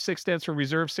R6. R6 stands for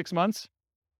reserve 6 months,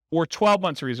 or 12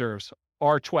 months of reserves,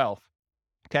 R12.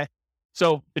 Okay.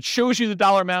 So it shows you the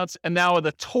dollar amounts, and now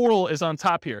the total is on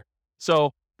top here.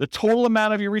 So the total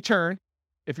amount of your return,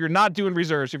 if you're not doing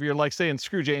reserves, if you're like saying,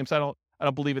 screw James, I don't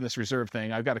believe in this reserve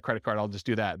thing. I've got a credit card. I'll just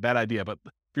do that. Bad idea. But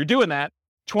if you're doing that,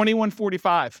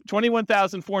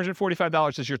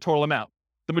 $21,445 is your total amount.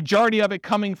 The majority of it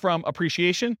coming from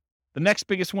appreciation. The next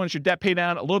biggest one is your debt pay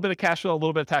down, a little bit of cash flow, a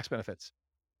little bit of tax benefits.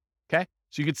 Okay.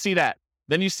 So you can see that.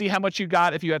 Then you see how much you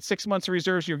got. If you had 6 months of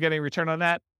reserves, you're getting a return on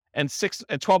that. And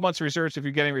 12 months of reserves if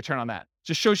you're getting a return on that.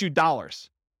 Just shows you dollars.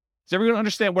 Does everyone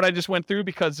understand what I just went through?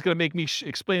 Because it's going to make me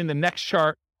explaining the next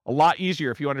chart a lot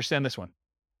easier if you understand this one.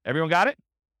 Everyone got it?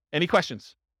 Any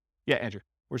questions? Yeah, Andrew.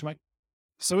 Where's Mike?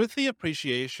 So with the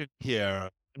appreciation here,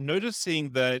 I'm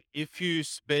noticing that if you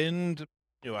spend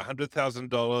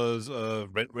 $100,000 of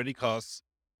rent-ready costs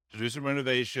to do some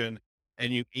renovation,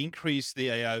 and you increase the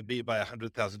AIV by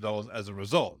 $100,000 as a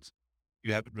result,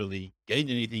 you haven't really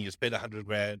gained anything. You spent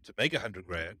 $100,000 to make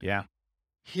 $100,000. Yeah.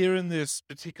 Here in this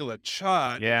particular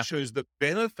chart, it shows the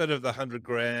benefit of the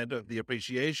 $100,000 of the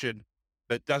appreciation,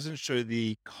 but doesn't show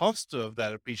the cost of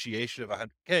that appreciation of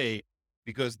 $100K,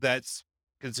 because that's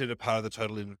considered part of the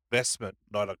total investment,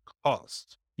 not a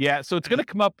cost. Yeah. So it's going to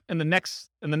come up in the next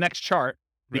chart,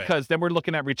 because then we're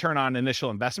looking at return on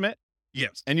initial investment.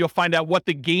 Yes. And you'll find out what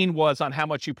the gain was on how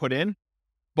much you put in.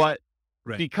 But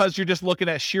because you're just looking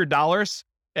at sheer dollars,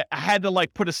 I had to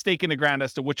put a stake in the ground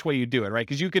as to which way you do it, right?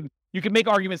 Because you could make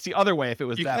arguments the other way if it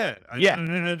was that. Yeah.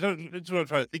 That's what I'm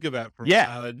trying to think about.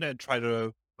 And try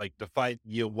to define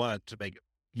year 1 to make it.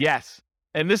 Yes.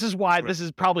 And this is why this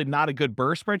is probably not a good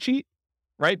BRRRR spreadsheet,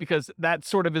 right? Because that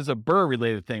sort of is a BRRRR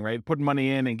related thing, right? Putting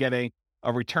money in and getting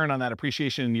a return on that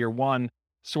appreciation in year 1,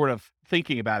 sort of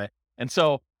thinking about it. And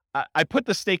so I put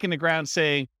the stake in the ground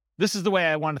saying, this is the way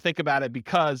I want to think about it,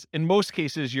 because in most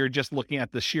cases, you're just looking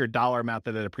at the sheer dollar amount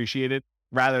that it appreciated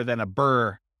rather than a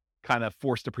BRRRR kind of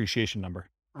forced appreciation number.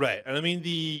 Right. And I mean,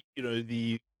 the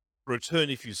return,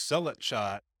 if you sell that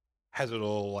chart, has it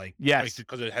all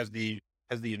because it has the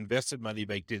invested money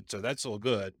baked in. So that's all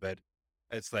good. But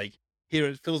it's here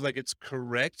it feels like it's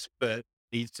correct, but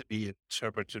needs to be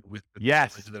interpreted with the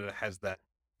knowledge that it has that.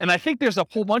 And I think there's a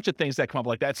whole bunch of things that come up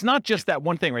like that. It's not just that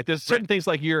one thing, right? There's certain things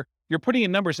like you're putting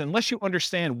in numbers, unless you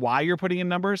understand why you're putting in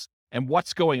numbers and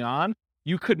what's going on,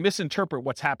 you could misinterpret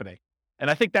what's happening.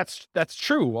 And I think that's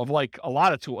true of a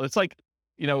lot of tools. It's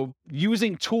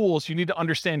using tools, you need to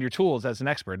understand your tools as an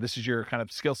expert. This is your kind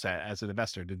of skill set as an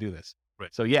investor to do this.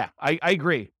 Right. So yeah, I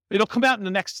agree. It'll come out in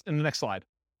the next slide.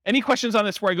 Any questions on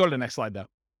this before I go to the next slide though?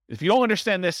 If you don't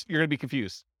understand this, you're going to be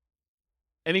confused.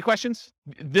 Any questions?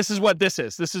 This is what this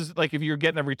is. This is like if you're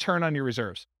getting a return on your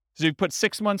reserves. So you put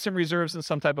 6 months in reserves in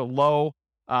some type of low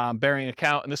bearing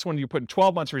account. And this one, you're putting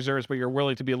 12 months reserves, but you're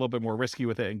willing to be a little bit more risky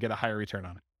with it and get a higher return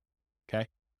on it. Okay.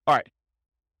 All right.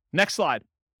 Next slide.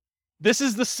 This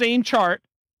is the same chart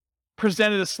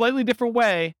presented a slightly different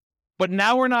way, but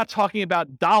now we're not talking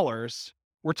about dollars.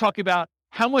 We're talking about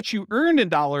how much you earned in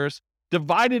dollars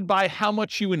divided by how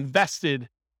much you invested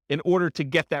in order to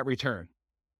get that return.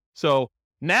 So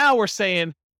now we're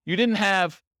saying you didn't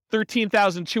have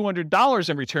 $13,200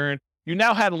 in return. You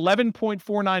now had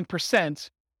 11.49%.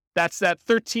 That's that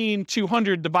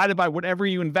 13,200 divided by whatever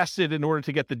you invested in order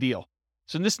to get the deal.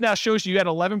 So this now shows you had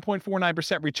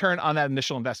 11.49% return on that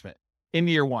initial investment in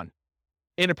year one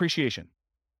in appreciation.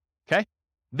 Okay.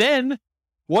 Then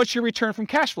what's your return from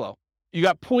cash flow? You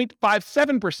got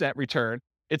 0.57% return.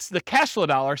 It's the cash flow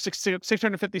dollar,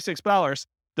 $656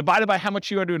 divided by how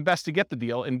much you had to invest to get the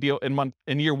deal in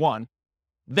year one.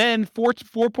 Then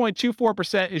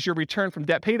 4.24% is your return from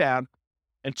debt paydown,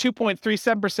 and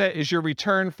 2.37% is your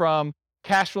return from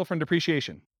cash flow from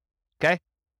depreciation. Okay.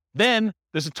 Then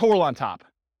there's a total on top.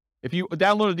 If you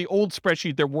downloaded the old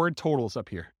spreadsheet, there weren't totals up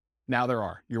here. Now there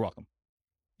are. You're welcome.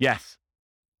 Yes.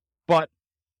 But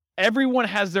everyone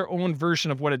has their own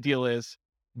version of what a deal is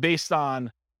based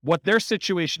on what their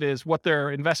situation is, what their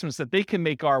investments that they can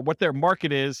make are, what their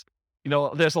market is. You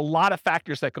know, there's a lot of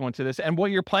factors that go into this and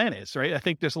what your plan is, right? I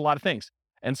think there's a lot of things.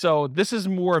 And so this is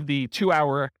more of the 2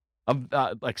 hour of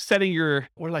like setting your,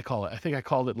 what did I call it? I think I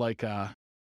called it like,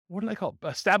 what did I call it?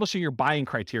 Establishing your buying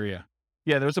criteria.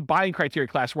 Yeah, there was a buying criteria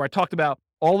class where I talked about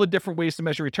all the different ways to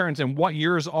measure returns and what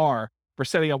yours are for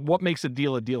setting up what makes a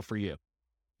deal for you.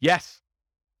 Yes,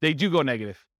 they do go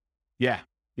negative. Yeah.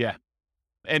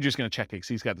 Andrew's going to check it because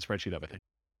he's got the spreadsheet up, I think.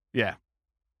 Yeah.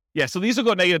 So these will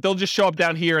go negative. They'll just show up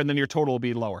down here and then your total will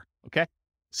be lower. Okay.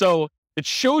 So it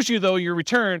shows you though your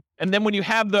return. And then when you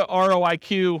have the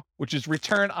ROIQ, which is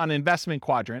return on investment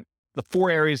quadrant, the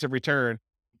 4 areas of return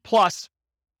plus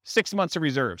 6 months of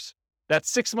reserves. That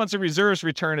 6 months of reserves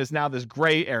return is now this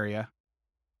gray area.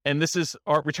 And this is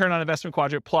our return on investment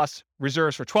quadrant plus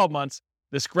reserves for 12 months.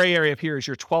 This gray area up here is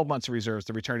your 12 months of reserves,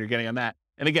 the return you're getting on that.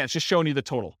 And again, it's just showing you the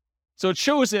total. So it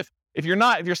shows if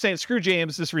you're saying, screw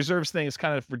James, this reserves thing is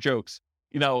kind of for jokes.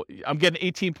 You know, I'm getting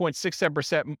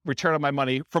 18.67% return on my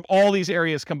money from all these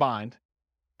areas combined.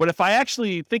 But if I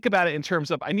actually think about it in terms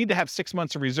of I need to have 6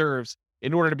 months of reserves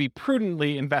in order to be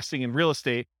prudently investing in real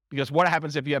estate, because what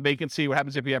happens if you have vacancy? What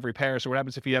happens if you have repairs? Or what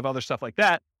happens if you have other stuff like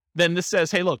that? Then this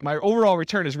says, hey, look, my overall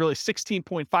return is really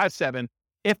 16.57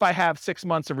 if I have 6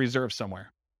 months of reserve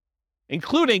somewhere,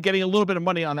 including getting a little bit of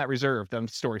money on that reserve that I'm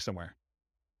storing somewhere.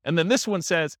 And then this one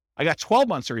says, I got 12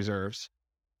 months of reserves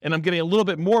and I'm getting a little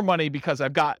bit more money because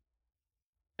I've got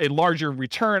a larger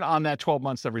return on that 12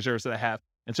 months of reserves that I have.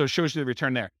 And so it shows you the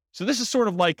return there. So this is sort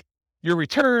of like your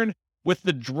return with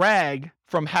the drag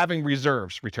from having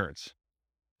reserves returns.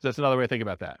 So that's another way to think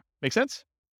about that. Make sense?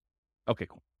 Okay,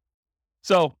 cool.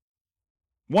 So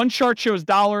one chart shows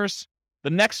dollars.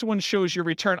 The next one shows your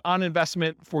return on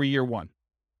investment for year one.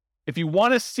 If you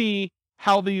want to see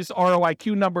how these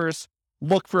ROIQ numbers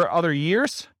look for other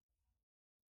years,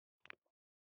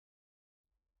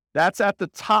 that's at the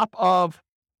top of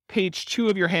page 2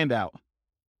 of your handout.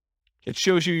 It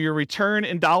shows you your return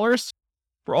in dollars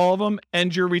for all of them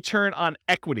and your return on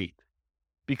equity.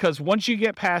 Because once you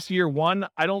get past year one,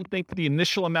 I don't think the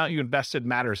initial amount you invested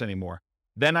matters anymore.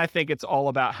 Then I think it's all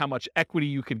about how much equity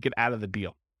you could get out of the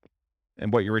deal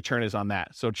and what your return is on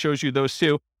that. So it shows you those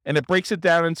two, and it breaks it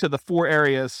down into the 4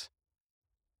 areas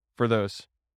for those.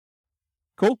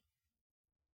 Cool?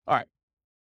 All right.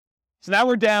 So now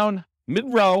we're down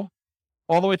mid-row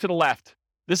all the way to the left.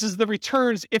 This is the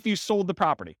returns if you sold the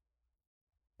property.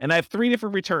 And I have 3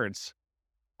 different returns.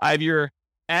 I have your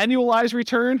annualized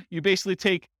return. You basically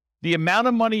take the amount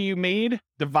of money you made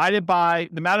divided by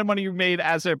the amount of money you made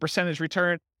as a percentage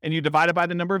return, and you divide it by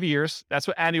the number of years. That's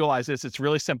what annualized is. It's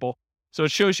really simple. So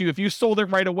it shows you if you sold it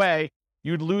right away,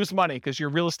 you'd lose money because your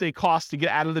real estate costs to get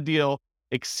out of the deal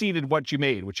exceeded what you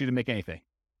made, which you didn't make anything.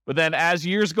 But then as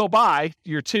years go by,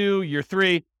 year 2, year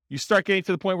 3, you start getting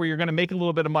to the point where you're going to make a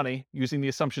little bit of money using the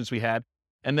assumptions we had.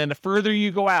 And then the further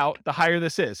you go out, the higher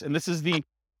this is. And this is the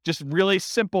just really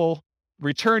simple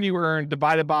return you earn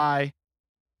divided by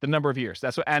the number of years.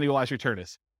 That's what annualized return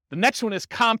is. The next one is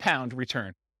compound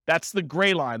return. That's the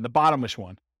gray line, the bottomish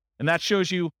one. And that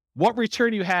shows you what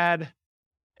return you had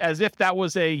as if that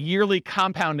was a yearly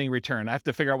compounding return. I have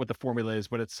to figure out what the formula is,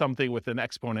 but it's something with an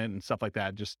exponent and stuff like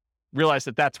that. Just realize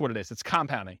that that's what it is. It's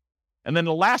compounding. And then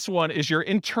the last one is your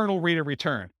internal rate of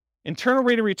return. Internal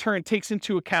rate of return takes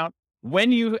into account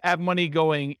when you have money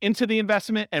going into the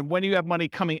investment and when you have money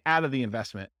coming out of the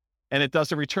investment. And it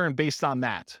does a return based on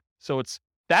that. So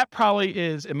that probably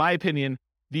is, in my opinion,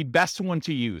 the best one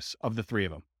to use of the three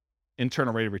of them,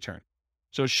 internal rate of return.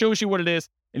 So it shows you what it is.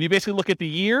 And you basically look at the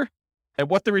year and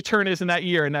what the return is in that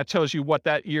year. And that tells you what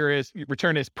that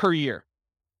return is per year.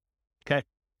 Okay.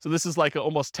 So this is like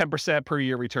almost 10% per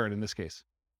year return in this case.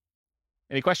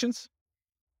 Any questions?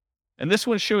 And this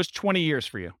one shows 20 years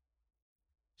for you.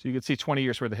 So you can see 20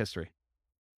 years worth of history.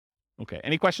 Okay.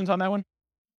 Any questions on that one?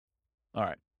 All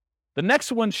right. The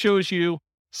next one shows you,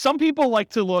 some people like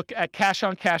to look at cash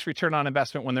on cash return on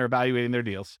investment when they're evaluating their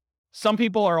deals. Some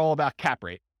people are all about cap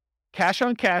rate. Cash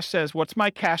on cash says, what's my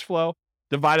cash flow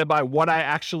divided by what I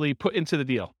actually put into the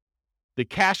deal? The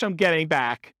cash I'm getting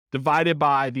back divided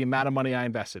by the amount of money I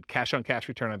invested. Cash on cash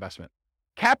return on investment.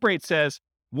 Cap rate says,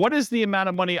 what is the amount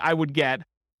of money I would get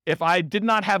if I did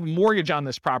not have a mortgage on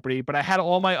this property, but I had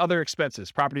all my other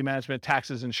expenses, property management,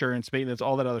 taxes, insurance, maintenance,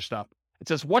 all that other stuff. It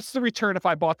says, what's the return if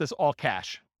I bought this all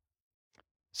cash?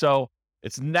 So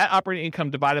it's net operating income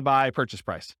divided by purchase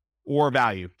price or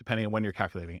value, depending on when you're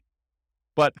calculating it.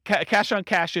 But cash on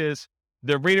cash is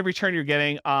the rate of return you're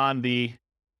getting on the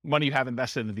money you have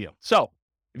invested in the deal. So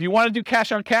if you want to do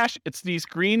cash on cash, it's these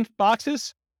green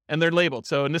boxes and they're labeled.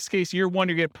 So in this case, year one,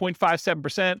 you get 0.57%,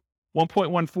 1.14,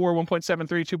 1.73,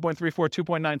 2.34,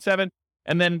 2.97.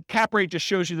 And then cap rate just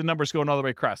shows you the numbers going all the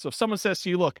way across. So if someone says to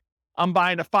you, look, I'm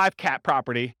buying a 5 cap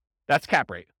property, that's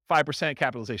cap rate, 5%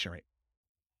 capitalization rate.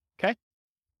 Okay.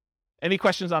 Any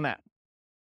questions on that?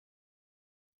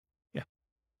 Yeah.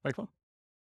 Microphone.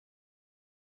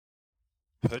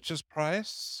 Purchase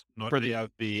price, not the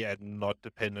ARV, and not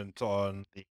dependent on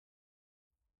the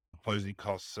closing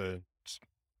costs and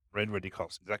rent ready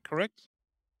costs. Is that correct?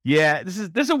 Yeah, this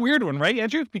is a weird one, right,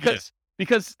 Andrew? Because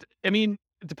I mean,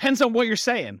 it depends on what you're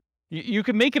saying. You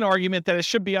can make an argument that it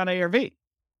should be on ARV,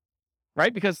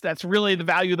 right? Because that's really the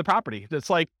value of the property.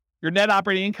 It's like your net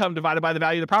operating income divided by the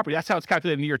value of the property. That's how it's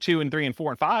calculated in year 2 and 3 and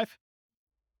 4 and 5.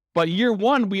 But year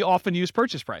 1, we often use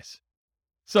purchase price.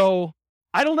 So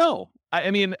I don't know. I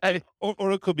mean,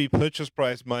 or it could be purchase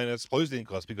price minus closing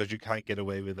costs because you can't get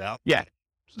away without. Yeah.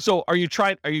 So are you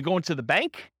going to the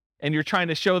bank and you're trying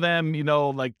to show them,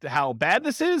 like how bad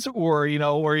this is, or,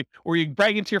 or you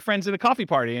bragging to your friends at a coffee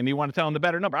party and you want to tell them the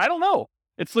better number? I don't know.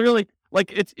 It's literally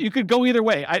like you could go either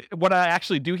way. What I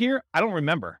actually do here, I don't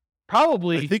remember.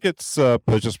 Probably. I think it's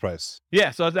purchase price.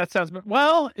 Yeah. So that sounds,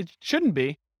 well, it shouldn't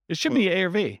be. It should be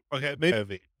ARV. Okay, maybe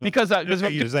ARV. Because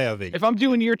if I'm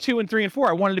doing year 2 and 3 and 4,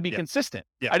 I wanted to be consistent.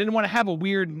 Yeah. I didn't want to have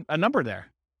a number there.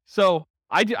 So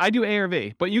I do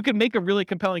ARV, but you can make a really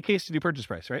compelling case to do purchase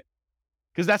price, right?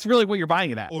 Because that's really what you're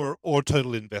buying it at. Or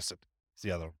total invested. It's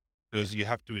the other, because you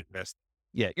have to invest.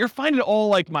 Yeah, you're finding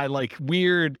all my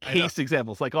weird case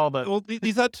examples, like all the. Well,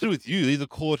 these are to do with you. These are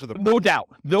core to the. No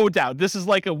doubt. This is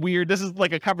like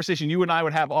a conversation you and I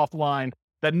would have offline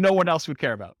that no one else would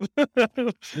care about.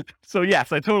 So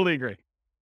yes, I totally agree.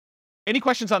 Any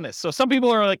questions on this? So some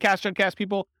people are like cash on cash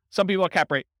people. Some people are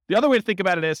cap rate. The other way to think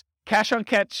about it is cash on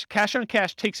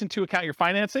cash takes into account your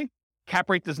financing. Cap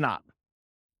rate does not.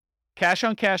 Cash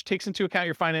on cash takes into account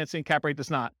your financing. Cap rate does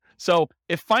not. So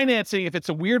if it's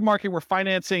a weird market where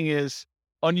financing is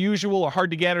unusual or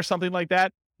hard to get or something like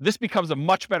that, this becomes a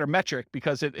much better metric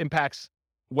because it impacts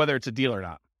whether it's a deal or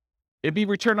not. It'd be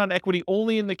return on equity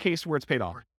only in the case where it's paid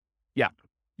off. Yeah.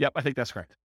 Yep. I think that's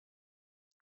correct.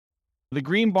 The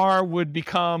green bar would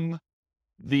become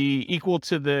the equal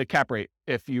to the cap rate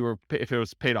if it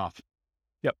was paid off.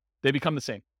 Yep. They become the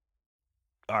same.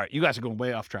 All right. You guys are going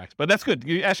way off track, but that's good.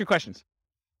 You ask your questions.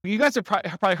 You guys have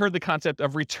probably heard the concept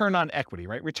of return on equity,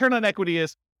 right? Return on equity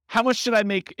is how much should I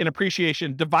make in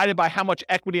appreciation divided by how much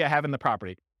equity I have in the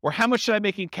property, or how much should I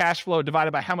make in cash flow divided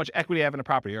by how much equity I have in the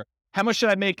property, or how much should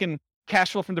I make in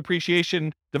cash flow from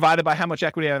depreciation divided by how much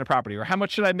equity I have in a property, or how much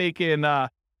should I make in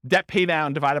debt pay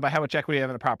down divided by how much equity I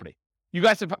have in a property. You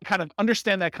guys have kind of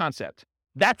understand that concept.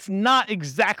 That's not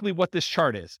exactly what this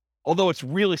chart is, although it's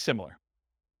really similar.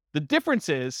 The difference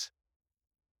is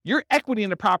your equity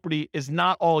in the property is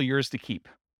not all yours to keep.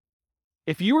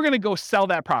 If you were going to go sell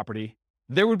that property,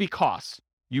 there would be costs.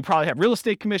 You probably have real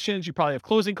estate commissions. You probably have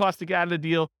closing costs to get out of the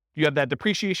deal. You have that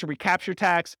depreciation recapture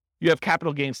tax. You have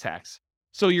capital gains tax.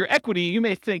 So your equity, you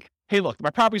may think, hey, look, my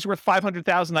property's worth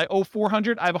 $500,000. I owe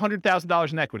 $400,000. I have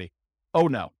 $100,000 in equity. Oh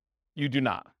no, you do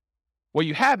not. What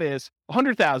you have is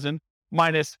 $100,000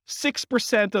 minus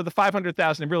 6% of the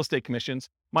 $500,000 in real estate commissions,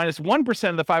 minus 1%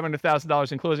 of the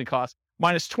 $500,000 in closing costs,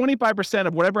 minus 25%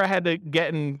 of whatever I had to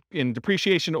get in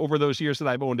depreciation over those years that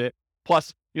I've owned it,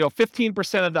 plus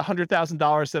 15% of the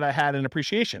 $100,000 that I had in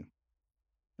appreciation.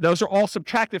 Those are all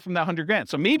subtracted from that $100,000.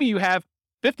 So maybe you have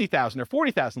 $50,000 or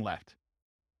 $40,000 left.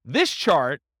 This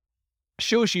chart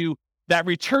shows you that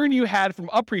return you had from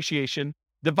appreciation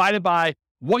divided by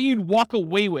what you'd walk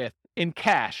away with in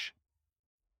cash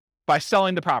by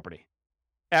selling the property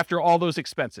after all those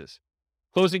expenses,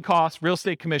 closing costs, real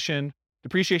estate commission,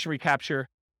 depreciation recapture,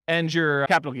 and your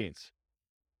capital gains.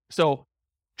 So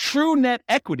true net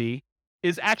equity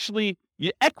is actually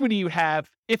the equity you have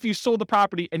if you sold the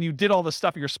property and you did all the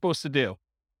stuff you're supposed to do,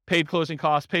 paid closing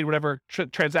costs, paid whatever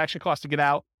transaction costs to get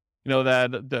out,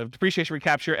 the depreciation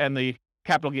recapture and the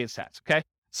capital gains tax. Okay.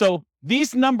 So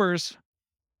these numbers,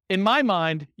 in my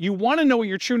mind, you want to know what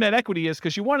your true net equity is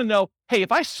because you want to know, hey,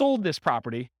 if I sold this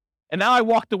property and now I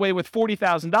walked away with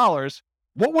 $40,000,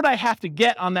 what would I have to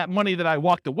get on that money that I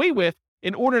walked away with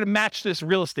in order to match this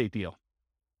real estate deal?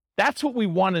 That's what we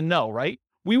want to know, right?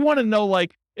 We want to know,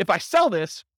 like, if I sell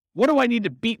this, what do I need to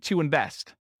beat to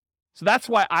invest? So that's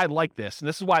why I like this. And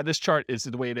this is why this chart is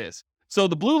the way it is. So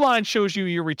the blue line shows you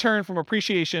your return from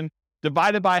appreciation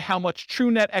divided by how much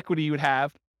true net equity you would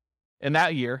have in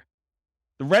that year.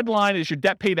 The red line is your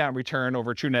debt pay down return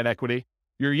over true net equity.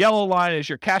 Your yellow line is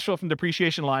your cash flow from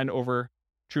depreciation line over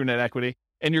true net equity.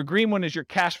 And your green one is your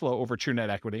cash flow over true net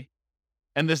equity.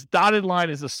 And this dotted line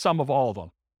is the sum of all of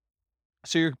them.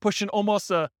 So you're pushing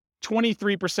almost a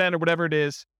 23% or whatever it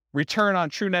is return on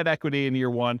true net equity in year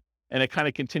one, and it kind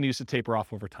of continues to taper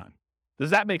off over time. Does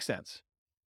that make sense?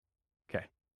 Okay.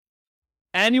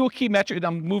 Annual key metric.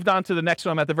 I'm moved on to the next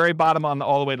one. I'm at the very bottom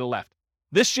all the way to the left.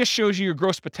 This just shows you your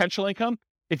gross potential income.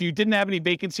 If you didn't have any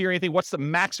vacancy or anything, what's the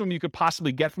maximum you could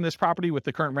possibly get from this property with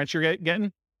the current rent you're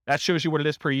getting? That shows you what it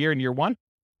is per year in year one.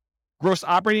 Gross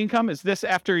operating income is this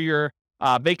after your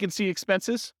vacancy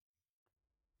expenses.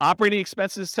 Operating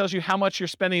expenses tells you how much you're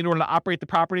spending in order to operate the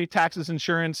property, taxes,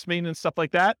 insurance, maintenance, stuff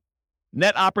like that.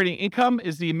 Net operating income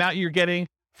is the amount you're getting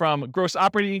from gross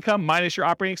operating income minus your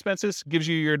operating expenses, gives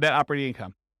you your net operating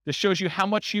income. This shows you how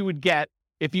much you would get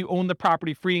if you own the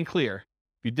property free and clear,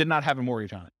 if you did not have a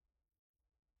mortgage on it.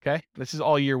 Okay, this is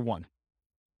all year one.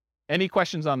 Any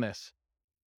questions on this?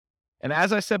 And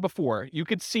as I said before, you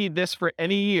could see this for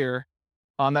any year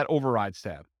on that overrides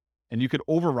tab, and you could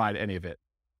override any of it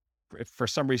if for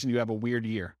some reason you have a weird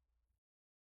year.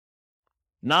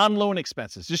 Non-loan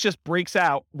expenses. This just breaks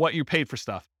out what you paid for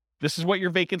stuff. This is what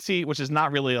your vacancy, which is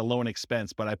not really a loan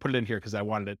expense, but I put it in here because I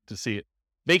wanted it to see it.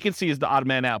 Vacancy is the odd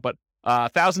man out, but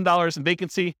 $1,000 in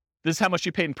vacancy. This is how much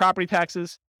you paid in property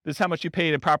taxes. This is how much you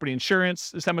paid in property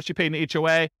insurance. This is how much you paid in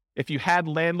HOA. If you had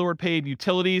landlord paid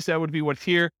utilities, that would be what's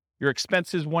here. Your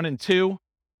expenses 1 and 2.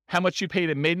 How much you paid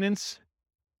in maintenance.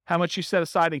 How much you set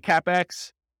aside in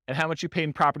CapEx. And how much you pay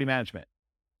in property management.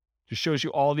 Just shows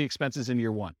you all the expenses in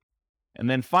year one. And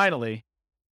then finally,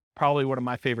 probably one of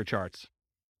my favorite charts.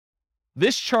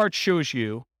 This chart shows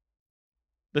you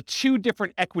the two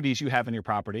different equities you have in your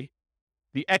property.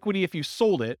 The equity if you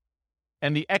sold it,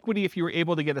 and the equity if you were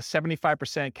able to get a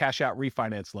 75% cash out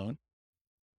refinance loan.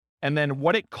 And then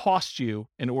what it costs you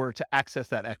in order to access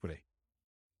that equity.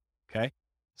 Okay.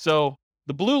 So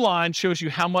the blue line shows you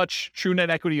how much true net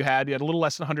equity you had. You had a little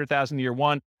less than 100,000 in year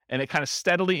one, and it kind of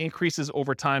steadily increases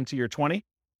over time to year 20.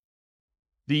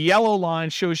 The yellow line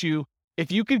shows you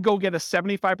if you could go get a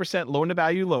 75% loan to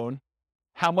value loan,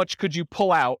 how much could you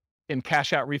pull out in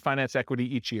cash out refinance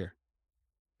equity each year?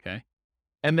 Okay.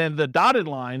 And then the dotted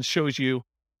line shows you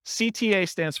CTA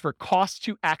stands for cost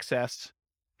to access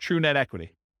true net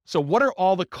equity. So what are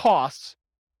all the costs,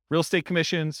 real estate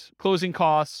commissions, closing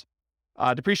costs,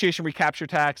 depreciation recapture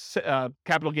tax,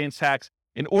 capital gains tax,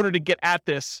 in order to get at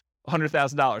this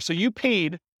 $100,000. So you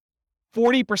paid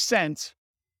 40%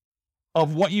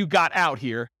 of what you got out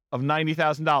here of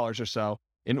 $90,000 or so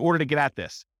in order to get at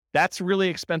this. That's really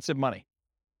expensive money,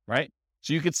 right?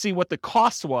 So you could see what the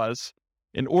cost was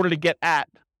in order to get at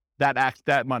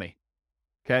that money,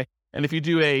 okay? And if you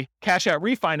do a cash out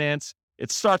refinance,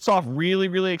 it starts off really,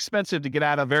 really expensive to get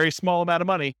out a very small amount of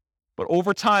money. But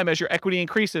over time, as your equity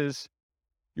increases,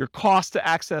 your cost to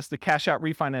access the cash out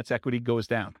refinance equity goes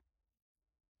down.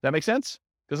 That make sense?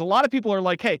 Because a lot of people are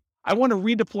like, hey, I want to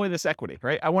redeploy this equity,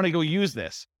 right? I want to go use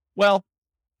this. Well,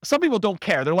 some people don't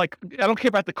care. They're like, I don't care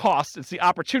about the cost. It's the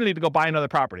opportunity to go buy another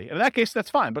property. And in that case, that's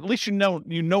fine. But at least you know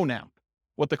now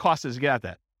what the cost is to get at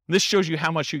that. And this shows you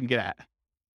how much you can get at.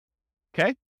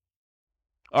 Okay?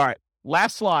 All right.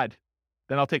 Last slide.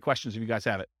 Then I'll take questions if you guys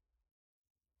have it.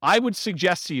 I would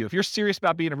suggest to you, if you're serious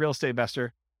about being a real estate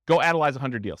investor, go analyze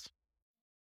 100 deals.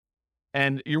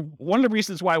 And one of the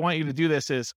reasons why I want you to do this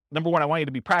is, number one, I want you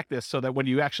to be practiced so that when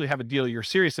you actually have a deal you're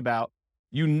serious about,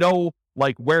 you know,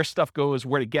 like where stuff goes,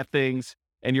 where to get things,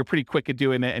 and you're pretty quick at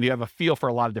doing it, and you have a feel for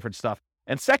a lot of different stuff.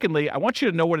 And secondly, I want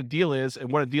you to know what a deal is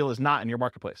and what a deal is not in your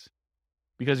marketplace.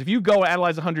 Because if you go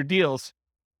analyze 100 deals,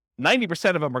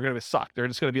 90% of them are going to suck. They're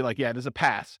just going to be like, yeah, it is a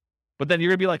pass. But then you're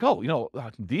going to be like, oh,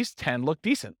 these 10 look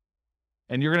decent.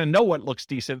 And you're going to know what looks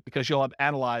decent because you'll have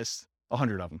analyzed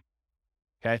 100 of them.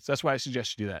 Okay, so that's why I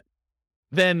suggest you do that.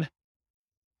 Then,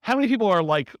 how many people are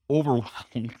like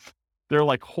overwhelmed? They're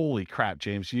like, holy crap,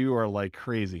 James, you are like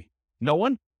crazy. No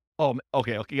one? Oh,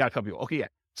 okay, you got a couple people. Okay, yeah.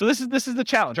 So this is the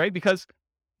challenge, right? Because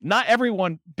not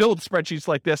everyone builds spreadsheets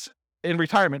like this in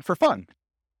retirement for fun,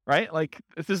 right? Like,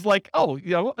 this is like, oh,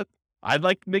 I'd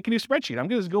like to make a new spreadsheet. I'm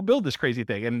going to go build this crazy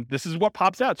thing. And this is what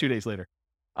pops out 2 days later.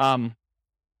 And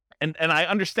I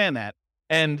understand that.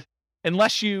 And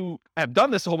unless you have done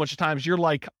this a whole bunch of times, you're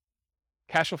like,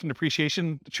 cash flow from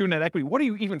depreciation, true net equity, what are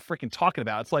you even freaking talking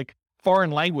about? It's like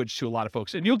foreign language to a lot of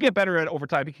folks. And you'll get better at it over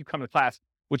time if you keep coming to class,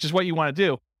 which is what you want to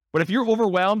do. But if you're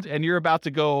overwhelmed and you're about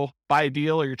to go buy a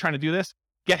deal or you're trying to do this,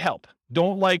 get help.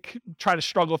 Don't like try to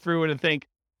struggle through it and think,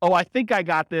 oh, I think I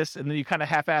got this. And then you kind of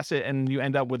half-ass it and you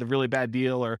end up with a really bad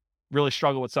deal or really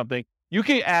struggle with something. You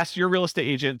can ask your real estate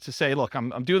agent to say, look,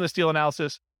 I'm doing this deal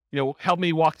analysis. Help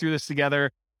me walk through this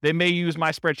together. They may use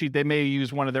my spreadsheet. They may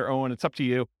use one of their own. It's up to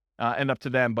you and up to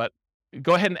them. But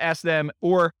go ahead and ask them,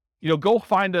 or go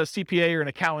find a CPA or an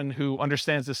accountant who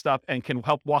understands this stuff and can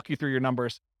help walk you through your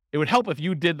numbers. It would help if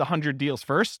you did the 100 deals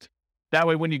first. That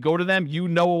way, when you go to them, you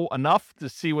know enough to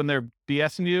see when they're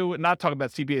BSing you. Not talking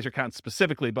about CPAs or accountants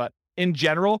specifically, but in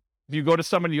general, if you go to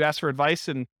someone, you ask for advice,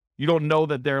 and you don't know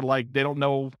that they don't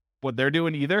know what they're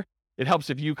doing either. It helps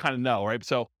if you kind of know, right?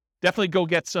 So definitely go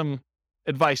get some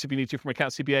advice if you need to from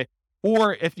account CPA,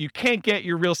 or if you can't get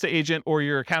your real estate agent or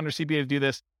your accountant or CPA to do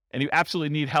this and you absolutely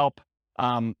need help,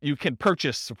 you can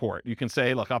purchase support. You can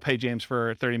say, look, I'll pay James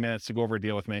for 30 minutes to go over a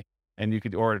deal with me, and you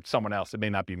could, or someone else. It may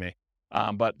not be me,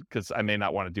 but because I may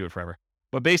not want to do it forever.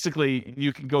 But basically,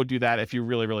 you can go do that if you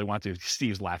really, really want to.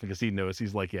 Steve's laughing because he knows.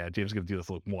 He's like, yeah, James is going to do this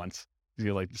once. He's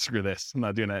going to like, screw this. I'm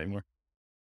not doing that anymore.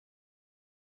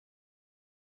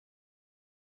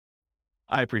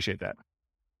 I appreciate that.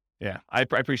 Yeah, I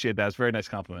appreciate that. It's a very nice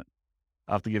compliment.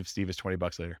 I'll have to give Steve his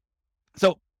 $20 later.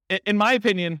 So in my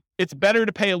opinion, it's better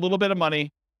to pay a little bit of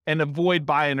money and avoid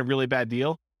buying a really bad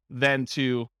deal than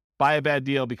to buy a bad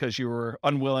deal because you were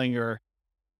unwilling or,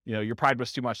 your pride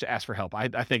was too much to ask for help. I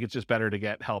think it's just better to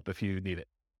get help if you need it.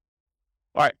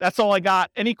 All right, that's all I got.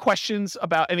 Any questions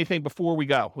about anything before we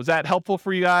go? Was that helpful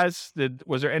for you guys?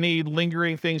 Was there any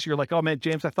lingering things you're like, oh man,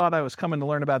 James, I thought I was coming to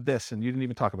learn about this and you didn't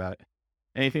even talk about it?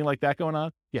 Anything like that going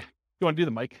on? Yeah. You want to do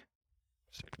the mic?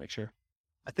 Just make sure.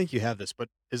 I think you have this, but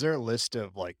is there a list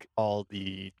of like all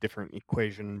the different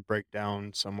equation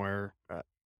breakdown somewhere?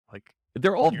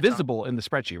 They're all visible in the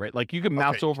spreadsheet, right? Like you can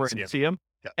mouse over and see them.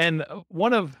 Yeah. And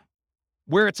one of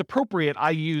where it's appropriate,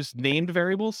 I use named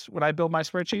variables when I build my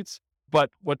spreadsheets. But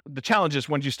what the challenge is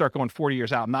when you start going 40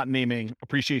 years out, not naming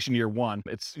appreciation year one,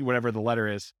 it's whatever the letter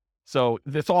is. So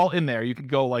it's all in there. You can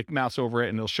go like mouse over it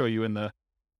and it'll show you in the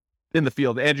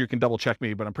field. Andrew can double check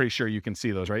me, but I'm pretty sure you can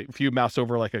see those, right? If you mouse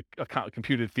over like a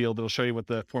computed field, it'll show you what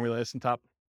the formula is on top.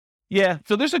 Yeah.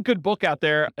 So there's a good book out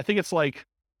there. I think it's like,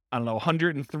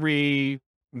 103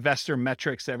 investor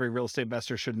metrics every real estate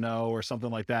investor should know or something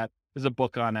like that. There's a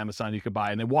book on Amazon you could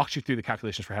buy, and it walks you through the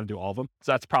calculations for how to do all of them.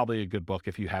 So that's probably a good book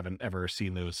if you haven't ever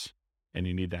seen those and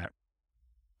you need that.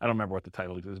 I don't remember what the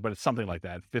title is, but it's something like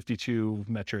that. 52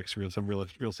 metrics some real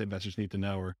estate investors need to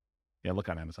know, or look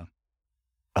on Amazon.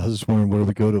 I was just wondering where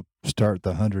we go to start the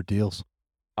 100 deals.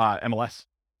 MLS.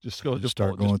 Just start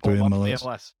going through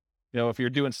MLS. If you're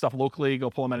doing stuff locally, go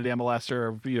pull them out of the MLS,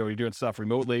 or you're doing stuff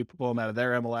remotely, pull them out of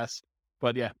their MLS.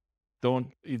 But yeah,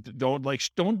 don't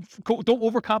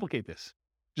overcomplicate this.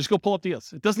 Just go pull up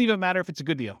deals. It doesn't even matter if it's a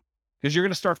good deal, because you're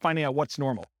going to start finding out what's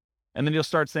normal, and then you'll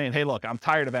start saying, "Hey, look, I'm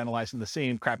tired of analyzing the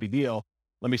same crappy deal.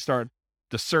 Let me start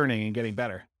discerning and getting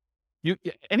better."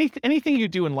 Anything you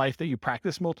do in life that you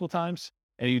practice multiple times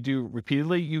and you do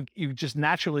repeatedly, you just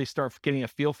naturally start getting a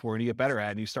feel for it, and you get better at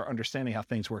it, and you start understanding how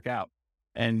things work out.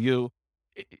 And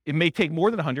it may take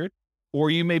more than 100, or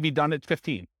you may be done at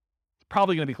 15. It's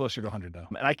probably going to be closer to 100 though.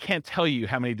 And I can't tell you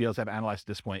how many deals I've analyzed at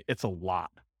this point. It's a lot.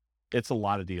 It's a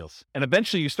lot of deals. And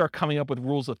eventually you start coming up with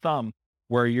rules of thumb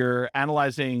where you're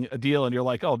analyzing a deal and you're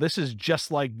like, oh, this is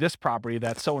just like this property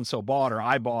that so-and-so bought or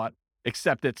I bought,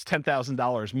 except it's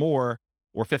 $10,000 more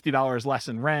or $50 less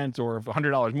in rent or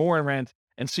 $100 more in rent.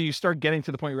 And so you start getting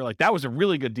to the point where you're like, that was a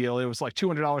really good deal. It was like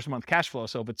 $200 a month cash flow.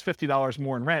 So if it's $50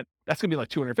 more in rent, that's going to be like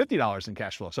 $250 in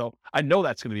cash flow. So I know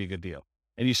that's going to be a good deal.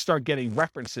 And you start getting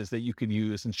references that you can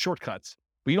use and shortcuts,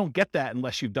 but you don't get that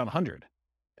unless you've done 100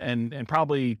 and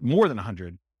probably more than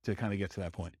 100 to kind of get to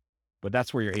that point. But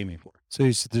that's where you're aiming for. So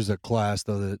you said there's a class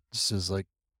though that says like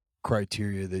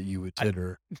criteria that you would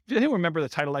consider. I didn't remember the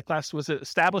title of that class. Was it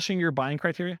Establishing Your Buying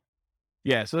Criteria?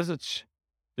 Yeah. So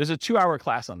there's a 2-hour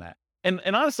class on that. And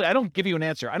honestly, I don't give you an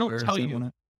answer. I don't tell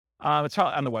you. It's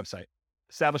on the website,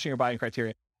 Establishing Your Buying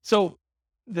Criteria. So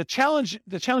the challenge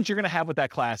you're going to have with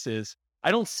that class is, I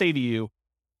don't say to you,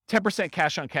 10%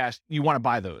 cash on cash, you want to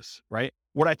buy those, right?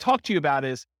 What I talk to you about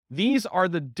is, these are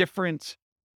the different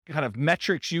kind of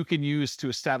metrics you can use to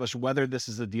establish whether this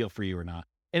is a deal for you or not.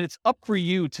 And it's up for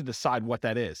you to decide what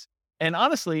that is. And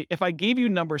honestly, if I gave you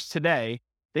numbers today,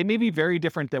 they may be very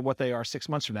different than what they are 6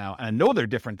 months from now. And I know they're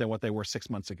different than what they were 6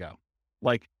 months ago.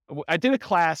 Like, I did a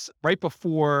class right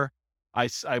before I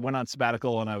went on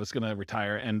sabbatical and I was going to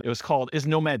retire, and it was called, Is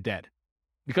Nomad Dead?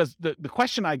 Because the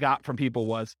question I got from people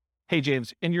was, hey,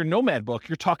 James, in your Nomad book,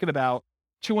 you're talking about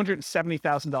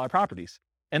 $270,000 properties.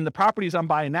 And the properties I'm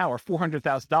buying now are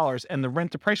 $400,000, and the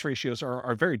rent to price ratios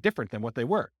are very different than what they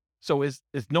were. So is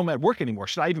Nomad work anymore?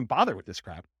 Should I even bother with this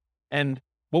crap? And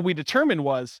what we determined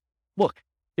was, look,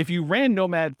 if you ran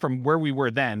Nomad from where we were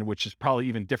then, which is probably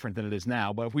even different than it is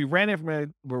now, but if we ran it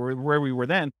from where we were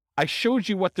then, I showed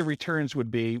you what the returns would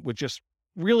be with just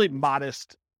really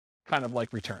modest kind of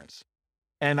like returns.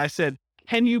 And I said,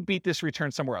 can you beat this return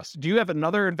somewhere else? Do you have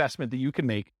another investment that you can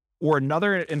make, or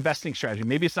another investing strategy?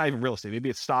 Maybe it's not even real estate, maybe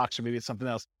it's stocks, or maybe it's something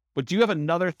else. But do you have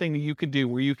another thing that you can do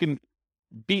where you can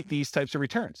beat these types of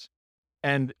returns?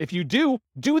 And if you do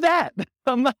that.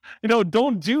 I'm not,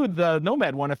 don't do the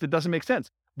Nomad one if it doesn't make sense.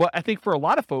 But I think for a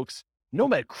lot of folks,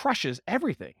 Nomad crushes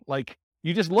everything. Like,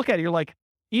 you just look at it, you're like,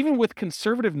 even with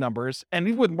conservative numbers, and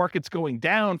even with markets going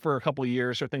down for a couple of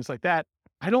years or things like that,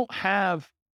 I don't have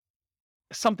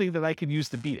something that I can use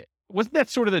to beat it. Wasn't that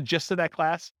sort of the gist of that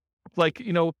class? Like,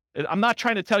 I'm not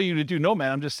trying to tell you to do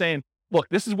Nomad. I'm just saying, look,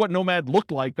 this is what Nomad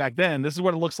looked like back then. This is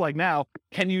what it looks like now.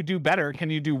 Can you do better? Can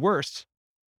you do worse?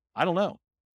 I don't know.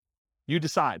 You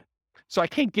decide. So I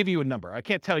can't give you a number. I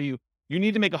can't tell you, you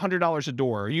need to make $100 a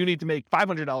door, or you need to make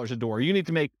 $500 a door, or you need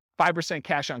to make 5%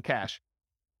 cash on cash,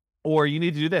 or you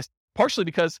need to do this. Partially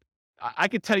because I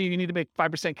could tell you need to make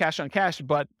 5% cash on cash,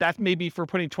 but that may be for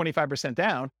putting 25%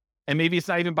 down, and maybe it's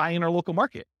not even buying in our local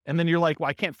market. And then you're like, well,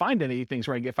 I can't find any things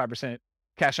where I can get 5%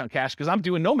 cash on cash because I'm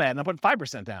doing Nomad and I'm putting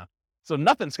 5% down. So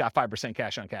nothing's got 5%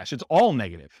 cash on cash. It's all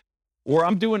negative. Or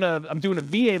I'm doing a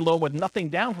VA loan with nothing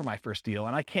down for my first deal,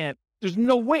 and there's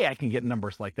no way I can get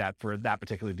numbers like that for that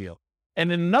particular deal. And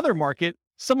in another market,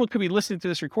 someone could be listening to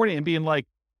this recording and being like,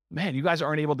 man, you guys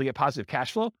aren't able to get positive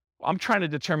cash flow. I'm trying to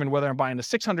determine whether I'm buying a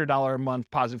 $600 a month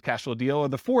positive cash flow deal or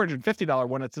the $450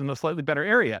 one that's in a slightly better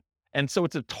area. And so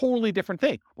it's a totally different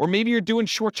thing. Or maybe you're doing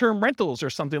short-term rentals or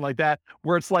something like that,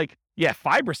 where it's like, yeah,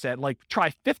 5%, like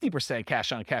try 50%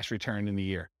 cash on cash return in the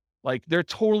year. Like, they're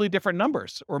totally different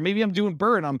numbers. Or maybe I'm doing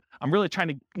Burr and I'm really trying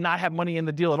to not have money in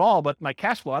the deal at all, but my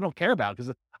cash flow I don't care about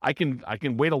because I can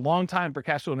wait a long time for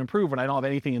cash flow to improve when I don't have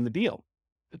anything in the deal.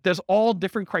 There's all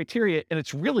different criteria, and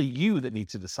it's really you that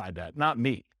needs to decide that, not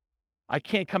me. I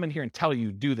can't come in here and tell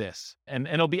you do this, and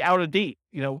it'll be out of date,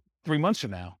 3 months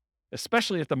from now,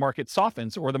 especially if the market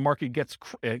softens or the market gets,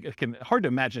 hard to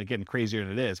imagine it getting crazier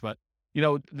than it is, but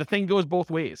the thing goes both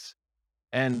ways.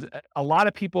 And a lot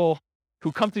of people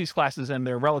who come to these classes and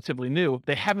they're relatively new,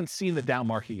 they haven't seen the down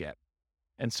market yet.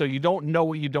 And so you don't know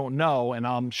what you don't know. And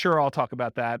I'm sure I'll talk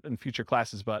about that in future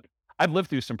classes, but I've lived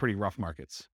through some pretty rough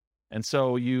markets. And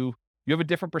so you have a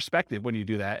different perspective when you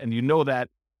do that. And you know that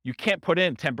you can't put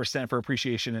in 10% for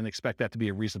appreciation and expect that to be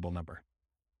a reasonable number.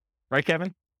 Right,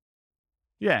 Kevin?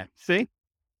 Yeah. See?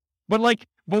 But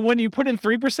when you put in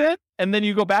 3% and then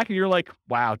you go back and you're like,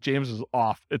 wow, James is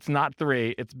off. It's not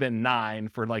 3. It's been 9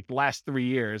 for like the last 3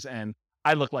 years. And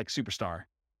I look like superstar.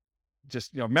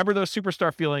 Just, remember those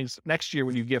superstar feelings next year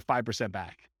when you give 5%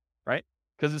 back, right?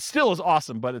 Because it still is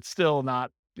awesome, but it's still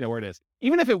not, where it is.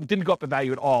 Even if it didn't go up in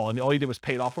value at all and all you did was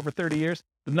pay it off over 30 years,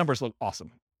 the numbers look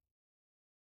awesome.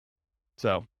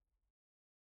 So,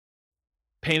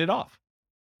 paying it off.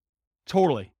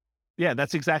 Totally. Yeah,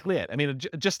 that's exactly it. I mean,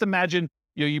 just imagine,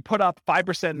 you put up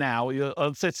 5% now,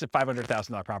 let's say it's a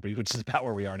 $500,000 property, which is about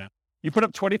where we are now. You put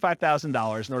up $25,000 in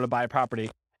order to buy a property.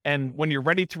 And when you're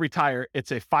ready to retire,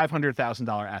 it's a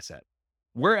 $500,000 asset.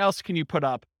 Where else can you put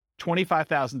up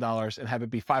 $25,000 and have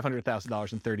it be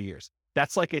 $500,000 in 30 years?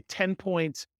 That's like a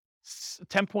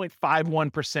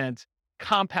 10.51%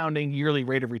 compounding yearly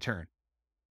rate of return.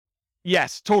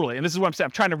 Yes, totally. And this is what I'm saying.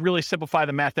 I'm trying to really simplify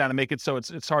the math down and make it so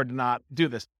it's hard to not do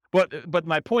this. But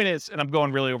my point is, and I'm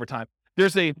going really over time,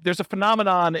 there's a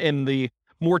phenomenon in the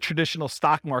more traditional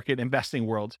stock market investing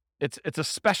world. It's a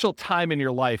special time in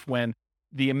your life when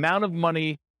the amount of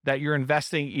money that you're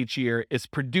investing each year is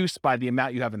produced by the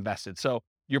amount you have invested. So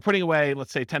you're putting away,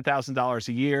 let's say, $10,000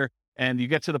 a year, and you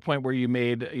get to the point where you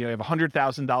have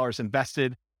 $100,000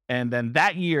 invested, and then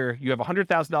that year you have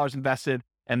 $100,000 invested,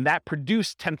 and that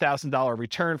produced $10,000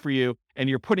 return for you, and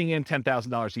you're putting in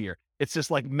 $10,000 a year. It's this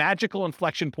like magical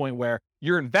inflection point where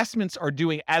your investments are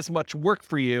doing as much work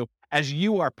for you as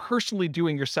you are personally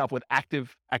doing yourself with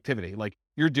active activity, like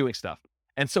you're doing stuff.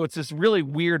 And so it's this really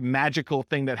weird, magical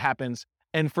thing that happens.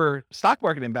 And for stock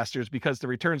market investors, because the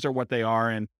returns are what they are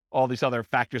and all these other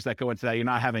factors that go into that, you're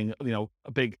not having,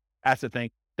 a big asset thing,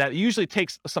 that usually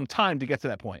takes some time to get to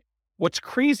that point. What's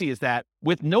crazy is that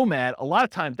with Nomad, a lot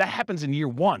of times that happens in year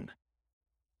one,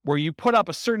 where you put up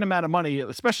a certain amount of money,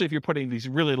 especially if you're putting these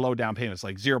really low down payments,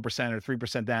 like 0% or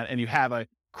 3% down, and you have a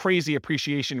crazy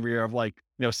appreciation year of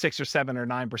 6 or 7 or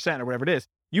 9% or whatever it is.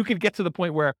 You could get to the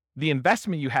point where the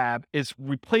investment you have is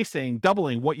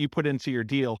doubling what you put into your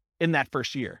deal in that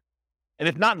first year. And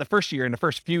if not in the first year, in the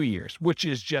first few years, which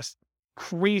is just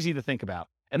crazy to think about.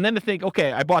 And then to think,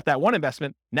 okay, I bought that one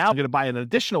investment. Now I'm going to buy an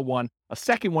additional one, a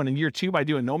second one in year 2 by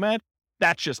doing Nomad.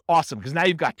 That's just awesome because now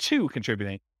you've got 2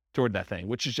 contributing toward that thing,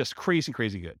 which is just crazy,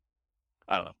 crazy good.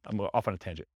 I don't know. I'm off on a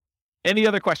tangent. Any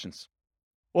other questions?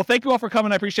 Well, thank you all for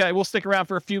coming. I appreciate it. We'll stick around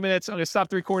for a few minutes. I'm going to stop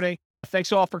the recording.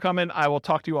 Thanks all for coming. I will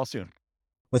talk to you all soon.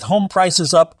 With home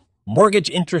prices up, mortgage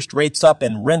interest rates up,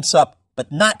 and rents up,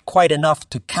 but not quite enough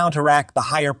to counteract the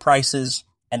higher prices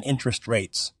and interest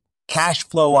rates. Cash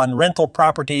flow on rental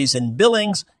properties in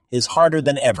Billings is harder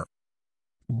than ever.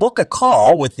 Book a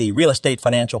call with the Real Estate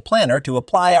Financial Planner to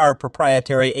apply our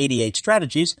proprietary 88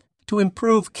 strategies to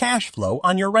improve cash flow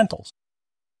on your rentals.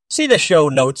 See the show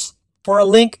notes for a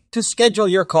link to schedule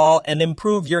your call and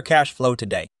improve your cash flow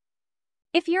today.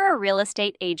 If you're a real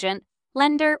estate agent,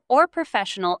 lender, or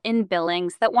professional in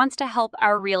Billings that wants to help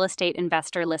our real estate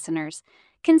investor listeners,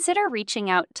 consider reaching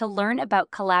out to learn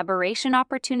about collaboration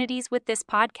opportunities with this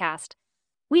podcast.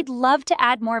 We'd love to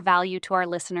add more value to our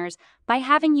listeners by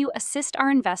having you assist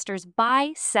our investors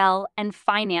buy, sell, and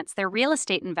finance their real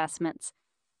estate investments.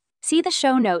 See the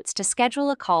show notes to schedule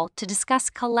a call to discuss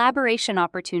collaboration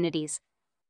opportunities.